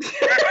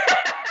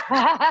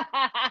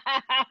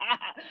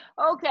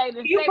 Okay,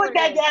 then You say put what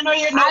that it is. down on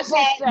your I should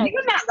notepad. say.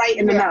 You're not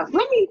writing Yeah. enough.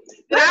 Let me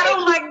I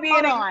don't like being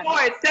Hold on.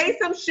 ignored. Say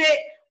some shit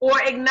or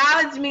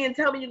acknowledge me and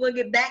tell me you're gonna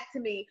get back to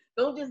me.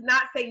 Don't just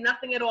not say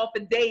nothing at all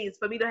for days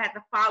for me to have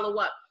to follow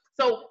up.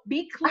 So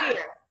be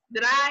clear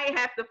that I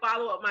have to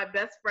follow up my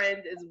best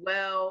friends as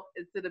well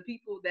as to the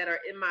people that are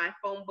in my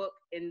phone book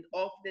and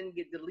often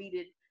get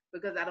deleted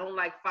because I don't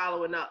like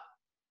following up.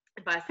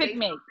 If I say Pick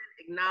me. something,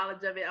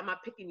 acknowledge of it. I'm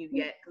not picking you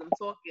yet because I'm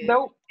talking.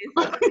 Nope.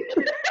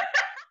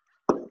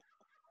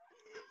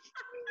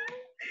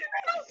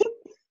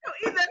 So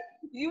either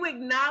you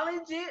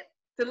acknowledge it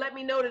to let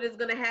me know that it's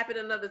gonna happen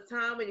another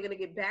time and you're gonna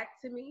get back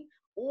to me,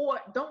 or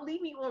don't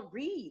leave me on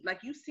read. Like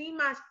you see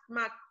my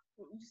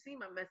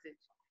message,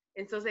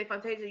 and so say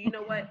Fantasia, you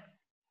know what?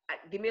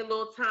 Give me a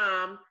little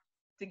time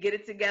to get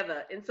it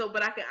together. And so,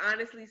 but I can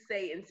honestly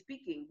say in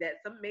speaking that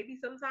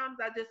sometimes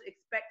I just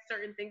expect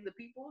certain things of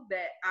people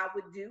that I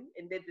would do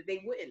and that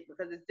they wouldn't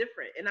because it's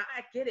different. And I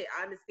get it.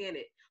 I understand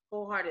it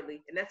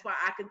wholeheartedly. And that's why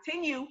I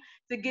continue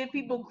to give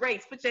people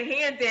grace. Put your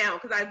hand down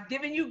because I've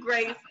given you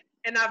grace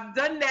and I've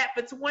done that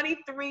for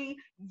 23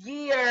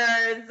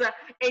 years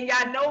and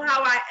y'all know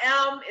how I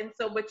am. And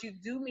so, but you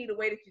do me the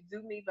way that you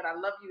do me, but I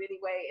love you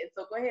anyway. And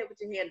so go ahead with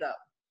your hand up.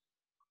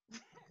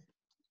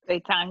 Say,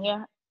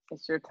 Tanya,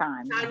 it's your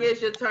time. Tanya,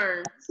 it's your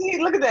turn. see.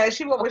 Look at that.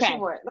 She want what Okay. she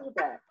want. Look at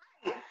that.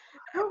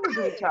 What we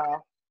do,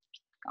 y'all?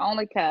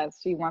 Only because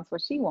she wants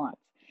what she wants.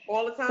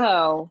 All the time.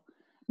 So,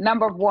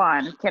 number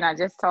one, can I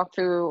just talk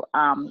to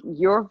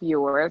your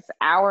viewers,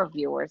 our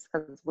viewers,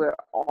 because we're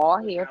all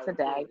here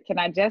today. Can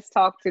I just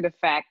talk to the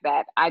fact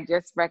that I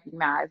just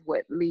recognized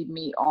what leave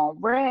me on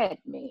red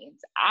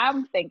means?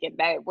 I'm thinking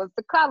that it was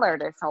the color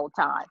this whole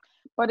time,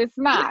 but it's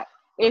not.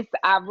 It's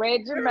I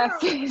read your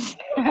message.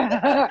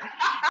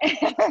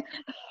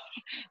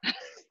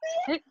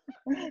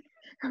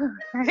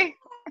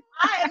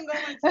 I am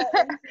going to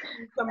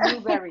eat some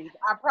blueberries.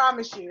 I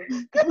promise you.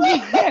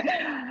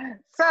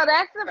 So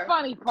that's the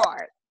funny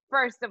part.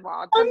 First of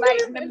all, to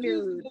lighten the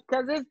mood,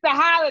 because it's the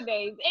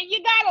holidays, and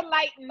you gotta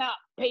lighten up,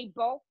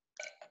 people.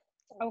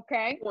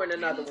 Okay. Pouring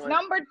another one.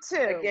 Number 2.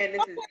 Again,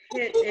 this is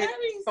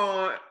Hit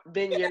Farm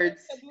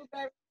Vineyards.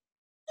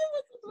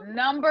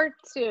 Number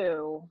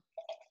 2.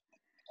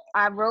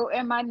 I wrote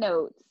in my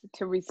notes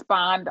to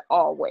respond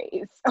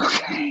always.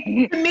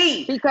 Okay. To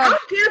me, because I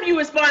don't care if you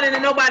responding to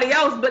nobody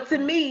else, but to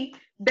me,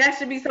 that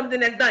should be something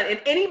that's done.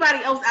 And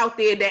anybody else out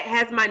there that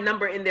has my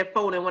number in their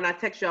phone, and when I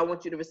text you, I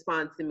want you to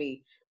respond to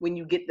me when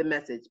you get the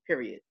message,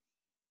 period.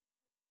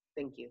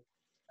 Thank you.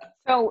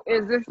 So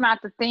is this not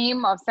the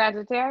theme of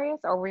Sagittarius?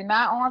 Are we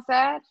not on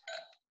Sag?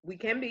 We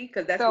can be,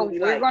 because that's so what we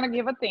we're like. going to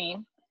give a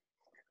theme.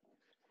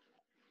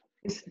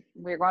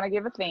 We're going to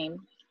give a theme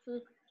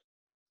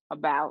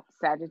about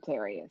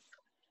Sagittarius.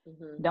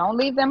 Mm-hmm. Don't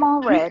leave them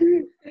on red.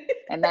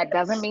 And that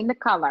doesn't mean the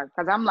color.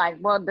 Because I'm like,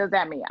 well, does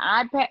that mean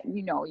iPad?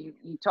 You know,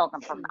 you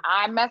talking from the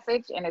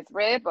iMessage and it's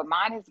red, but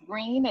mine is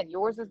green and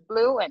yours is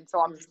blue. And so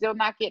I'm still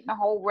not getting the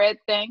whole red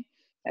thing.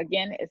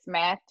 Again, it's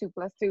math. 2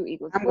 + 2 =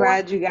 4. I'm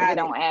glad you got it. It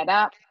don't add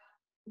up.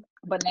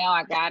 But now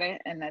I got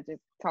it. And that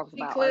just talks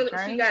about our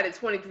journey. She got it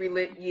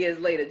 23 years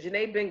later.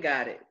 Janae Ben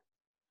got it.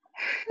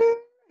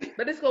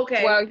 But it's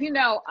okay. Well, you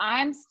know,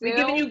 I'm still we're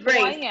giving you grace.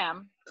 who I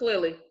am.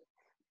 Clearly.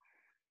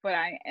 But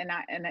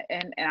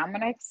I'm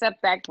gonna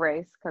accept that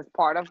grace, because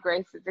part of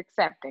grace is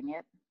accepting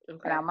it.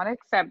 Okay. And I'm gonna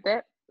accept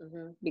it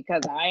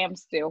because I am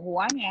still who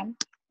I am.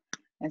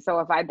 And so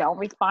if I don't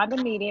respond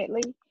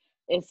immediately,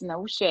 it's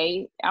no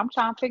shade. I'm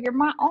trying to figure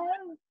my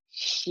own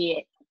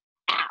shit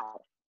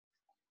out.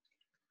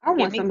 I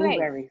want some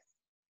blueberries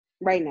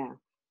right now.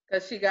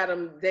 Because she got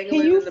them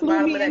dangling Can you in the bottom flew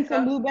of me that in some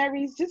cup?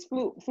 blueberries? Just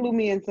flew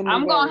me in some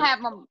blueberries. I'm gonna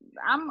have them.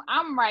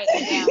 I'm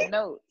writing down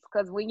notes,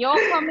 because when y'all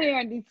come here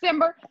in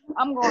December,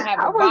 I'm gonna have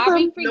a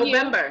Bobby for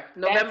November.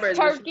 you. November is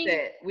turkey. what she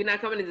said. We're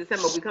not coming in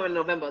December. We're coming in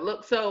November.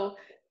 Look, so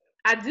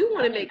I do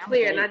want to make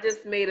clear, and I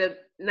just made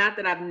not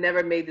that I've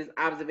never made this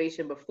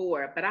observation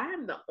before, but I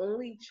am the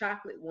only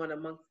chocolate one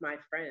amongst my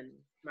friends,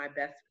 my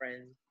best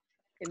friends.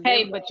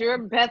 Hey, but your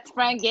best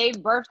friend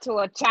gave birth to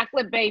a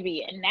chocolate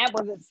baby, and that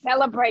was a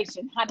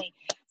celebration, honey.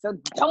 So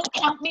don't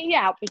count me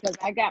out, because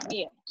I got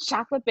me a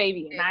chocolate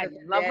baby, and I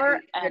love her.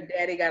 Her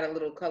daddy got a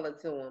little color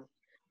to him,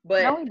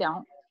 but no, he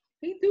don't.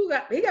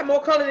 He got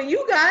more color than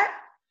you got.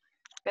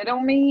 That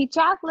don't mean he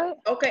chocolate.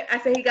 Okay, I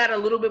said he got a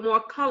little bit more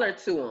color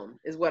to him,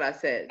 is what I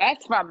said.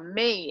 That's from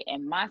me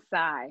and my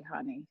side,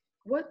 honey.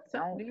 What?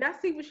 Do y'all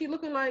see what she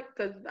looking like?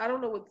 Because I don't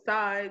know what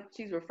side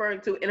she's referring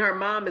to, and her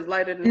mom is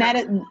lighter than her.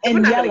 And we're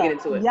not yellow. gonna get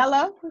into it.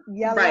 Yellow.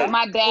 Right.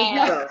 My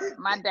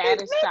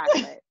dad is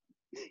chocolate.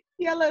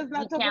 Yellow is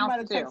not talking about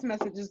a text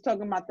message, it's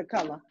talking about the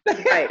color.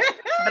 Right.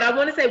 But I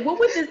want to say, what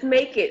would this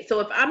make it?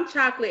 So if I'm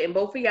chocolate and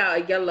both of y'all are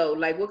yellow,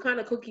 like what kind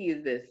of cookie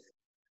is this?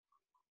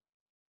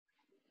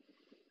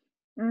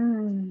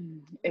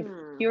 If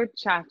you're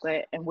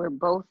chocolate and we're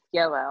both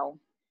yellow.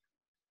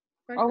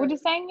 Are we the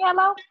same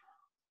yellow?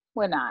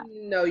 We're not.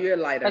 No, you're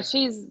lighter. But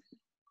she's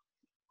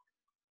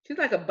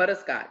like a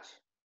butterscotch.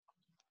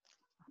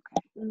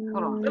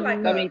 Hold on.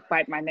 Let me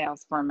bite my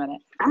nails for a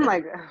minute. I'm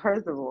like,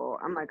 first of all,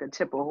 I'm like a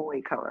Chip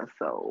Ahoy color,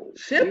 so.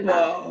 Chip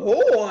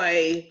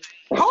Ahoy?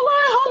 Hold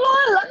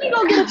on. Let me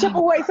go get a Chip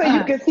Ahoy so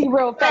you can see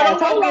real fast.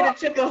 Go get a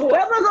Chip Ahoy.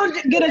 Let me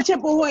go get a Chip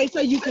Ahoy so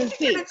you can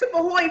see. Where did Chip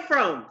Ahoy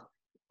from?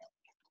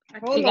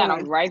 You got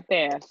them right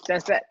there.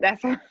 That's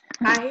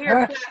I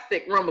hear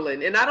plastic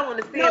rumbling, and I don't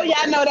understand. No,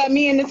 y'all know that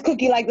me and this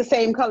cookie like the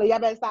same color. Y'all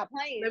better stop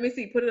playing. Let me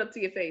see. Put it up to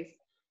your face.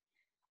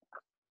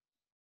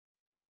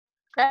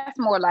 That's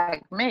more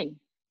like me.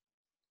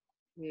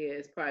 Yeah,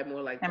 it's probably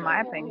more like, in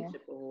my opinion,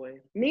 Chip Ahoy.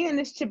 Me and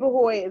this Chip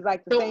Ahoy is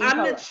like the same color. So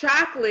I'm the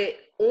chocolate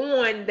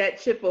on that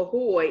Chip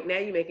Ahoy. Now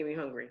you're making me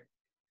hungry.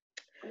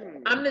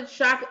 I'm the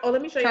chocolate. Oh,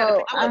 let me show you.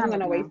 I wasn't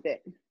gonna waste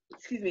it.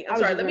 Excuse me. I'm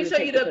sorry. Let me show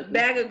you the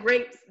bag of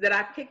grapes that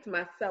I picked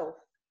myself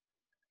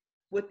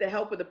with the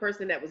help of the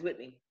person that was with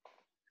me.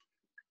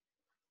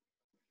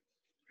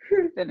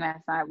 Then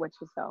that's not what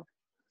you saw.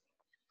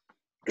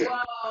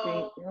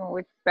 Whoa. See,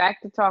 we're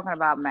back to talking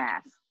about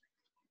math.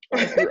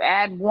 If you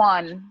add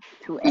 1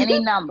 to any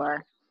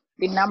number,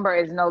 the number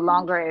is no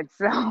longer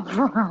itself.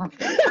 Look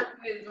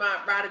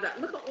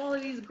at all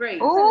of these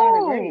grapes.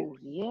 Oh,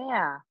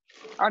 yeah.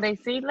 Are they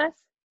seedless?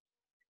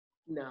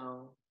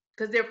 No,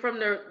 because they're from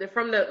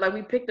the like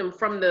we picked them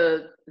from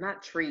the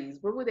not trees.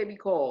 What would they be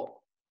called?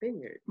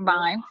 Vineyard.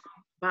 Vines.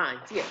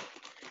 Vines, yeah.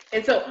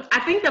 And so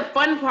I think the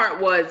fun part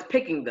was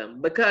picking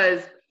them,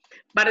 because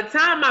by the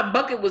time my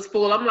bucket was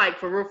full, I'm like,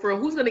 for real,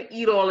 who's gonna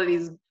eat all of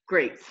these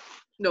grapes?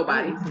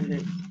 Nobody.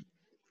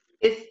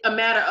 It's a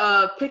matter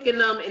of picking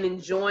them and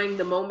enjoying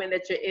the moment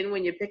that you're in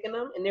when you're picking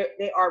them, and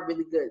they are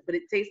really good. But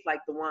it tastes like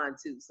the wine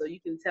too, so you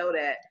can tell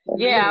that.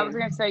 Yeah, I was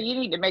gonna say you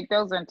need to make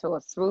those into a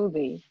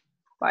smoothie,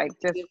 like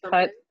just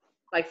cut,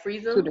 like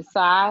freeze them to the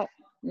side.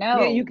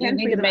 No, yeah, you can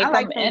need to make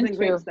them into.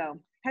 Grapes, though.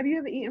 Have you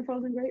ever eaten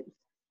frozen grapes?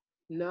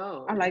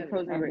 No. I like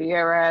frozen grapes. Have you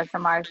ever had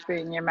somebody spit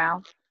in your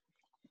mouth?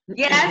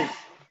 Yes.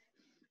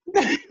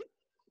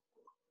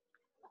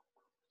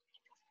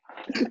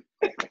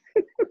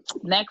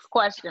 Next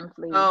question,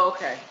 please. Oh,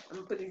 okay. I'm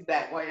gonna put these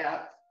back while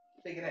y'all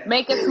figure that out.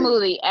 Make a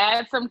smoothie.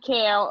 Add some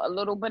kale, a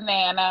little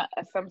banana,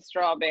 and some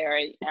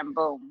strawberry, and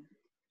boom.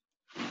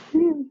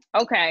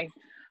 Okay.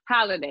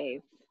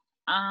 Holidays.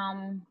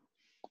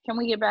 Can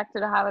we get back to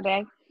the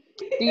holiday?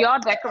 Do y'all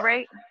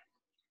decorate?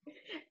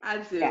 I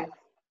do. Yeah.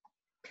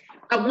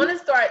 I want to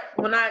start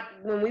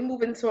when we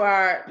move into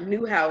our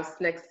new house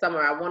next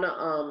summer. I want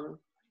to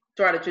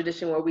start a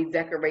tradition where we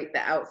decorate the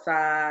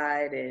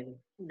outside and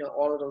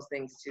all of those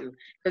things too.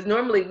 Because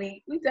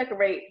normally we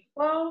decorate.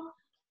 Well,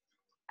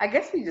 I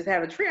guess we just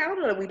have a tree. I don't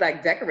know if we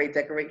like decorate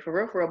for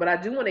real. But I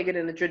do want to get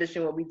in the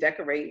tradition where we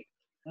decorate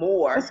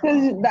more. It's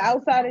because the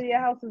outside of your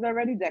house is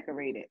already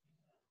decorated.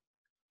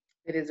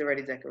 It is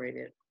already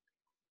decorated.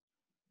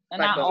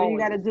 And All you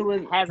got to do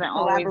is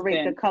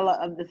collaborate the color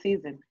of the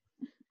season.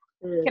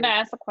 Can I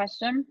ask a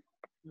question?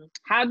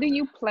 How do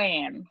you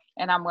plan?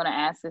 And I'm going to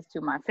ask this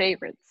to my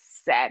favorite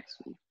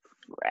Sachi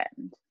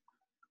friend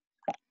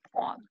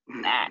on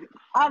that.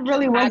 I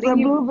really want the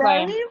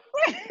blueberries.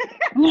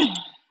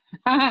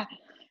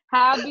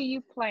 How do you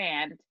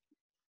plan?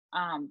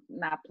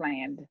 Not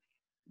planned,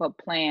 but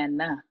plan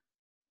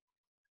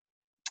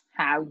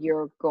how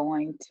you're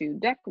going to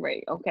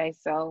decorate. Okay,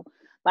 so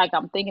like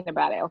I'm thinking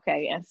about it.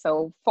 Okay, and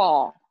so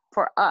fall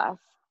for us,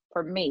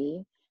 for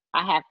me,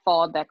 I have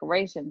fall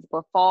decorations,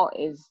 but fall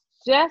is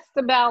just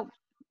about,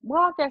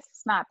 well, I guess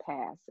it's not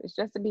past. It's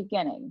just the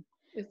beginning.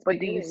 But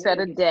do you set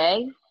a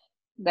day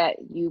that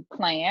you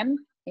plan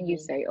and you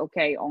say,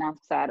 okay, on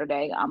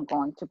Saturday, I'm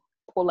going to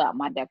pull out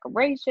my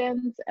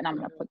decorations and I'm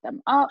going to put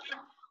them up?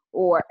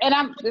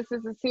 This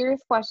is a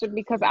serious question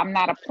because I'm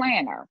not a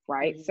planner,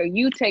 right? So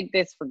you take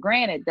this for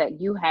granted that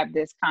you have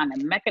this kind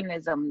of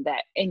mechanism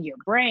that in your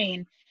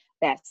brain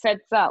that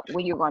sets up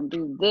when you're going to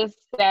do this,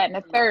 that, and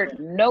the third.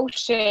 No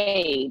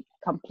shade,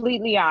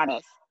 completely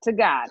honest to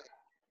God,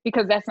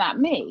 because that's not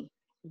me.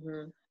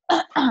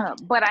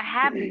 But I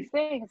have these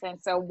things. And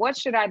so what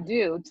should I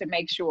do to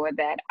make sure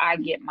that I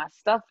get my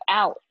stuff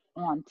out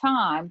on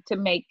time to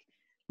make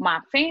my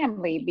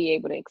family be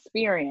able to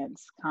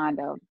experience kind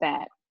of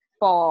that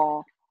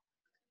fall,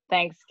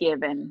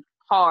 Thanksgiving,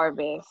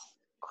 harvest,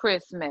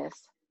 Christmas?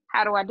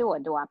 How do I do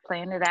it? Do I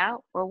plan it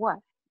out or what?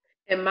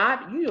 And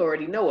you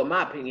already know what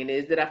my opinion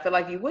is, that I feel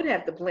like you would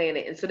have to plan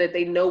it, and so that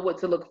they know what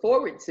to look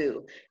forward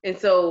to. And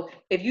so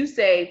if you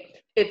say,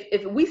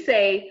 if we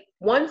say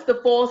once the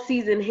fall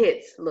season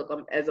hits, look,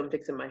 as I'm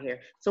fixing my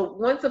hair. So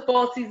once the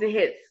fall season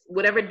hits,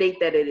 whatever date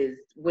that it is,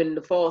 when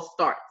the fall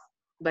starts,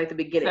 like the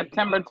beginning.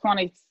 September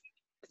 22nd.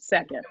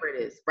 Whatever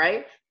it is,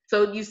 right?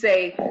 So you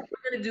say,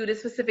 we're going to do this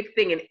specific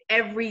thing, and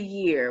every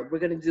year we're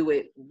going to do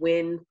it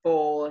when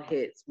fall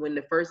hits, when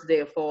the first day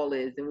of fall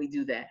is, and we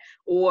do that.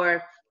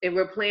 Or if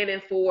we're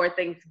planning for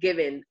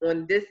Thanksgiving,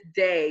 on this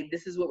day,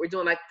 this is what we're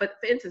doing. Like, for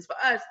instance, for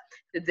us,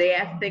 the day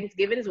after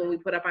Thanksgiving is when we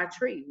put up our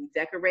tree. We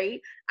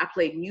decorate. I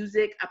play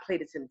music. I play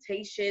the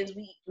Temptations.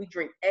 We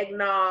drink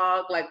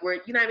eggnog. Like,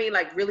 we're, you know what I mean?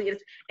 Like, really, and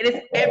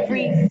it's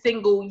every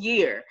single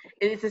year.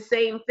 And it's the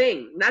same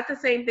thing. Not the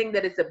same thing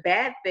that it's a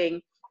bad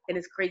thing. And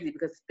it's crazy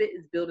because spit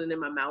is building in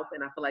my mouth,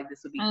 and I feel like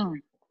this would be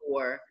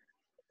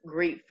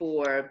great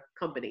for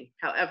company.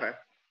 However,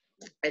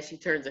 as she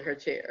turns in her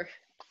chair.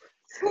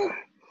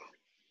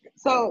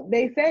 So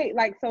they say,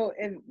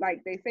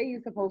 they say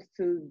you're supposed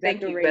to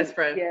decorate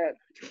your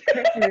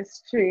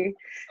Christmas tree.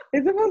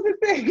 They're supposed to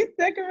say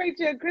decorate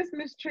your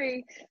Christmas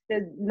tree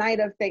the night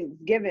of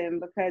Thanksgiving,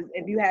 because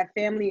if you have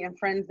family and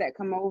friends that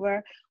come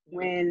over,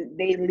 when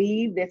they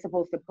leave, they're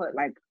supposed to put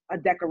like a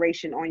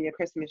decoration on your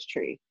Christmas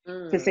tree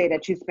to say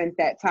that you spent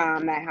that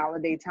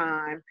holiday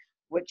time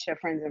with your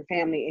friends and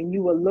family, and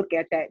you will look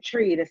at that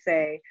tree to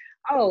say,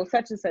 oh,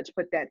 such and such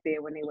put that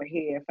there when they were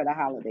here for the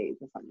holidays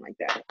or something like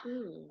that.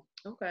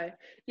 Okay.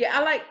 Yeah,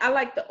 I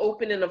like the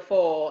opening of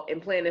fall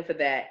and planning for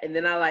that, and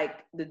then I like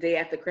the day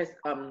after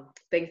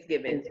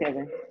Thanksgiving.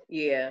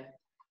 Yeah,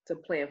 to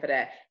plan for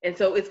that. And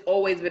so it's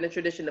always been a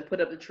tradition to put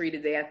up the tree the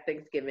day after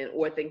Thanksgiving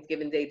or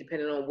Thanksgiving Day,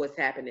 depending on what's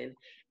happening.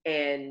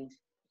 And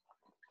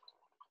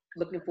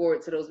looking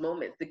forward to those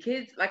moments. The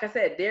kids, like I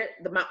said,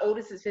 my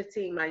oldest is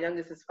 15, my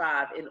youngest is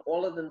 5, and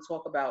all of them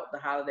talk about the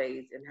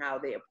holidays and how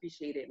they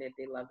appreciate it and that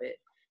they love it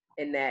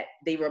and that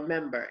they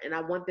remember. And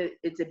I want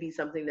it to be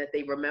something that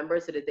they remember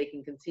so that they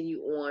can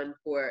continue on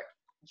for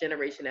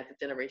generation after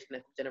generation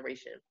after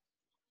generation.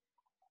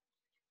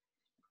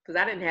 Because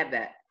I didn't have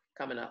that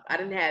coming up. I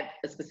didn't have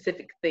a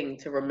specific thing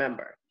to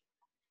remember.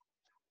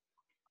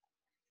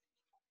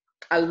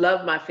 I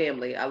love my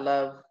family. I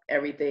love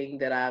everything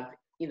that I've,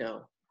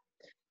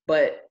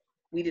 but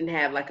we didn't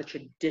have like a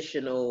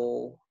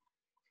traditional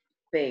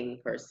thing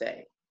per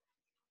se.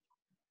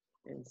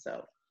 And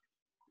so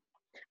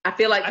I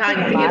feel like,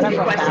 Tanya, to answer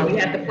your question, you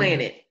have to plan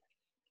it.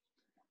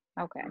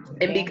 Okay.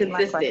 And be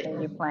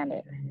consistent. You plan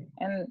it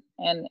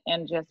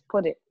and just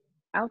put it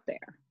out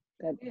there.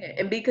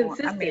 And be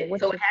consistent.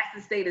 So it has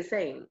to stay the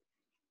same.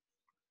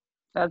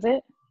 Does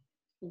it?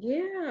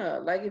 Yeah.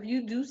 Like if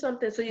you do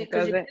something, so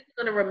because your kids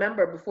are going to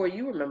remember before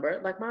you remember.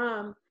 Like,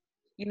 Mom,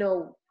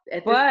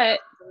 at this but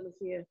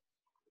time,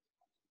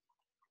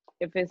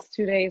 if it's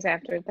 2 days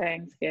after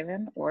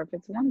Thanksgiving or if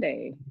it's 1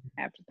 day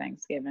after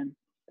Thanksgiving.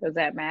 Does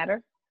that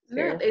matter? No,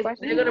 Serious they're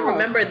question. going to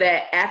remember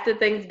that after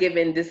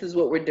Thanksgiving, this is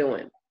what we're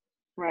doing.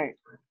 Right.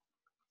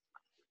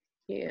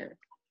 Yeah,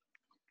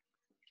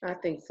 I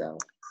think so.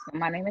 So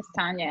my name is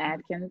Tanya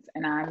Atkins,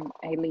 and I'm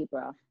a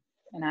Libra,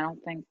 and I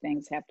don't think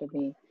things have to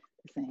be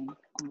the same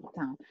all the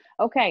time.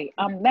 Okay,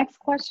 next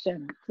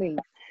question, please.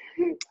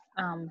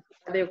 Are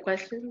there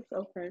questions?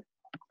 Okay.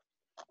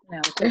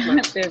 No,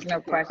 there's no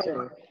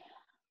question.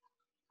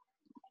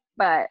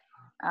 But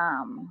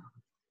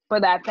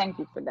thank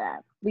you for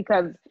that,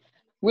 because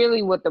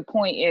really what the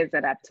point is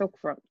that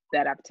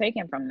I've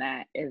taken from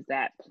that is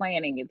that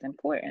planning is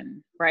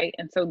important, right?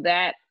 And so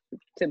that,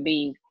 to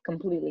be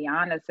completely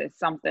honest, is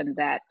something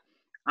that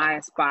I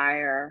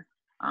aspire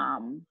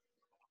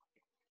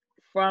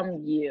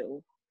from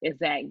you, is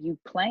that you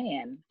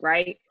plan,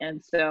 right?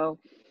 And so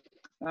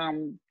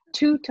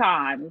 2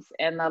 times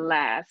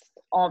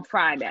on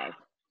Friday,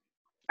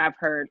 I've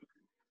heard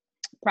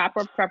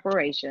proper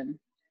preparation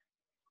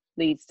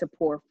leads to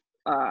poor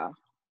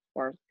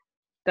or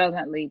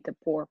doesn't lead to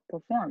poor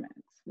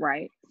performance,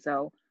 right?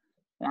 So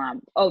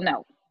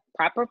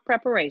proper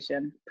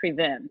preparation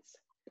prevents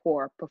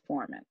poor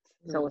performance.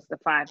 So it's the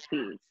 5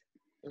 P's.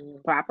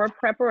 Proper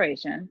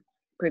preparation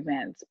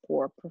prevents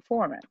poor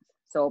performance.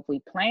 So if we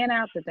plan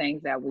out the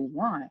things that we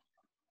want,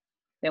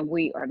 then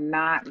we are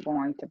not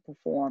going to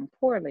perform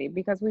poorly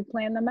because we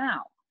plan them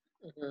out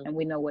and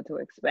we know what to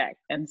expect.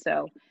 And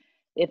so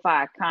if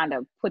I kind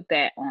of put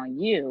that on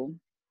you,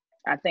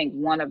 I think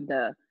one of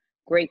the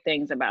great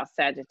things about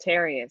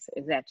Sagittarius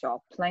is that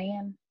y'all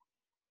plan.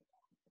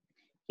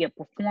 Your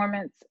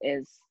performance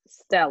is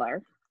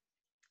stellar.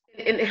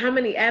 And how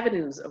many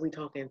avenues are we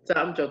talking? So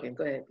I'm joking.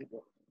 Go ahead,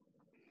 people.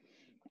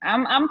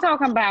 I'm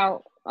talking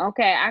about,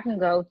 okay, I can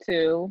go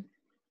to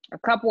a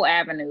couple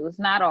avenues,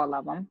 not all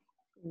of them.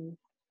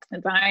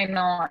 If I ain't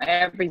on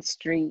every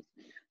street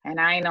and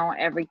I ain't on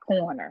every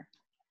corner,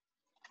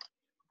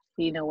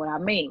 you know what I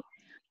mean?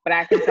 But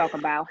I can talk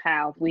about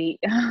how we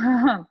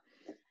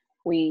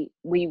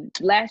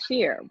last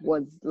year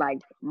was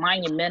like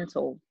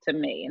monumental to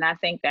me. And I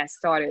think that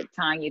started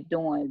Tanya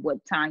doing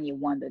what Tanya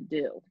wanted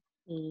to do,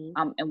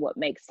 and what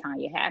makes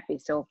Tanya happy.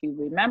 So if you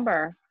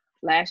remember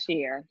last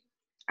year,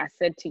 I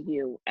said to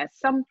you at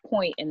some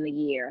point in the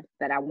year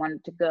that I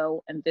wanted to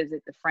go and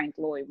visit the Frank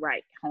Lloyd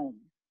Wright home.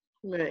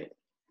 Right.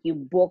 You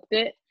booked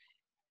it.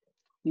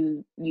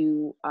 You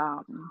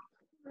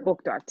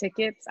booked our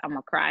tickets. I'm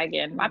gonna cry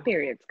again. My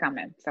period's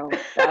coming. So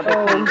the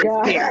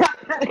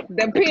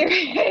other P is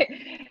period.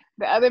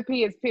 The other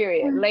P is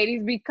period.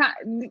 Ladies,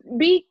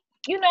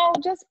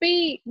 just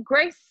be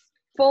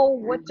graceful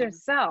with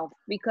yourself,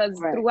 because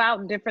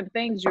throughout different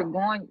things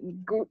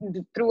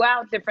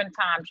throughout different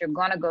times, you're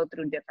gonna go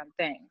through different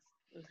things.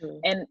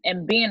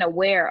 And being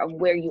aware of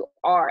where you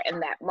are in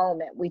that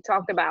moment. We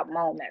talked about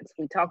moments.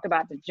 We talked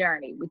about the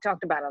journey. We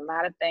talked about a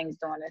lot of things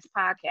during this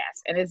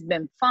podcast, and it's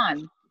been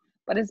fun,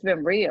 but it's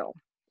been real.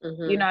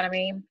 You know what I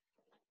mean?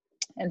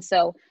 And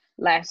so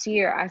last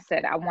year I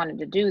said I wanted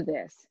to do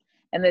this,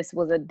 and this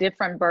was a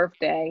different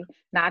birthday,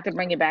 not to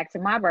bring it back to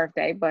my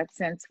birthday, but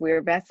since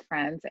we're best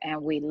friends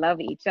and we love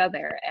each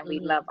other and we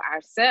love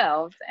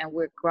ourselves and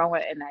we're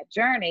growing in that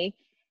journey,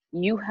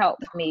 you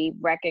helped me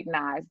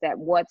recognize that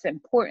what's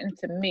important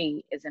to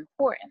me is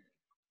important.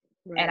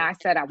 And I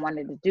said I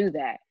wanted to do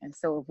that. And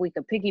so if we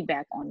could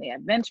piggyback on the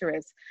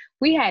adventurous,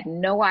 we had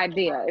no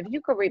idea. If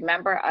you could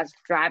remember us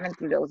driving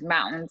through those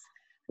mountains,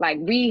 like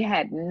we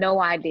had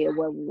no idea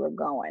where we were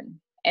going.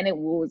 And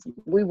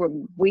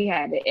we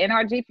had it in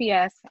our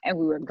GPS and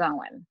we were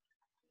going.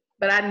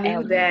 But I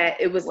knew that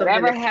it was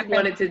something that you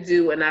wanted to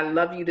do, and I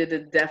love you to the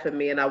death of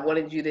me, and I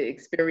wanted you to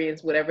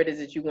experience whatever it is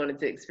that you wanted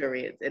to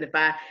experience. And if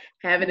I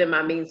have it in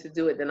my means to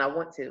do it, then I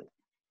want to.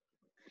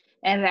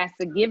 And that's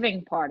the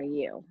giving part of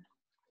you.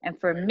 And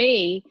for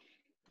me,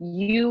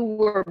 you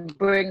were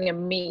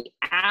bringing me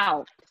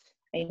out,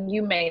 and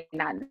you may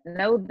not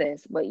know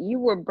this, but you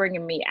were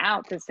bringing me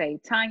out to say,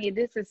 Tanya,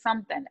 this is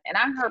something. And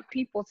I hurt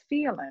people's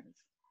feelings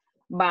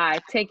by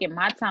taking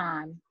my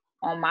time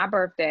on my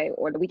birthday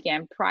or the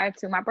weekend prior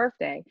to my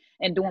birthday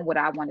and doing what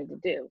I wanted to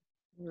do.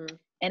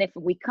 And if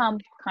we come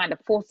kind of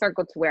full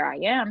circle to where I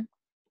am,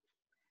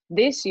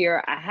 this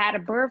year I had a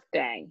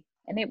birthday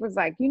and it was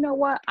like, you know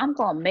what? I'm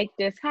going to make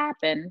this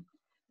happen,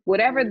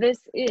 whatever this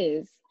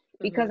is,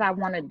 because I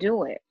want to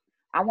do it.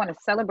 I want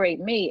to celebrate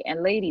me.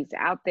 And ladies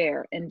out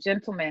there and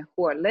gentlemen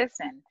who are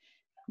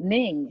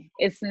listening,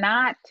 it's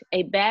not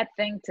a bad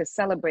thing to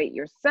celebrate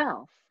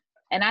yourself.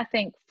 And I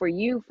think for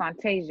you,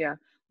 Fantasia,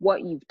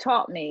 what you've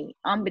taught me,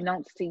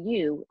 unbeknownst to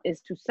you,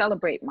 is to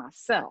celebrate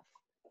myself.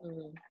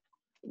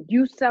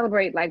 You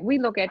celebrate, like we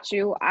look at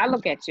you, I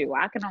look at you.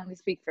 I can only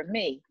speak for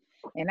me.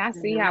 And I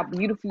see how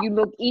beautiful you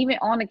look, even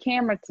on the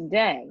camera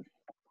today,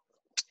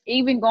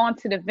 even going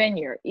to the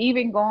vineyard,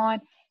 even going,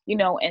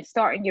 and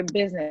starting your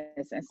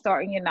business and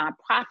starting your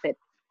nonprofit.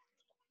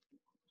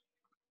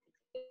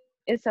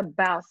 It's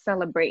about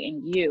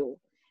celebrating you.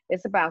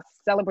 It's about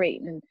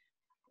celebrating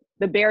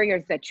the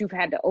barriers that you've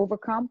had to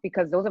overcome,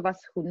 because those of us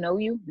who know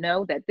you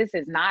know that this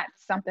is not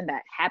something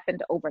that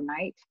happened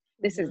overnight.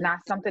 This is not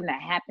something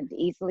that happened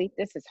easily.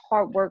 This is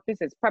hard work.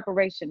 This is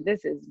preparation.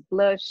 This is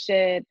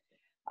bloodshed,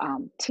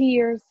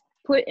 tears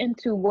put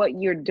into what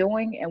you're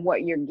doing and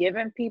what you're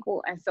giving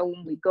people. And so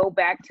when we go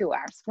back to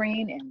our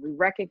screen and we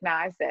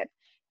recognize that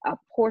a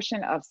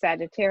portion of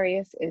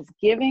Sagittarius is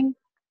giving,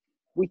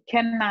 we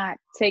cannot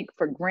take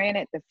for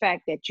granted the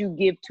fact that you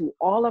give to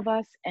all of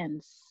us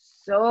in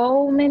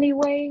so many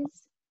ways.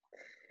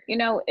 You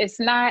know, it's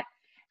not,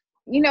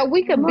 you know,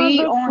 we could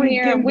be on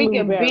here and we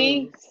could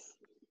be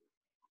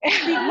we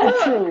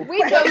could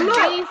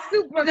be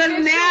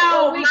superficial,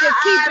 now or we could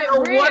keep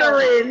it real.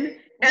 Watering,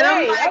 and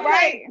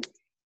right.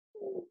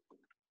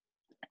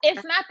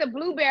 It's not the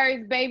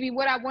blueberries, baby.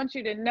 What I want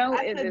you to know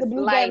is it's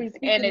life,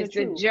 and it's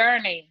a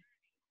journey.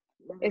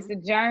 It's a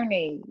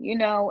journey, you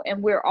know,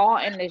 and we're all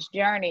in this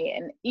journey,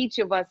 and each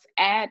of us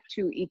add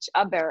to each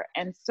other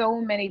in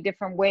so many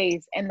different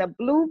ways. And the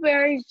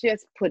blueberries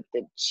just put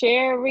the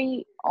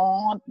cherry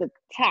on the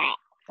top,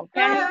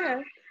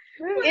 okay?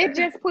 It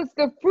just puts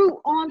the fruit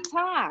on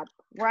top,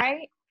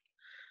 right?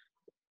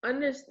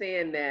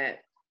 Understand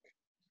that,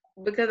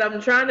 because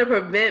I'm trying to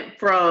prevent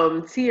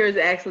from tears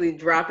actually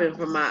dropping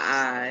from my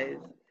eyes.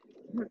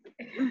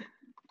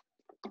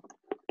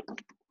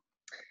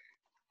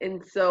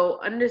 And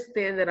so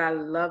understand that I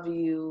love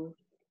you.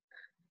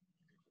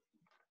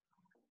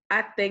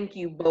 I thank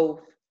you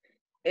both.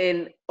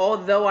 And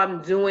although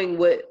I'm doing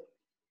what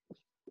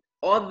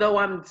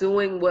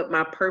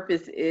my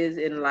purpose is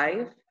in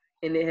life,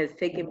 and it has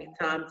taken me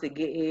time to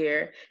get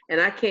here, and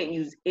I can't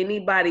use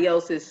anybody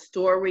else's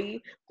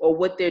story or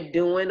what they're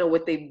doing or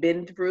what they've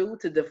been through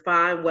to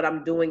define what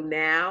I'm doing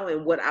now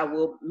and what I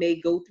may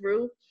go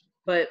through.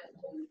 But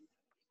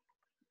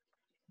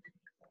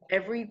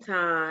every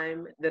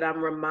time that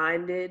I'm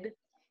reminded,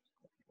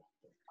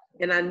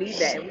 and I need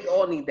that, and we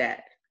all need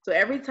that. So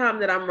every time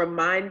that I'm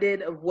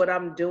reminded of what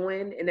I'm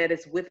doing, and that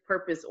it's with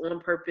purpose, on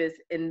purpose,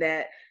 and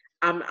that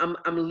I'm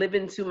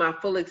living to my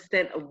full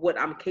extent of what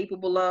I'm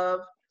capable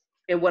of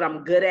and what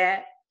I'm good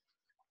at,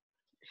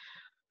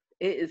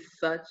 it is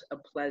such a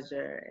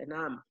pleasure, and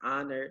I'm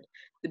honored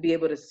to be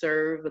able to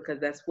serve,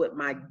 because that's what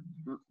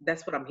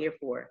I'm here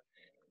for.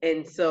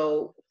 And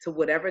so, to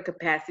whatever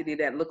capacity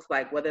that looks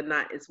like, whether or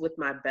not it's with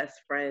my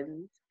best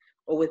friends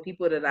or with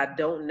people that I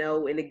don't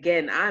know. And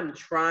again, I'm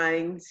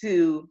trying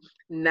to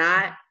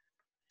not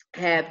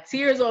have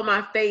tears on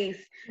my face,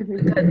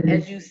 because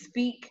as you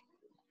speak,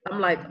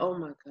 I'm like, oh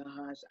my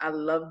gosh, I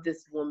love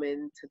this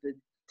woman to the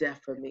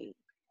death of me.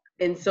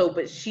 And so,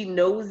 but she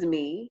knows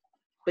me,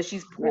 but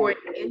she's pouring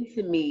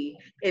into me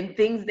in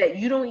things that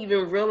you don't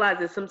even realize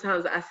that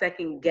sometimes I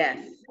second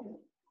guess.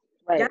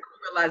 Y'all don't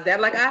realize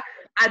that. Like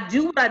I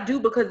do what I do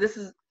because this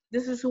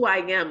is who I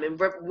am, and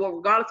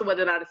regardless of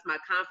whether or not it's my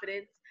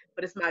confidence,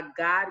 but it's my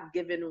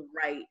God-given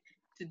right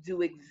to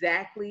do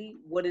exactly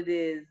what it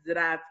is that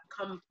I've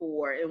come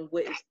for and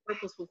what is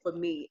purposeful for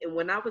me. And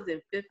when I was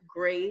in 5th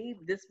grade,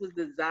 this was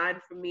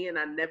designed for me, and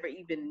I never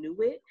even knew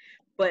it.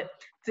 But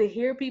to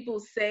hear people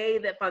say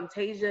that,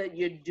 Fantasia,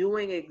 you're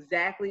doing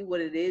exactly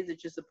what it is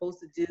that you're supposed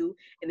to do,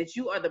 and that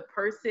you are the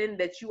person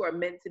that you are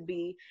meant to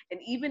be. And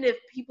even if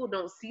people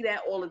don't see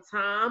that all the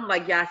time,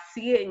 like y'all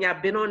see it and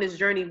y'all been on this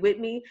journey with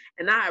me,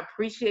 and I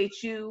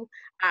appreciate you.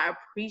 I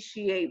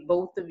appreciate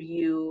both of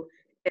you.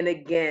 And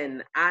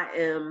again, I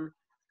am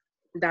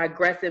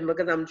digressing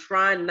because I'm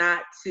trying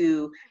not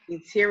to be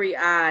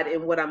teary-eyed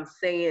in what I'm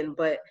saying,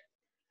 but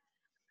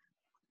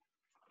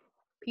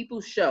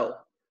people show.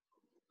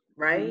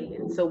 Right?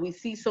 And so we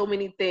see so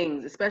many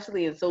things,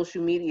 especially in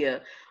social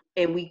media,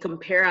 and we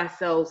compare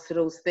ourselves to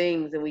those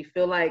things, and we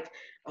feel like,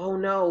 oh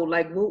no,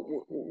 like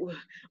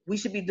we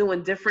should be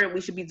doing different, we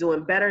should be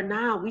doing better.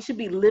 Now we should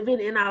be living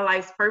in our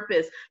life's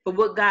purpose for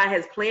what God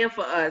has planned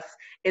for us.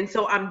 And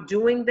so I'm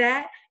doing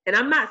that, and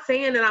I'm not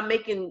saying that I'm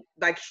making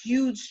like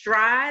huge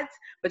strides,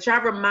 but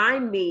y'all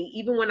remind me,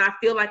 even when I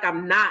feel like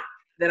I'm not,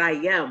 that I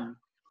am,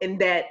 and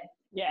that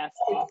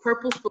it's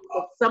purposeful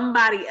for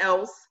somebody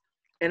else.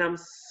 And I'm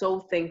so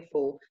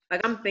thankful.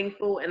 Like, I'm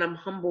thankful and I'm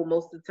humble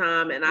most of the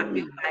time. And I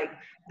feel like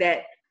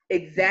that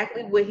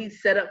exactly what he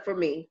set up for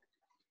me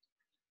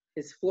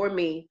is for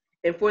me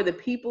and for the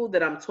people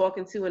that I'm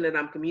talking to and that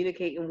I'm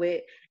communicating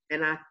with.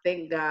 And I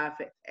thank God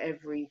for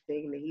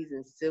everything that he's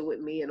instilled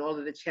with me and all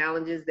of the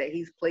challenges that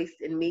he's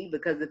placed in me,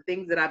 because the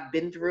things that I've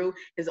been through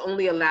has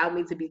only allowed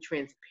me to be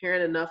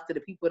transparent enough to the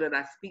people that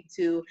I speak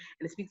to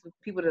and to speak to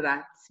people that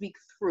I speak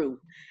through.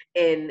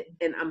 And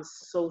I'm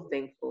so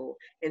thankful.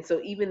 And so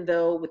even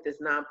though with this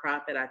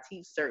nonprofit, I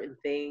teach certain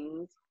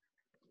things,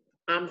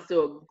 I'm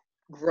still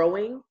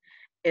growing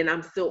and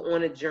I'm still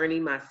on a journey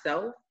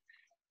myself.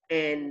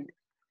 And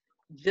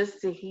just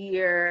to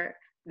hear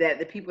that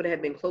the people that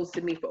have been close to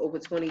me for over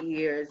 20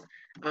 years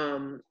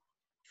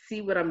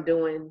see what I'm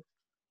doing,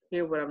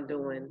 hear what I'm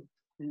doing,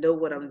 know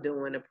what I'm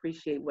doing,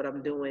 appreciate what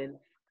I'm doing,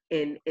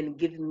 and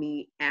give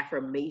me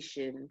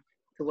affirmation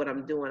to what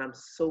I'm doing. I'm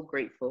so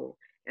grateful.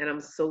 And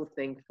I'm so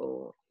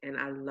thankful. And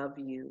I love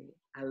you.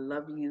 I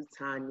love you,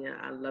 Tanya.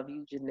 I love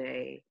you,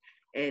 Janae.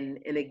 And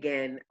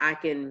again, I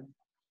can't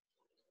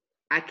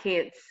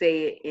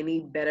say it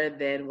any better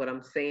than what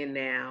I'm saying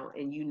now.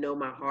 And you know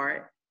my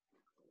heart.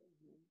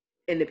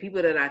 And the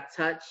people that I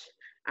touch,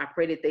 I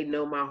pray that they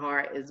know my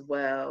heart as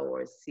well,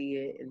 or see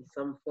it in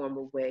some form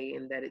of way,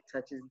 and that it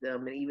touches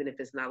them. And even if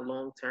it's not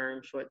long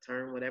term, short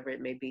term, whatever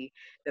it may be,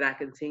 that I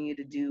continue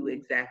to do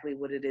exactly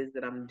what it is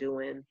that I'm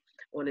doing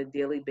on a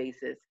daily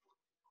basis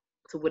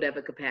to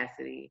whatever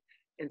capacity.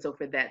 And so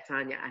for that,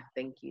 Tanya, I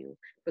thank you,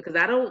 because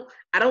I don't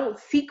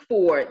seek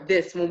for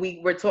this when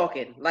we're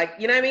talking. Like,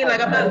 you know what I mean?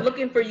 Like, I'm not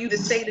looking for you to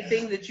say the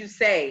things that you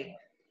say.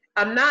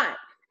 I'm not.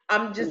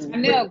 I'm just. I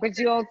know, but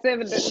you don't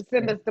send us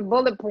the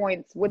bullet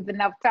points with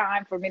enough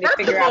time for me to First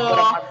figure of out what I'm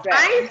all, gonna say.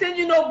 I ain't send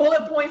you no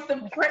bullet points to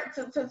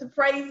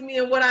praise me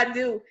and what I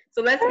do.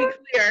 So let's be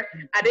clear.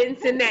 I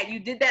didn't send that. You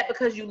did that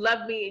because you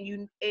love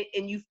me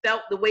and you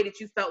felt the way that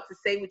you felt to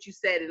say what you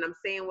said. And I'm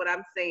saying what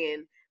I'm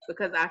saying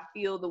because I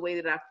feel the way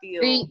that I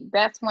feel. See,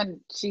 that's when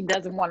she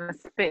doesn't want to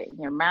spit in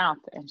your mouth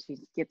and she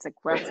gets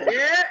aggressive.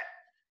 Yeah.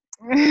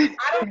 I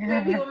don't spit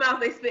in people's mouth,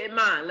 they spit in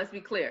mine. Let's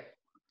be clear.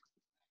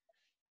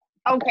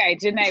 Okay,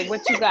 Janae,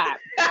 what you got?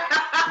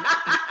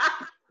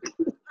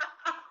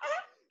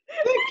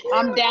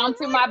 I'm down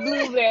to my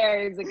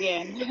blueberries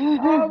again.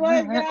 Oh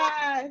my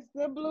gosh,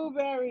 the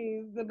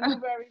blueberries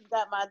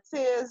got my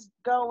tears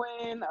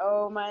going.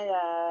 Oh my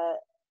god.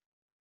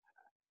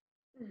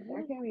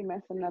 Why can't we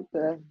messing up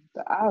the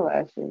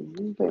eyelashes?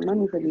 You pay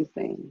money for these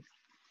things.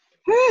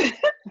 Wait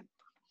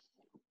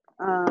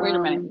a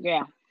minute.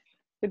 Yeah.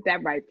 Get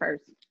that right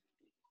first.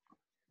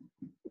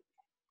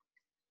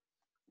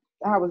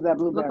 How was that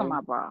blueberry? Look at my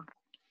bra.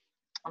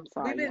 I'm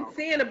sorry. We've been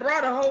seeing the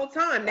bra the whole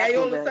time. Now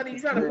all of a sudden you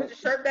trying to put your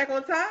shirt back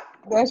on top?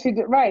 That she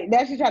did right.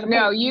 Now she trying to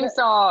No, you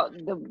saw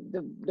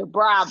the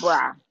bra.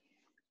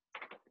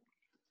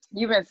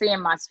 You've been seeing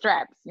my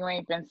straps. You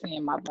ain't been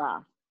seeing my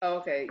bra. Oh,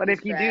 okay. But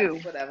if you do,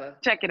 whatever.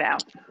 Check it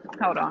out.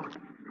 Hold on.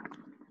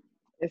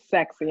 It's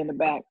sexy in the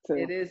back too.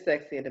 It is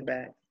sexy in the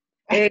back.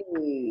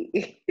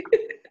 Hey.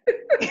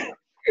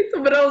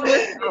 So for those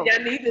listening,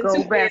 y'all need to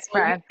go best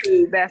friend.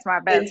 That's my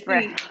best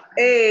friend.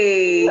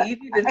 Hey, you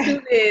need to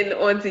tune in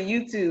onto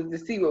YouTube to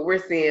see what we're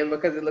seeing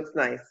because it looks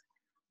nice.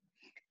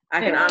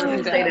 I can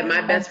honestly say that my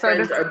best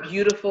friends are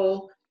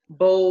beautiful,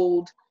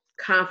 bold,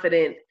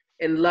 confident,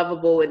 and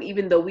lovable. And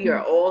even though we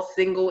are all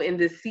single in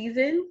this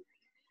season,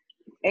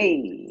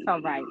 hey,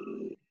 all right,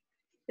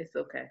 it's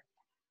okay.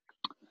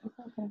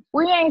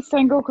 We ain't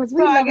single because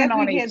we loving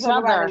on each other.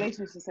 About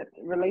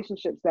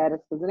relationship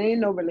status because it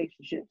ain't no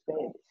relationship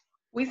status.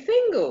 We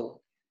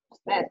single.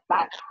 That's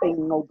that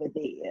thing over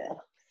there.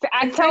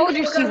 I told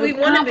you she was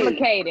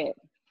complicated.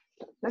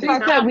 That's why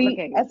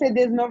I said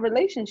there's no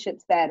relationship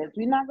status.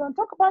 We're not going to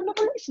talk about no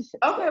relationship.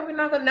 Okay, we're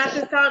not going to, not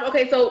this time.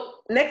 Okay, so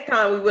next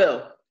time we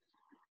will.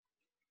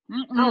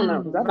 I don't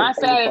know, because I've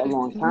been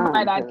single for a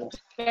long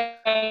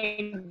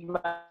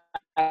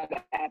time.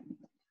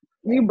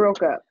 You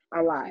broke up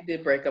a lot. You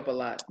did break up a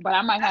lot. But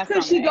I might have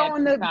something she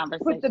going to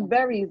put the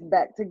berries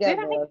back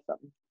together or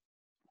something.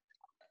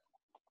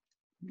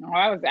 No,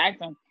 I was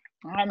acting.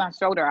 I had my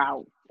shoulder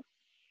out.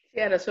 She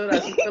had her shoulder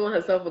out. She's feeling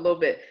herself a little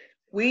bit.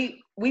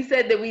 We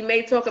said that we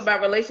may talk about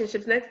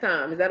relationships next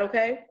time. Is that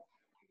okay?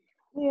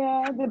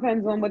 Yeah, it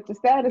depends on what the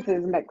status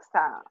is next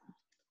time.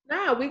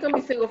 Nah, we're going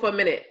to be single for a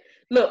minute.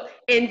 Look,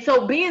 and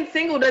so being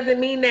single doesn't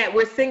mean that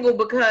we're single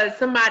because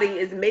somebody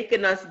is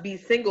making us be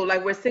single.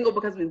 Like, we're single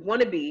because we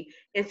want to be.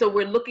 And so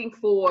we're looking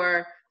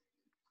for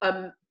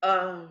something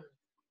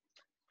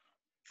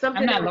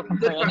that would be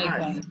good for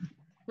us.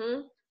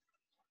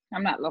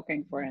 I'm not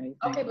looking for anything.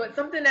 Okay, but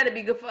something that'd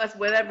be good for us,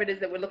 whatever it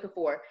is that we're looking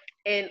for.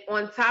 And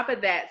on top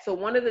of that, so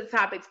one of the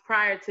topics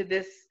prior to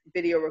this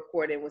video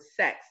recording was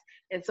sex.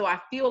 And so I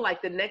feel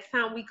like the next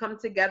time we come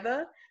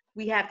together,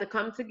 we have to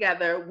come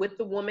together with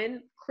the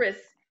woman, Chris,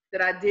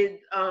 that I did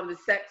the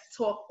sex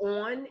talk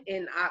on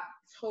in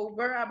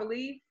October, I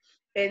believe.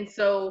 And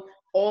so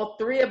all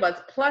three of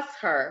us plus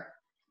her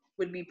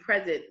would be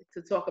present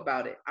to talk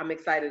about it. I'm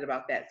excited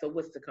about that. So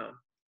what's to come?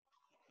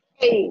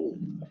 Hey,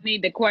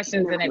 need the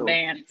questions in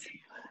advance.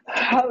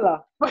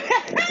 Hello.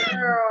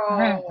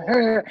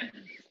 Girl.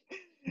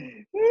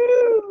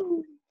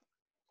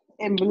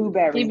 And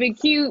blueberries. Keep it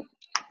cute.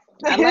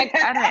 I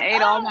done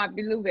ate all my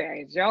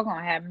blueberries. Y'all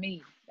gonna have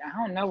me. I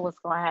don't know what's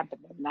gonna happen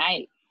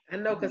tonight. I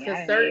know, because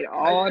her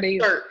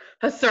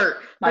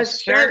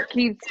shirt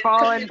keeps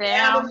falling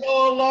down. A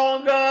little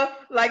longer.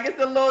 Like it's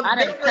a little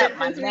different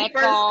since we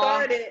first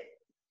started.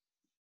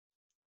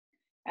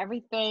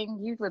 Everything.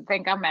 You would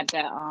think I'm at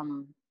the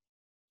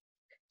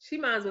She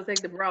might as well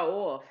take the bra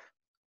off.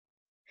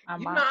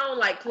 You know I don't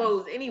like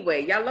clothes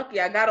anyway. Y'all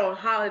lucky I got on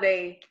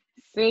holiday.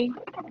 See,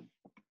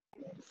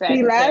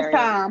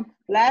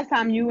 last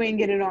time you ain't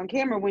get it on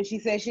camera when she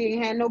said she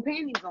ain't had no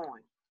panties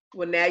on.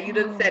 Well, now you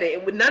done said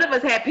it. None of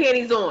us had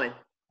panties on.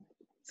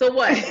 So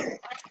what?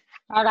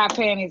 I got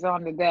panties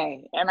on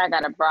today, and I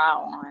got a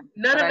bra on.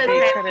 None of us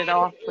had panties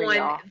on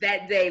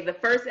that day. The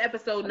first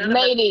episode,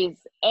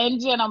 ladies and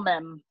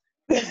gentlemen.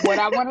 what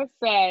I want to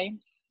say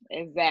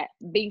is that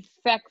be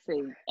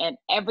sexy, and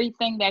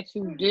everything that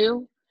you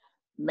do,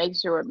 make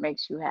sure it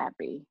makes you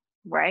happy.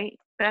 Right,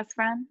 best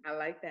friend? I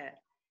like that.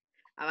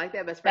 I like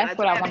that, best friend. That's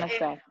what I want to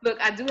say. Look,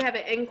 I do have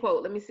an end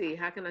quote. Let me see.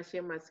 How can I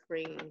share my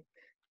screen?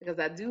 Because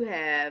I do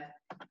have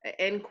an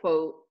end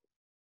quote.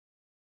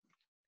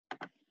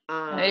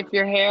 And if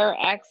your hair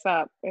acts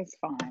up, it's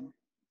fine.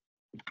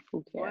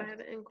 Who Do I cares? have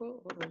an end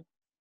quote? Hold on.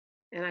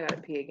 And I gotta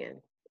pee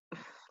again.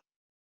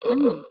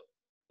 Mm.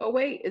 Oh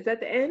wait, is that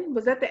the end?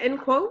 Was that the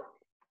end quote?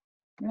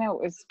 No,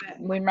 it's,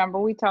 remember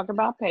we talked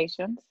about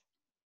patience.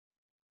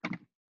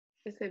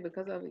 They say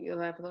because of your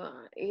life.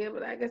 Yeah,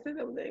 but I guess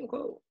that was the end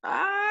quote.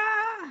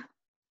 Ah.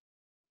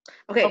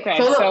 Okay,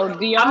 so look,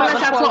 do y'all I'm gonna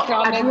have a stop quote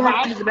talking. y'all I do live have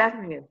to by? use the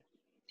bathroom again.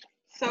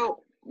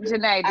 So,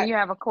 Janae, do you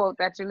have a quote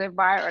that you live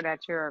by, or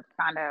that you're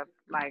kind of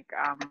like,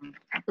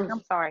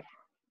 I'm sorry.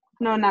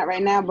 no, not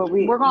right now, but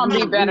we're gonna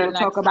be better we'll next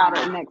talk about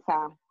time. it next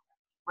time.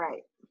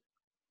 Right.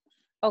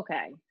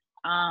 Okay.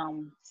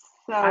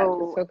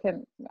 So, So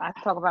can I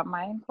talk about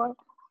my end quote?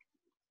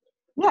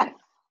 yes.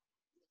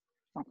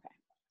 Okay.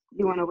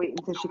 You want to wait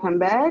until she come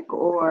back,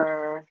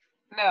 or?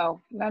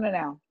 No.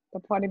 The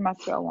party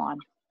must go on.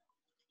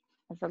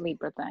 It's a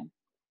Libra thing.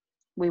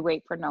 We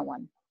wait for no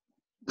one.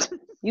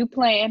 You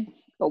plan,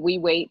 but we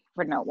wait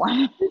for no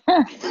one.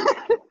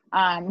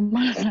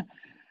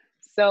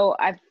 So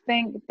I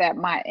think that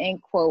my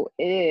end quote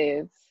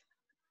is,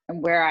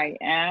 and where I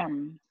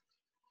am,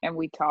 and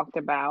we talked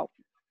about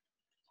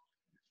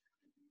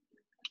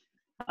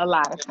a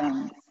lot of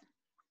things.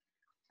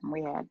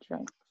 We had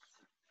drinks,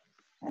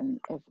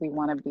 and if we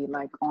want to be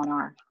like on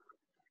our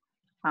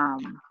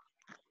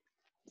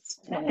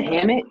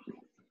hammock.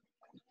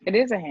 It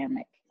is a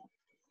hammock.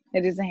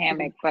 It is a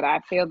hammock, but I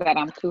feel that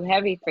I'm too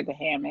heavy for the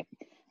hammock,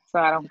 so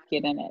I don't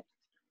get in it.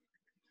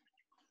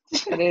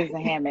 It is a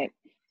hammock.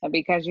 And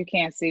because you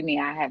can't see me,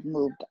 I have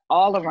moved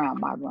all around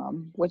my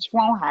room, which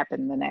won't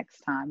happen the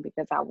next time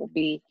because I will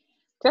be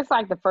just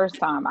like the first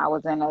time I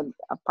was in a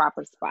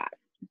proper spot.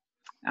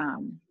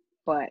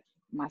 But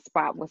my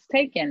spot was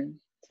taken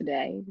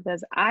today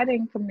because I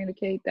didn't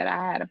communicate that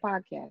I had a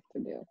podcast to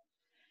do.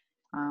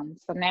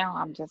 So now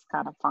I'm just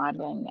kind of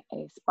finding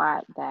a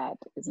spot that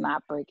is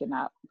not breaking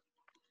up.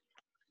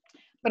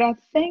 But I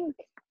think,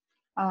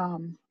 how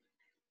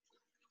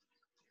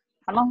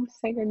long does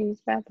it take her to use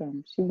the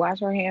bathroom? She wash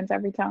her hands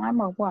every time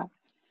or what?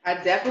 I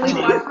definitely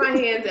wash my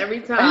hands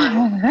every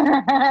time.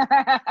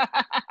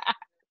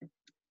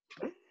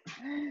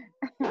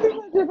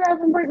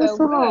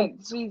 So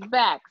good. She's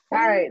back. All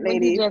right,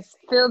 ladies. You just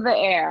fill the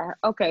air.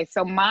 Okay,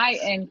 so my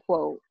end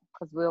quote,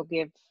 because we'll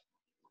give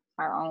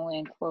our own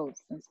end quote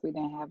since we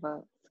didn't have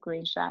a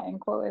screenshot end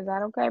quote. Is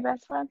that okay,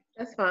 best friend?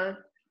 That's fine.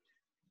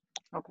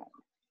 Okay.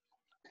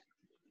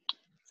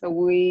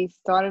 So you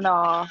started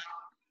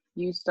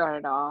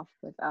off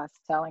with us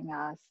telling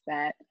us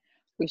that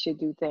we should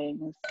do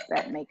things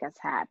that make us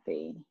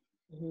happy.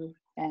 Mm-hmm.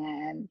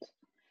 And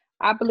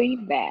I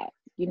believe that,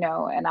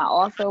 and I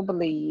also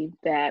believe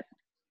that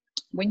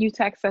when you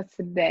text us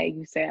today,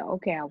 you say,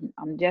 okay,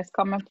 I'm just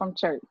coming from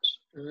church.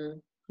 Mm-hmm.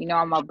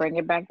 I'm going to bring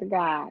it back to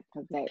God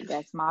because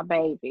that's my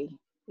baby.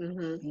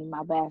 Mm-hmm. He's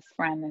my best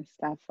friend and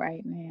stuff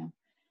right now.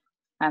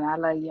 And I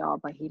love y'all,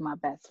 but he's my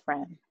best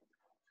friend.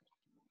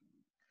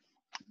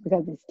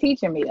 Because he's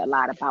teaching me a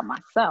lot about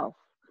myself.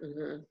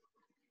 Mm-hmm.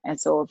 And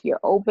so if you're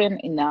open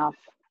enough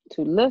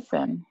to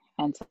listen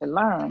and to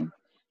learn,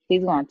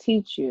 he's going to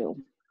teach you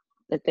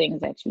the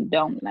things that you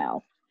don't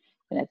know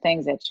and the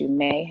things that you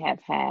may have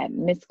had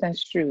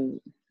misconstrued.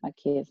 My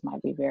kids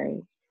might be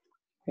very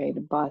ready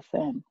to bust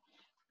in,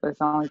 but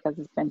it's only because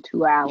it's been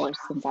 2 hours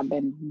since I've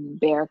been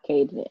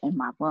barricaded in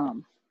my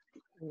room.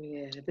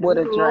 Yeah, this What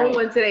is a long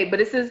one today, but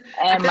this is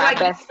and I feel my like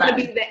best it's gonna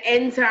friend. be the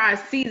end to our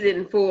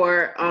season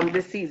for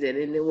this season,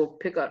 and then we'll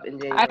pick up in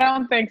January. I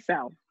don't think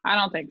so.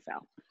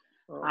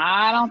 Oh.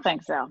 I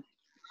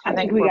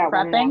think we we're got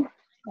prepping,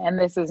 and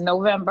this is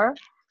November,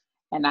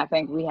 and I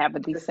think we have a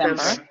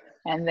December,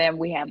 and then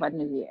we have a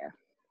New Year.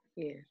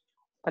 Yeah.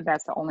 But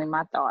that's only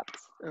my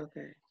thoughts.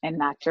 Okay. And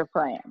not your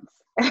plans.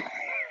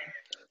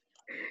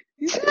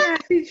 Yeah,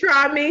 she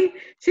tried me.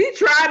 She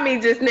tried me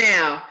just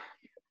now.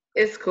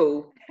 It's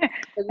cool.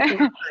 But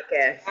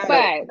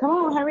come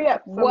on, hurry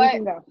up. So we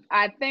can go.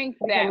 I think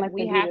that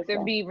we have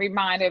to be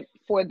reminded,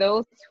 for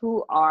those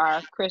who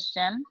are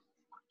Christian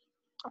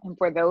and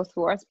for those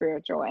who are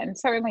spiritual, and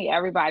certainly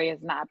everybody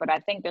is not, but I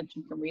think that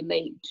you can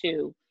relate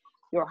to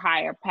your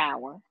higher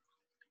power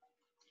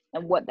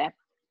and what that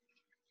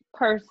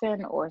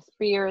person or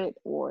spirit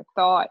or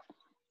thought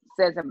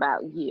says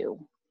about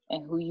you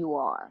and who you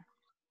are,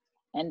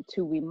 and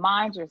to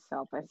remind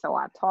yourself. And so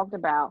I talked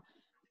about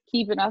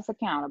keeping us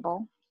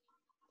accountable,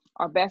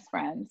 our best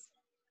friends,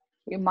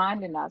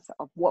 reminding us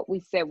of what we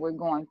said we're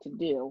going to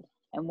do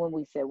and when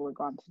we said we're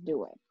going to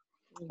do it.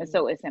 Mm-hmm. And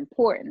so it's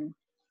important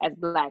as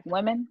Black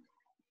women,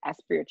 as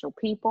spiritual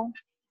people,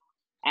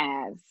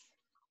 as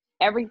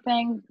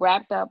everything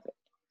wrapped up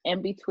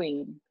in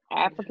between,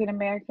 African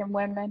American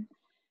women,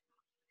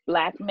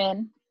 Black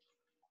men,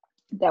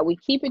 that we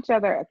keep each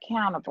other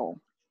accountable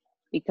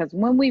Because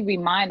when we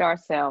remind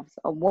ourselves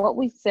of what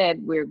we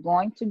said we're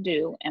going to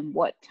do and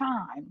what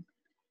time,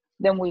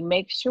 then we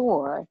make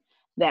sure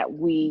that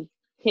we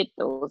hit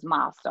those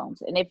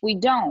milestones. And if we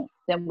don't,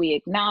 then we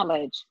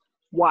acknowledge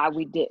why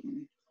we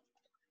didn't,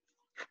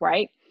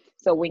 right?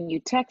 So when you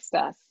text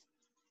us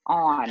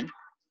on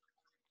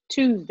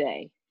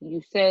Tuesday,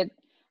 you said,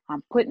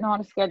 I'm putting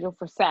on a schedule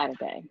for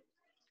Saturday.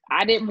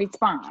 I didn't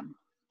respond.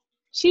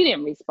 She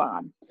didn't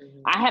respond.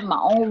 I have my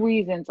own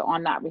reasons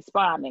on not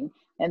responding,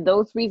 and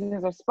those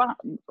reasons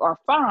are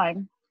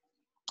fine,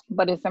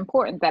 but it's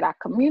important that I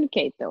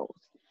communicate those,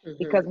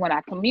 because when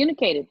I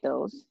communicated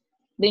those,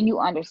 then you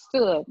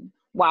understood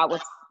why I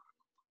was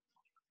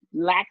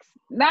not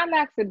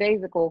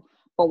lackadaisical,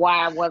 but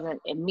why I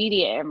wasn't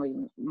immediate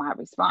in my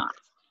response.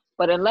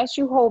 But unless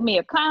you hold me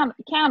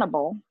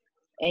accountable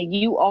and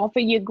you offer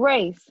your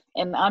grace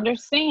and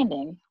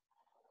understanding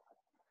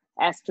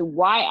as to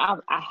why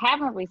I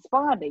haven't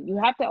responded, you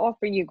have to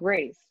offer your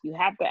grace. You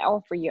have to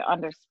offer your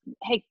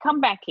hey,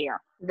 come back here.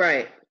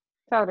 Right.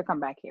 Tell her to come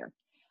back here.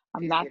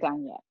 I'm not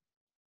done yet.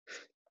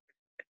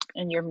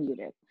 And you're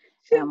muted.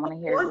 And I want to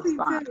hear a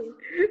response.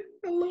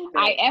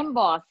 I am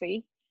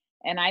bossy,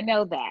 and I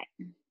know that.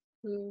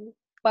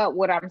 But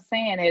what I'm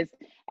saying is,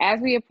 as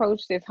we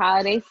approach this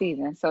holiday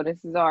season, so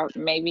this is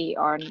maybe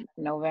our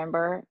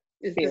November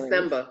It's series.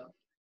 December.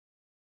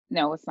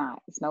 No, it's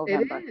not. It's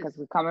November, because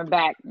we're coming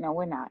back. No,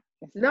 we're not.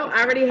 No,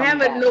 I already have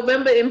a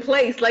November in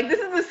place. Like, this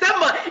is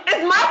December.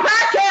 It's my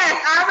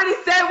podcast. I already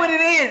said what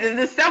it is.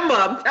 It's December.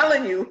 I'm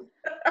telling you.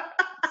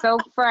 So,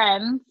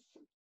 friends,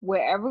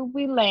 wherever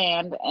we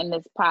land in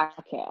this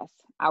podcast,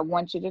 I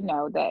want you to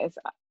know that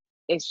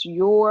it's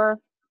your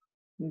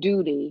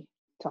duty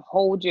to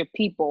hold your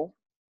people,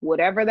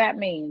 whatever that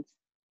means,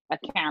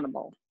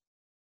 accountable.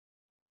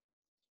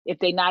 If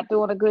they're not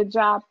doing a good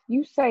job,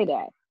 you say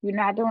that. You're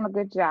not doing a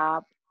good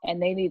job, and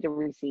they need to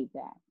receive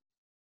that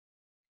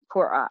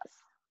for us,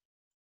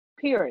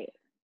 period.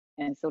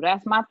 And so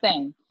that's my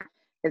thing,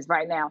 is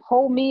right now,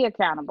 hold me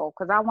accountable,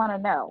 because I want to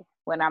know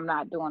when I'm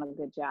not doing a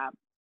good job.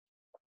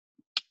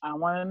 I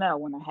want to know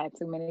when I had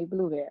too many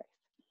blueberries.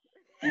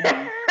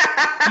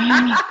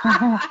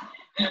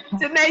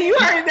 Janae, you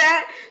heard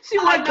that? She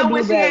wanted to know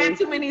when she had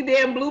too many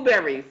damn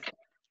blueberries.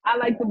 I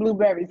like the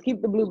blueberries.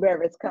 Keep the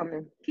blueberries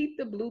coming. Keep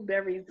the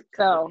blueberries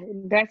coming.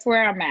 So that's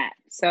where I'm at.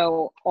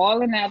 So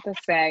all in that to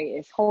say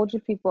is, hold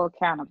your people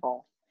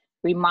accountable.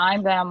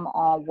 Remind them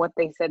on what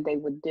they said they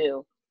would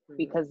do.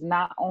 Because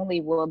not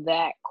only will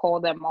that call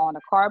them on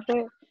the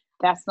carpet,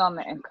 that's going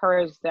to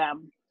encourage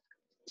them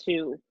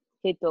to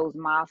hit those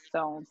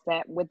milestones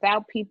that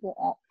without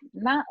people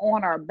not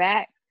on our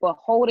back, but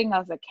holding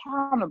us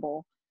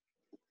accountable,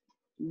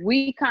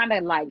 we kind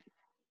of like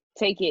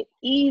take it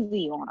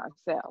easy on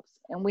ourselves,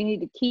 and we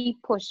need to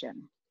keep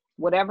pushing,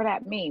 whatever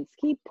that means.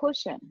 Keep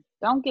pushing.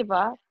 Don't give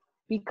up.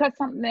 Because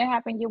something didn't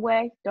happen your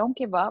way, don't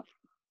give up.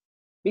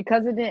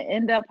 Because it didn't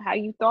end up how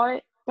you thought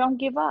it, don't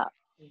give up.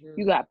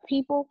 You got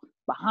people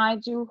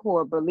behind you who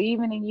are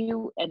believing in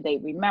you, and they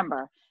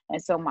remember.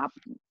 And so my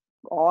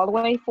all the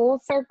way full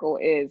circle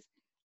is,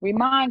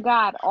 remind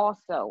God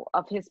also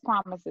of his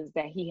promises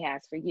that he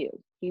has for you.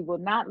 He will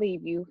not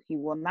leave you. He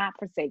will not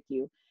forsake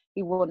you.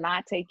 He will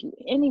not take you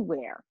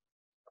anywhere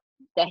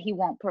that he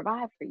won't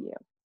provide for you.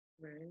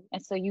 Right.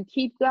 And so you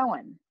keep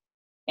going,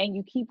 and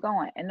you keep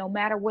going. And no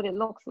matter what it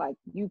looks like,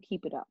 you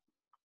keep it up,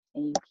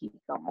 and you keep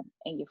going.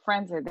 And your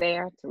friends are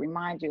there to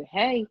remind you,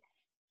 hey,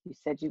 you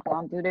said you're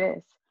going to do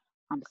this.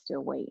 I'm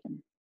still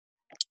waiting.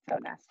 So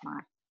that's my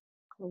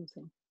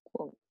closing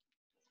quote.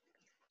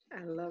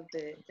 I love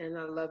it, and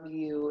I love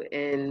you.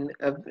 And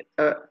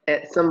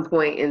at some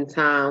point in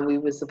time, we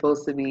were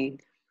supposed to be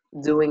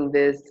doing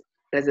this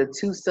as a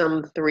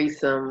twosome,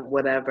 threesome,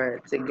 whatever,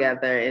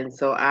 together. And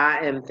so I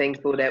am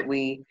thankful that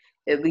we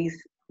at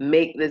least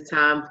make the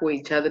time for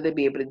each other to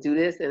be able to do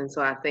this. And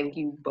so I thank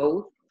you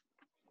both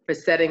for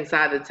setting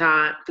aside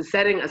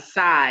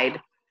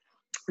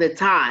the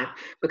time,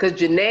 because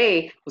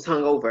Janae was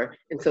hungover,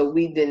 and so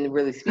we didn't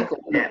really speak on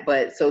that.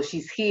 But so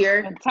she's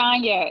here. And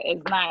Tanya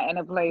is not in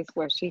a place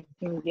where she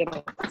can get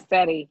a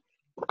steady.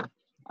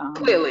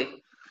 Clearly.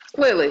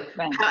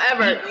 Thing.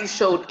 However, you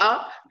showed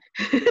up.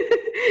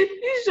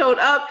 You showed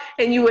up,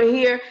 and you were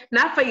here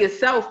not for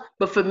yourself,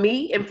 but for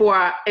me and for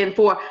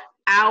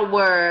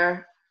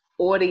our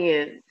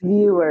audience,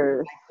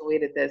 viewers. I like the way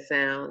that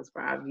sounds,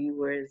 for our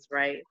viewers,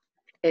 right?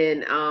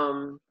 And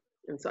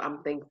so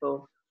I'm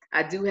thankful.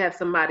 I do have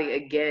somebody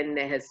again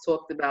that has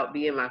talked about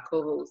being my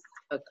co-host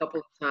a couple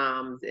of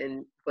times,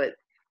 but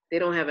they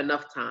don't have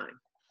enough time.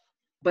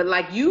 But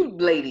like you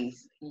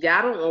ladies,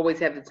 y'all don't always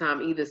have the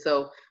time either.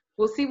 So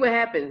we'll see what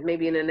happens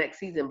maybe in the next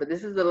season. But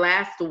this is the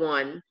last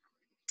one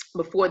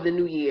before the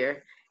new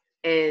year.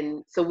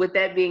 And so with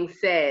that being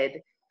said,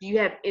 do you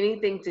have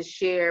anything to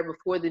share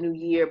before the new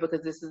year?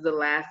 Because this is the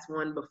last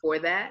one before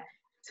that,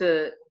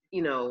 to,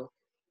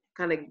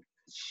 kind of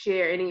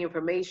share any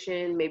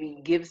information,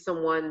 maybe give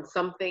someone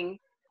something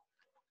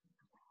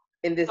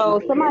in this. So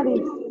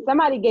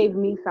somebody gave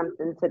me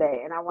something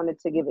today, and I wanted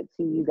to give it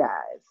to you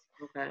guys.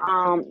 Okay.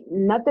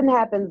 Nothing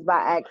happens by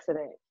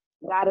accident.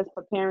 God is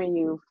preparing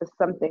you for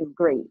something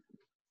great.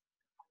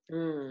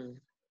 Mm.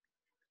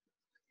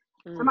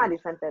 Somebody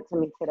sent that to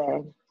me today.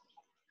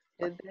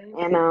 Did they?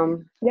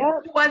 And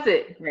yep. Who was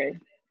it? Great.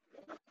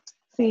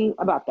 See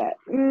about that.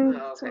 Oh,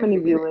 Too okay. many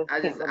viewers. I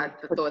can't really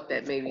put- thought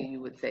that maybe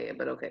you would say it,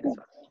 but okay, that's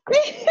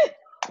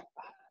fine.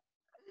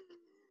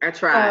 I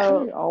tried.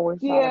 So, She always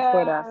try to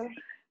put us.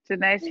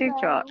 Janae,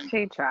 Yeah.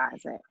 she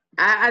tries it.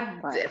 I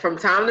But from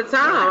time to we're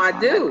time not I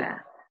gonna do. let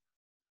that.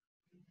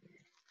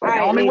 All The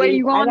right, only way ladies,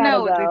 you're I gonna gotta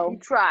know is if go. you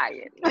try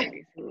it,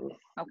 ladies.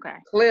 Okay.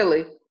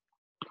 Clearly,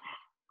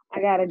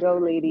 I gotta go,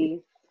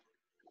 ladies.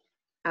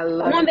 I I'm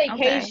love on it.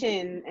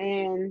 vacation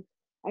and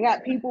I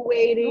got people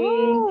waiting,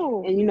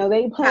 Ooh. and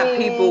they Got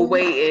people plan.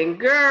 waiting,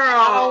 girl.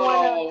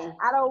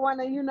 I don't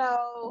wanna,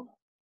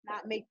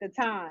 not make the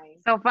time.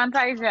 So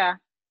Fantasia,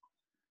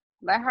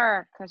 let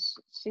her, cause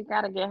she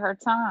gotta get her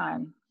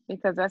time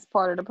because that's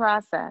part of the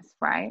process,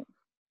 right?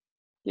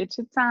 Get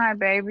your time,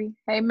 baby.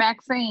 Hey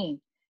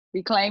Maxine,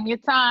 reclaim your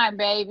time,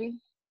 baby.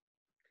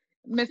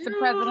 Mr.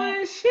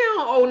 President, She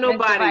don't owe Mr.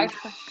 nobody. Vice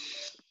President.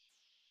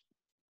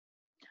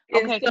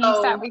 And Okay, can you so,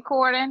 stop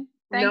recording?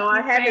 Thank no, you,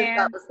 I haven't fans.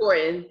 stopped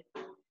recording.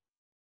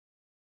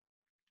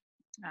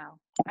 No,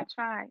 I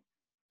tried.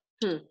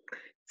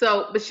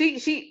 So, but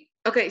she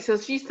okay. So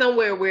she's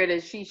somewhere where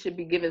that she should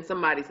be giving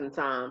somebody some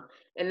time,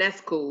 and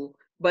that's cool.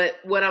 But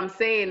what I'm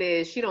saying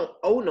is, she don't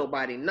owe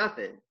nobody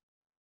nothing.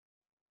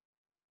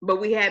 But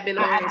we have been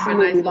on I here for a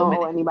nice absolutely little don't owe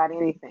minute. anybody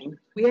anything.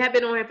 We have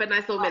been on here for a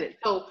nice little minute.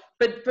 So,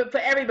 but for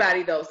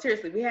everybody though,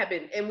 seriously, we have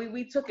been, and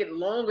we took it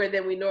longer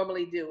than we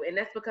normally do, and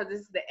that's because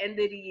this is the end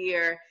of the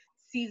year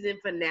season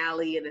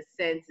finale in a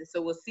sense. And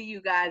so we'll see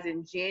you guys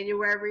in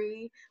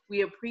January.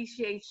 We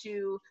appreciate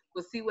you.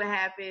 We'll see what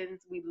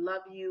happens. We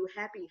love you.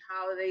 Happy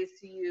holidays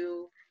to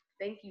you.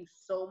 Thank you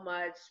so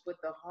much with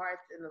the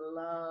hearts and the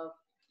love.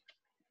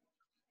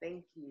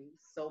 Thank you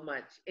so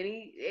much.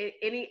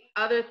 Any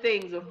other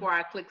things before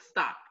I click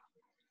stop?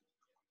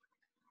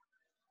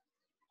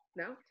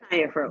 No?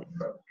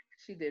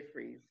 She did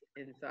freeze,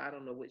 and so I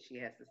don't know what she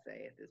has to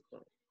say at this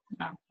point.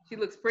 No. She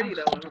looks pretty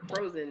though in her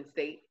frozen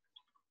state.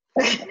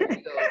 There she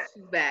goes.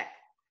 She's back.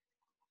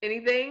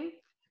 Anything?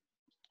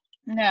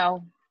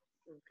 No.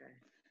 Okay.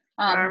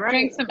 All right.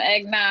 Drink some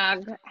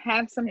eggnog,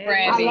 have some Eggnog.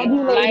 brandy, I love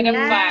you, light a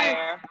ladies.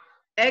 fire.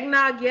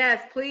 Eggnog,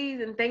 yes, please,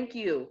 and thank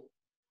you.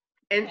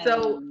 And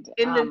so And,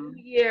 in the new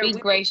year, be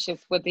gracious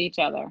with each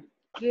other.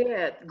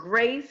 Yeah,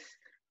 grace,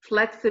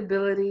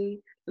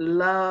 flexibility,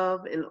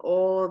 love, and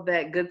all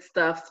that good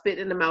stuff. Spit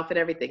in the mouth and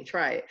everything.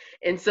 Try it.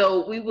 And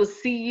so we will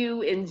see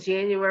you in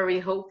January,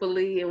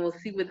 hopefully, and we'll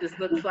see what this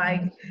looks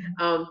like.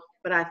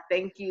 But I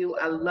thank you.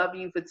 I love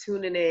you for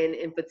tuning in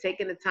and for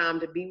taking the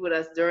time to be with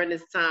us during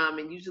this time.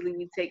 And usually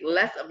we take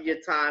less of your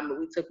time, but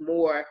we took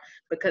more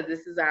because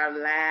this is our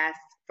last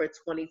for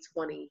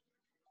 2020.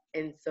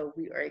 And so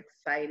we are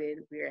excited,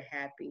 we are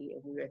happy,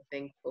 and we are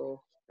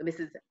thankful. And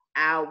this is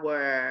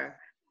our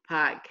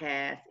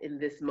podcast in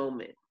this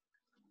moment.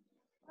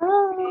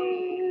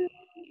 Hey,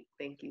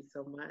 thank you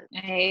so much.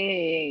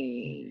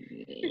 Hey.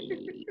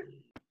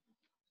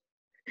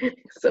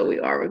 So we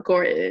are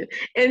recording.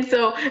 And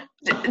so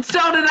did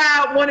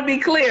I want to be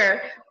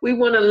clear. We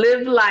want to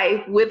live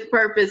life with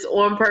purpose,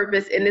 on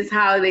purpose in this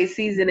holiday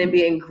season and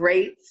being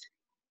great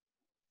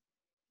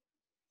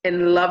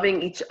and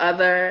loving each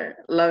other,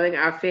 loving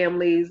our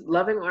families,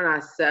 loving on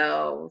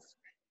ourselves,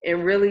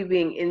 and really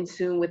being in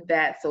tune with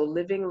that. So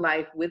living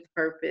life with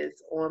purpose,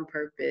 on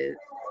purpose.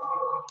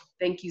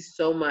 Thank you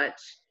so much.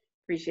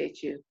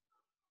 Appreciate you.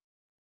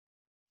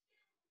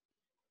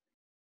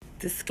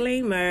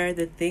 Disclaimer,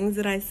 the things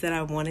that I said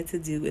I wanted to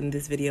do in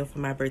this video for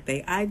my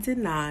birthday, I did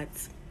not,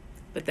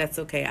 but that's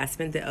okay. I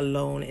spent it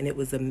alone and it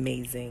was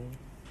amazing.